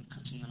and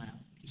cutting them out.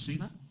 You see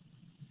that?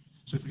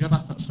 So if we go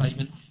back to that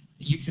statement,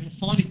 you can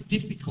find it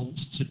difficult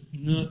to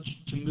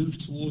move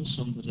towards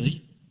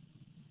somebody,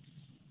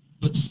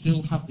 but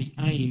still have the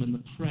aim and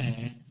the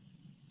prayer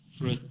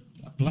for a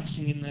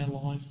blessing in their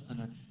life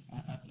and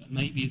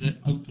maybe the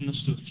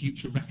openness to a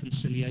future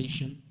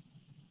reconciliation.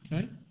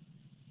 Okay?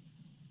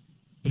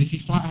 But if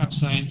you're flat out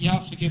saying, yeah,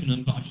 I've forgiven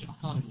them, but I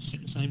can't even sit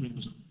in the same room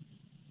as them,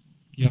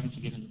 you haven't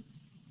forgiven them.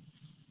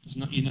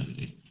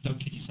 Don't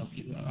kid yourself,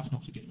 that's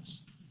not forgiveness.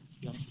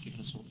 You haven't forgiven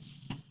us all.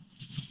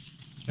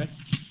 Okay?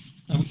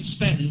 Now we could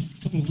spend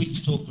a couple of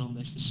weeks talking on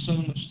this. There's so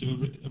much to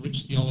a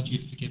rich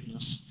theology of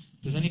forgiveness.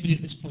 Does anybody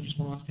at this point just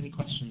want to ask any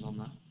questions on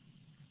that?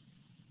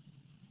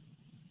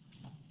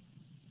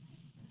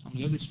 I'm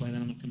going to go this way,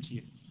 then I'm going to come to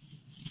you.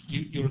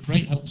 You're a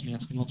great help to me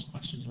asking lots of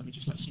questions. Let me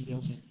just let somebody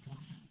else in.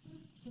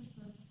 Just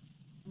a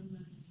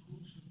mental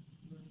caution,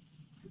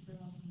 because there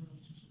are some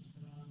relationships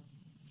that are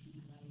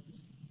treated out of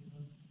this,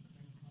 very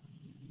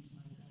kindly, these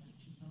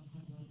she's not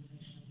quite well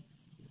related.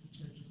 If the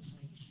church will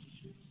say she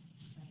should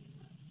stay in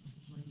that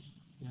situation.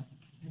 Yeah.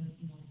 And,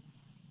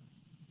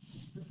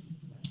 looking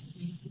for that, it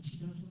means that she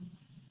doesn't,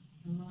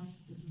 her life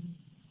doesn't,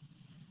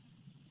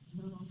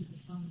 no longer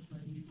defined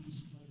by the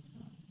abuse of those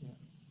stuff. Yeah.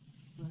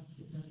 But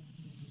it does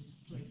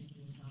place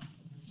in yourself.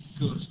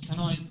 Good. Can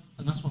I?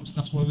 And that's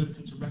why we're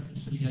looking to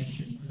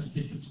reconciliation as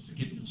different to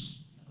forgiveness.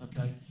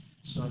 Okay.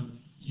 So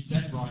you're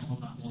dead right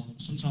on that one.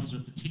 Sometimes there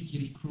are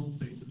particularly cruel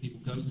things that people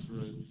go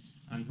through,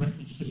 and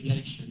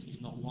reconciliation is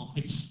not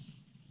wise.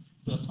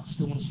 But I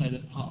still want to say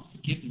that part of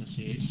forgiveness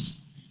is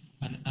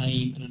an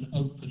aim and an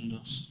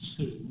openness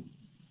to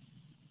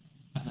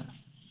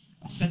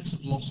a sense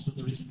of loss that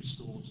there is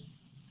restored.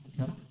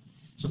 Okay.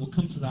 So we'll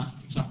come to that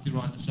exactly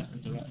right in a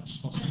second, direct. That's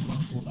possible.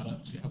 I'll brought that up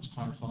because it helps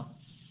clarify.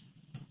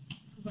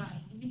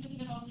 Right. We can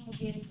get on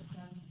forgiveness and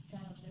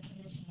kind of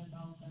definition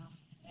about that.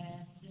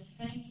 The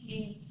thing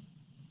is,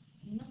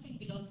 nothing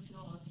belongs to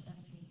us,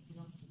 everything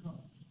belongs to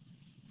God.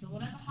 So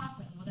whatever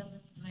happens,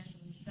 whatever situation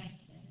we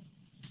face in,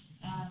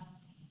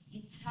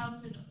 it's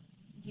helping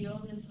the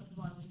others as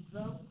well to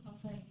grow,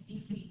 okay,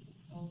 if we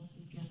all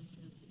get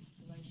through the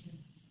situation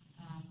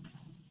and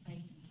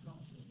faith in God.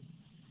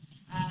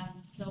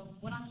 So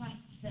what I'm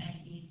trying to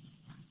say is,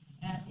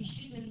 we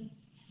shouldn't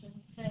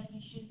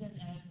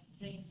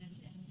bring this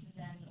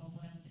incident or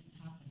whatever didn't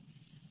happen.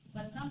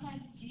 But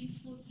sometimes it's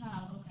useful to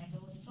tell, okay,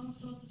 there was some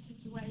sort of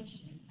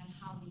situation and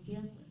how we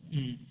deal with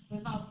it,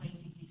 without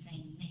basically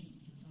saying names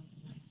or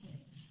something like this.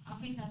 I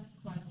think that's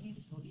quite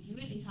useful. It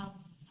really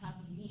helps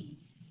me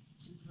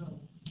to grow.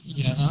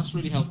 Yeah, that's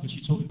really helpful.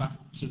 You're talking back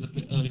to the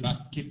bit earlier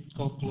about give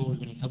God glory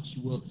when He helps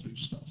you work through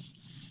stuff.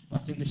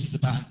 But I think this is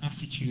about an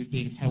attitude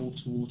being held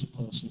towards a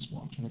person, is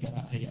what I'm trying to get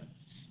at here.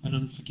 An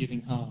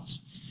unforgiving heart.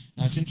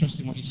 Now, it's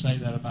interesting what you say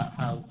there about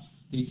how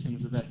these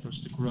things are there for us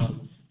to grow.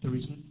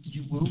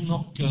 You will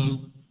not go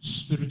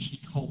spiritually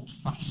cold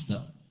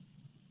faster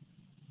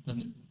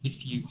than if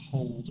you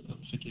hold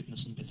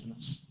unforgiveness and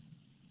bitterness.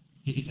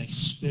 It is a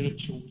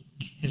spiritual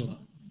killer.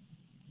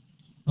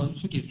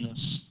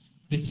 Unforgiveness,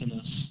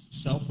 bitterness,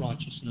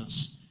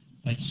 self-righteousness,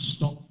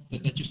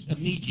 they're just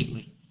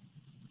immediately.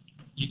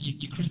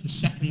 The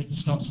second it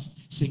starts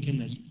sinking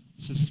there,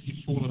 it's as if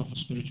you've fallen off a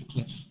spiritual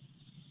cliff.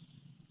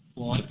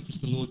 Why? Because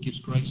the Lord gives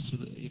grace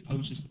He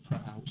opposes the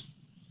proud,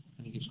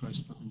 and He gives grace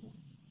to the humble.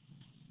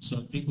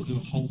 So people who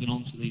are holding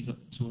on to these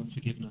to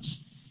unforgiveness,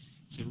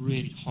 it's a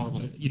really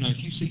horrible. If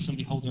you see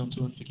somebody holding on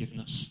to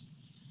unforgiveness,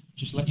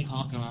 just let your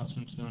heart go out to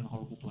them because they're in a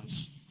horrible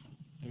place.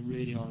 They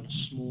really are in a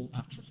small,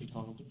 atrophied,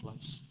 horrible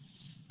place.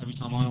 Every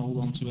time I hold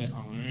on to it,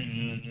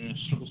 I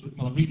struggle with it.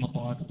 Well, I read my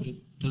Bible, but it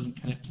doesn't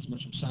connect as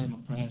much. I'm saying my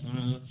prayers.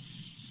 And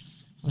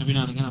every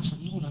now and again I say,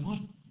 Lord, am I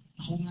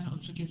holding out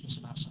unforgiveness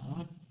about something?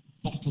 Am I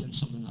bottling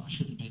something that I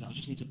shouldn't be, that I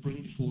just need to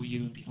bring before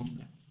you and be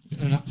humble?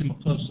 And that's in my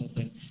personal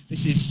thing.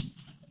 This is,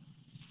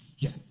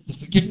 the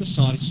forgiveness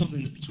side is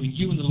something that's between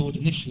you and the Lord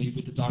initially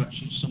with the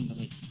direction of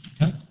somebody.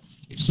 Okay?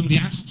 If somebody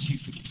asks you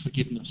for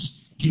forgiveness,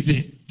 give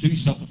it. Do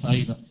yourself a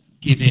favour.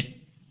 Give it.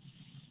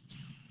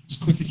 As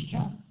quick as you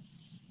can.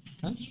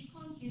 Okay? You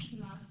can't use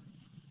the life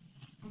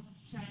of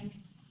saying,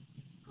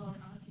 God,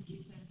 I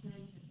forgive that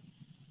person,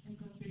 and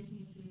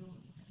confessing it to the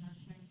Lord, and I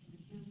say to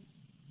the person.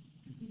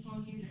 You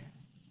can't do that.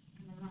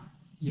 Am I right?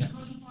 Yeah.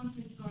 Because you can't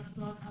say to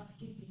God, I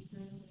forgive this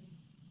person,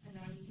 and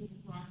I receive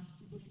Christ,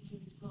 because you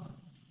say it's God.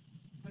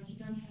 But you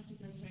don't have to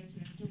go say to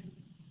that person.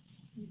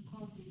 You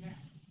can't do that.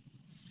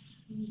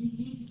 You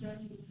need to go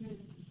to the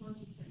person before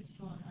you say,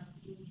 God, I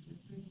forgive this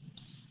person.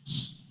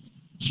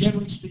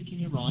 Generally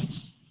speaking, you're right.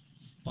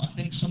 But I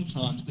think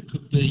sometimes there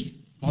could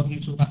be, like when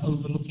we talk about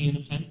overlooking an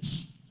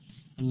offence,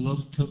 and love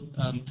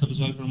covers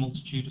over a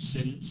multitude of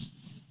sins.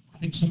 I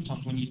think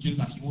sometimes when you do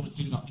that, you want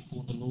to do that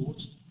before the Lord.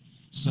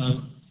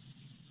 So,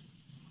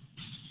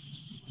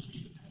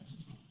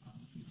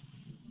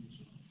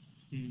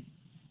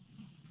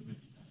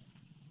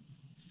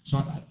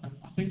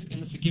 I think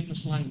in the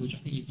forgiveness language,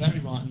 I think you're very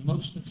right, and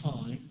most of the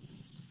time,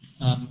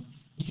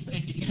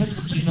 it depends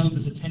if you know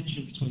there's a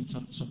tension between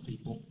some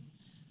people.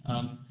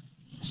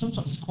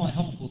 Sometimes it's quite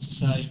helpful to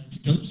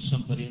go to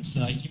somebody and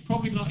say, you're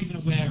probably not even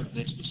aware of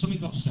this, but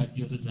something got said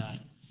the other day,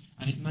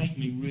 and it made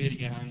me really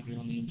get angry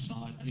on the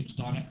inside, and it was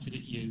directed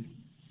at you.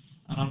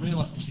 And I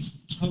realise this is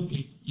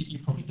totally, you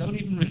probably don't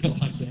even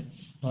realise it,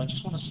 but I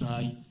just want to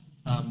say,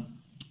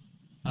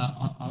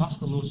 I'll ask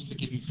the Lord to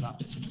forgive me for that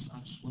bitterness. I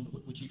just wonder,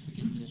 would you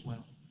forgive me as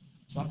well?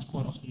 So that's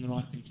quite often the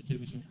right thing to do,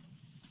 isn't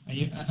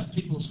it? And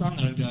people will stand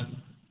there and go,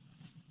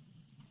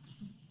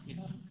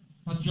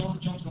 like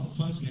John's got the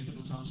phone to me a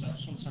couple of times and said, I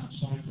just want to say I'm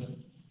sorry for it.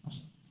 I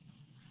said,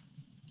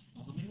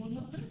 bother me one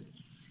little bit.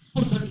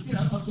 That's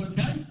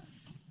okay.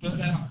 But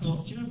then I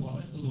thought, you know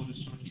what, it's the Lord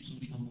who's trying to keep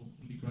somebody humble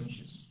and be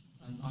gracious.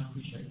 And I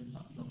appreciate the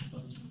fact he got the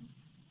phone to me.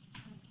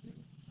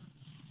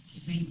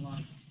 It seems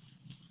like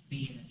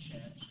being at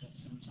church that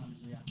sometimes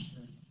we have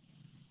to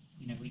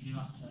do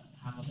have to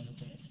have a little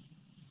bit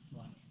of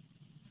like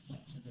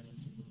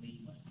flexibility with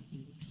leeway.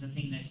 Because I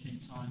think there's been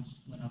times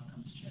when I've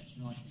come to church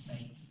and like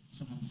say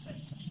someone said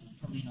something, I'm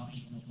probably not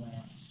even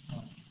aware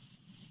like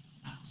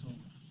at all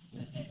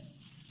that it,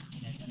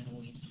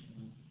 annoys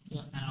me.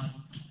 Yeah. And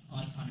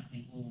I kind of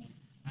think, well,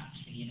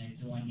 actually,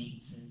 do I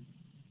need to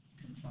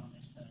confront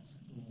this person,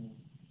 or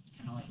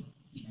can I,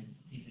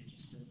 is it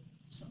just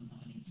something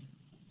that I need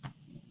to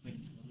bring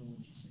to the Lord?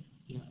 You see?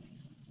 Yeah. That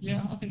makes sense.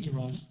 Yeah, I think you're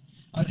right.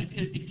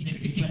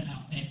 If you went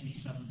out every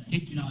Sunday,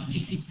 do you know what I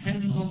mean? It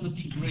depends on the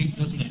degree,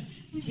 doesn't it?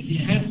 It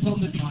depends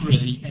on the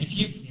degree.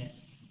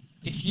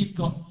 If you've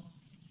got,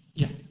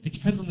 it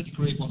depends on the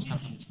degree of what's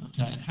happened,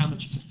 okay, and how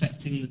much it's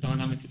affecting the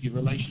dynamic of your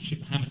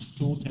relationship, how much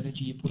thought,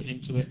 energy you put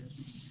into it.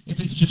 If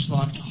it's just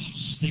like,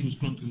 Steve was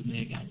grumpy with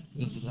me again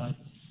the other day,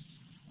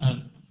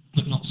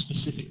 but not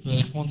specific, but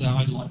if one day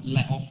I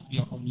let off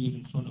on you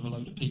in front of a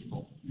load of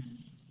people,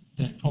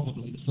 then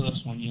probably the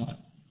first one you're like,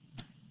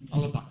 I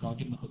love that guy,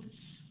 give him a hug,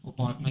 or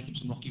make him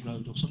some Rocky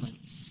Road or something.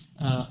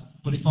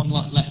 But if I'm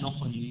letting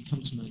off on you, you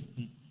come to me.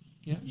 And,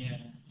 yeah.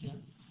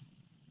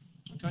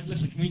 Okay,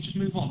 listen, can we just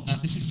move on?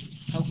 This is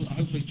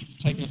hopefully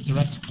taking us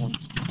direct point.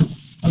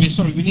 Oh yeah,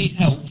 sorry, we need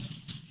help.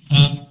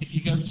 If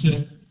you go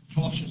to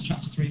Colossians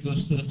chapter 3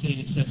 verse 13,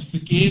 it says,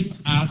 forgive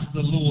as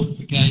the Lord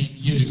forgave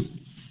you.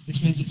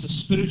 This means it's a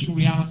spiritual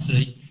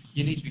reality.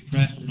 You need to be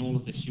prayerful in all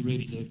of this, you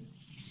really do.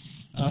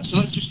 So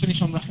let's just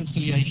finish on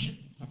reconciliation.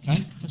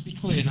 Okay, let's be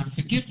clear. Now,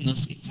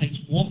 forgiveness, it takes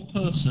one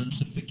person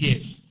to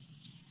forgive.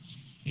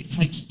 It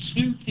takes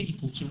two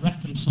people to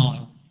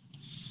reconcile.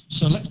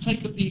 So let's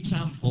take up the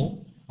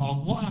example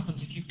of what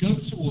happens if you go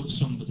towards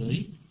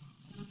somebody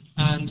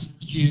and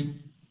they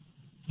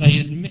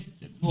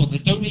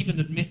don't even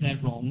admit they're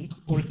wrong,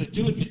 or if they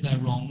do admit they're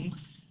wrong,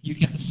 you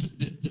get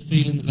the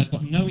feeling that they've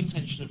got no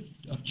intention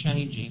of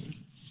changing.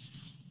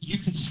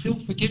 You can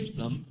still forgive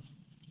them,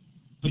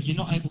 but you're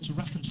not able to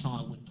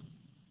reconcile with them.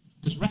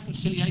 Because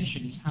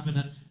reconciliation is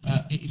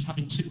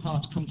having two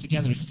hearts come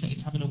together.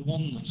 It's having a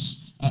oneness,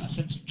 a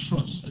sense of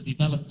trust, a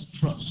developed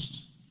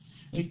trust.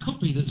 It could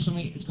be that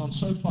something has gone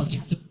so far that you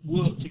have to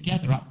work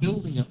together at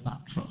building up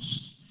that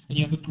trust, and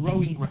you have a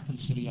growing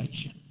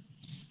reconciliation.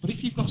 But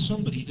if you've got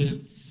somebody who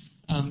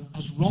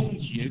has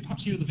wronged you,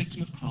 perhaps you're the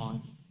victim of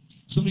crime,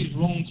 somebody who's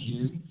wronged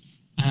you,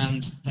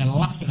 and they're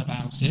laughing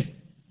about it,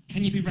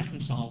 can you be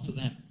reconciled to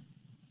them?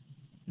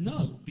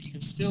 No, but you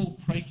can still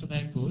pray for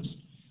their good.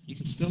 You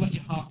can still let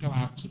your heart go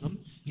out to them.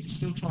 You can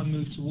still try and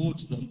move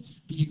towards them.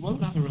 But you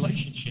won't have a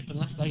relationship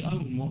unless they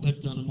own what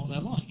they've done and what they're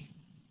like.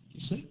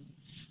 You see?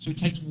 So it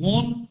takes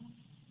one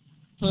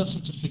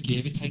person to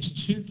forgive. It takes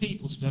two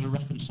people to be able to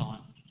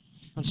reconcile.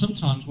 And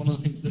sometimes one of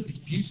the things that is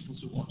beautiful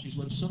to watch is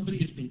when somebody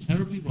has been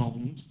terribly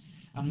wronged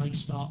and they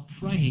start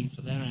praying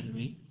for their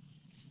enemy,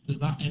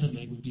 that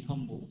enemy would be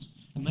humbled.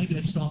 And maybe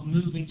they start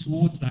moving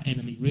towards that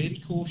enemy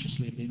really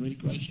cautiously and being really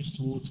gracious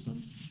towards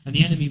them. And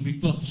the enemy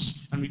rebuffs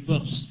and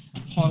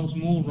piles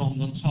more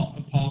wrong on top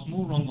and piles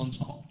more wrong on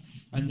top.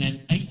 And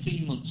then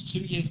 18 months, 2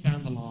 years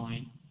down the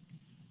line,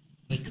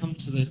 they come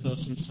to the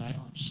person and say,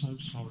 I'm so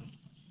sorry.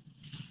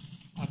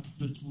 I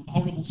was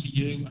horrible to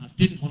you and I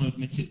didn't want to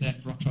admit it,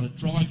 therefore I tried to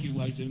drive you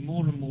away, doing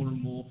more and more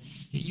and more.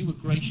 Yet you were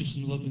gracious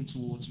and loving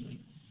towards me.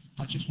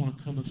 I just want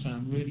to come and say,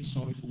 I'm really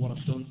sorry for what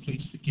I've done.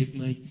 Please forgive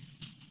me.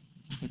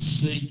 And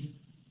see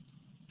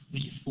that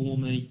you're for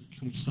me.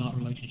 Can we start a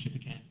relationship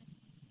again?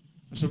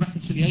 And so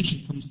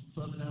reconciliation comes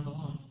further down the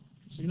line.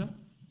 See that?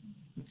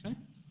 Okay?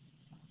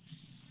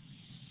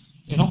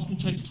 It often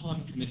takes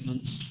time and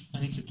commitment,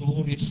 and it's a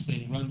glorious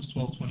thing. Romans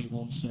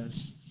 12:21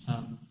 says,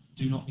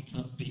 do not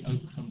be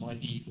overcome by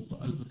evil, but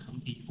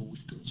overcome evil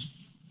with good.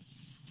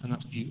 And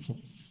that's beautiful.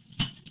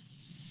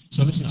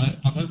 So listen,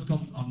 I've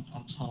overcome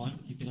on time.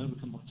 You've been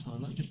overcome by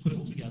time. Let me just put it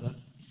all together.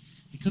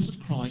 Because of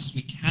Christ,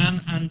 we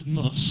can and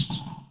must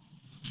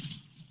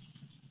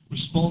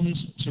respond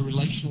to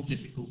relational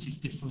difficulties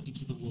differently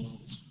to the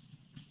world.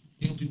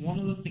 It'll be one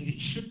of the things, it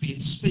should be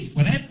in Speak.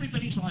 When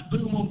everybody's like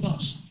boom or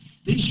bust,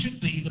 this should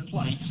be the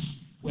place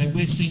where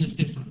we're seen as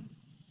different.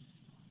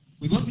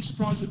 We won't be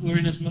surprised that we're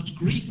in as much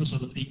grief as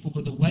other people,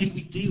 but the way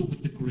we deal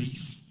with the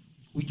grief,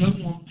 we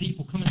don't want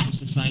people coming to us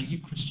and saying, you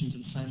Christians are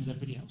the same as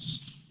everybody else.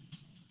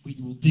 We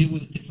will deal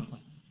with it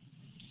differently.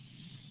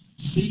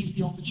 Seize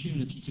the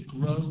opportunity to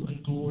grow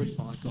and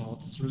glorify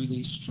God through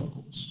these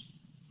struggles.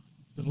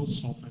 The Lord's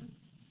sovereign.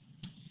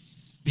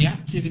 Be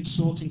active in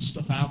sorting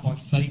stuff out by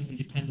faith and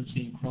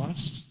dependency in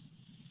Christ.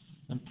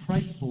 And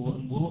pray for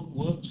and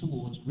work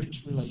towards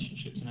rich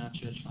relationships in our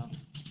church family.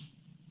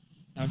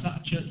 Now, is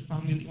that a church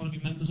family that you want to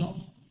be members of?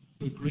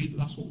 Who agree that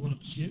that's what we want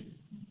to pursue?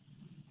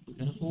 We're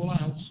going to fall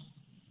out,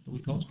 but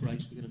with God's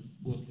grace, we're going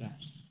to work it out.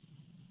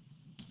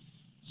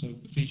 So,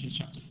 Ephesians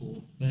chapter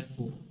 4.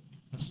 Therefore,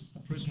 as a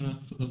prisoner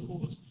for the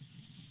Lord,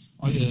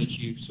 I urge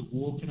you to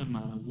walk in a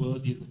manner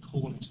worthy of the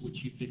calling to which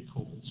you've been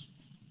called,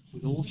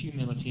 with all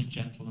humility and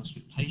gentleness,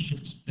 with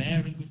patience,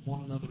 bearing with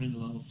one another in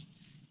love,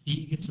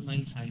 eager to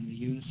maintain the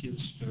unity of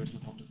the Spirit and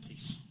the bond of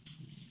peace.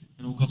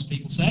 And all God's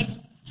people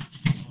said,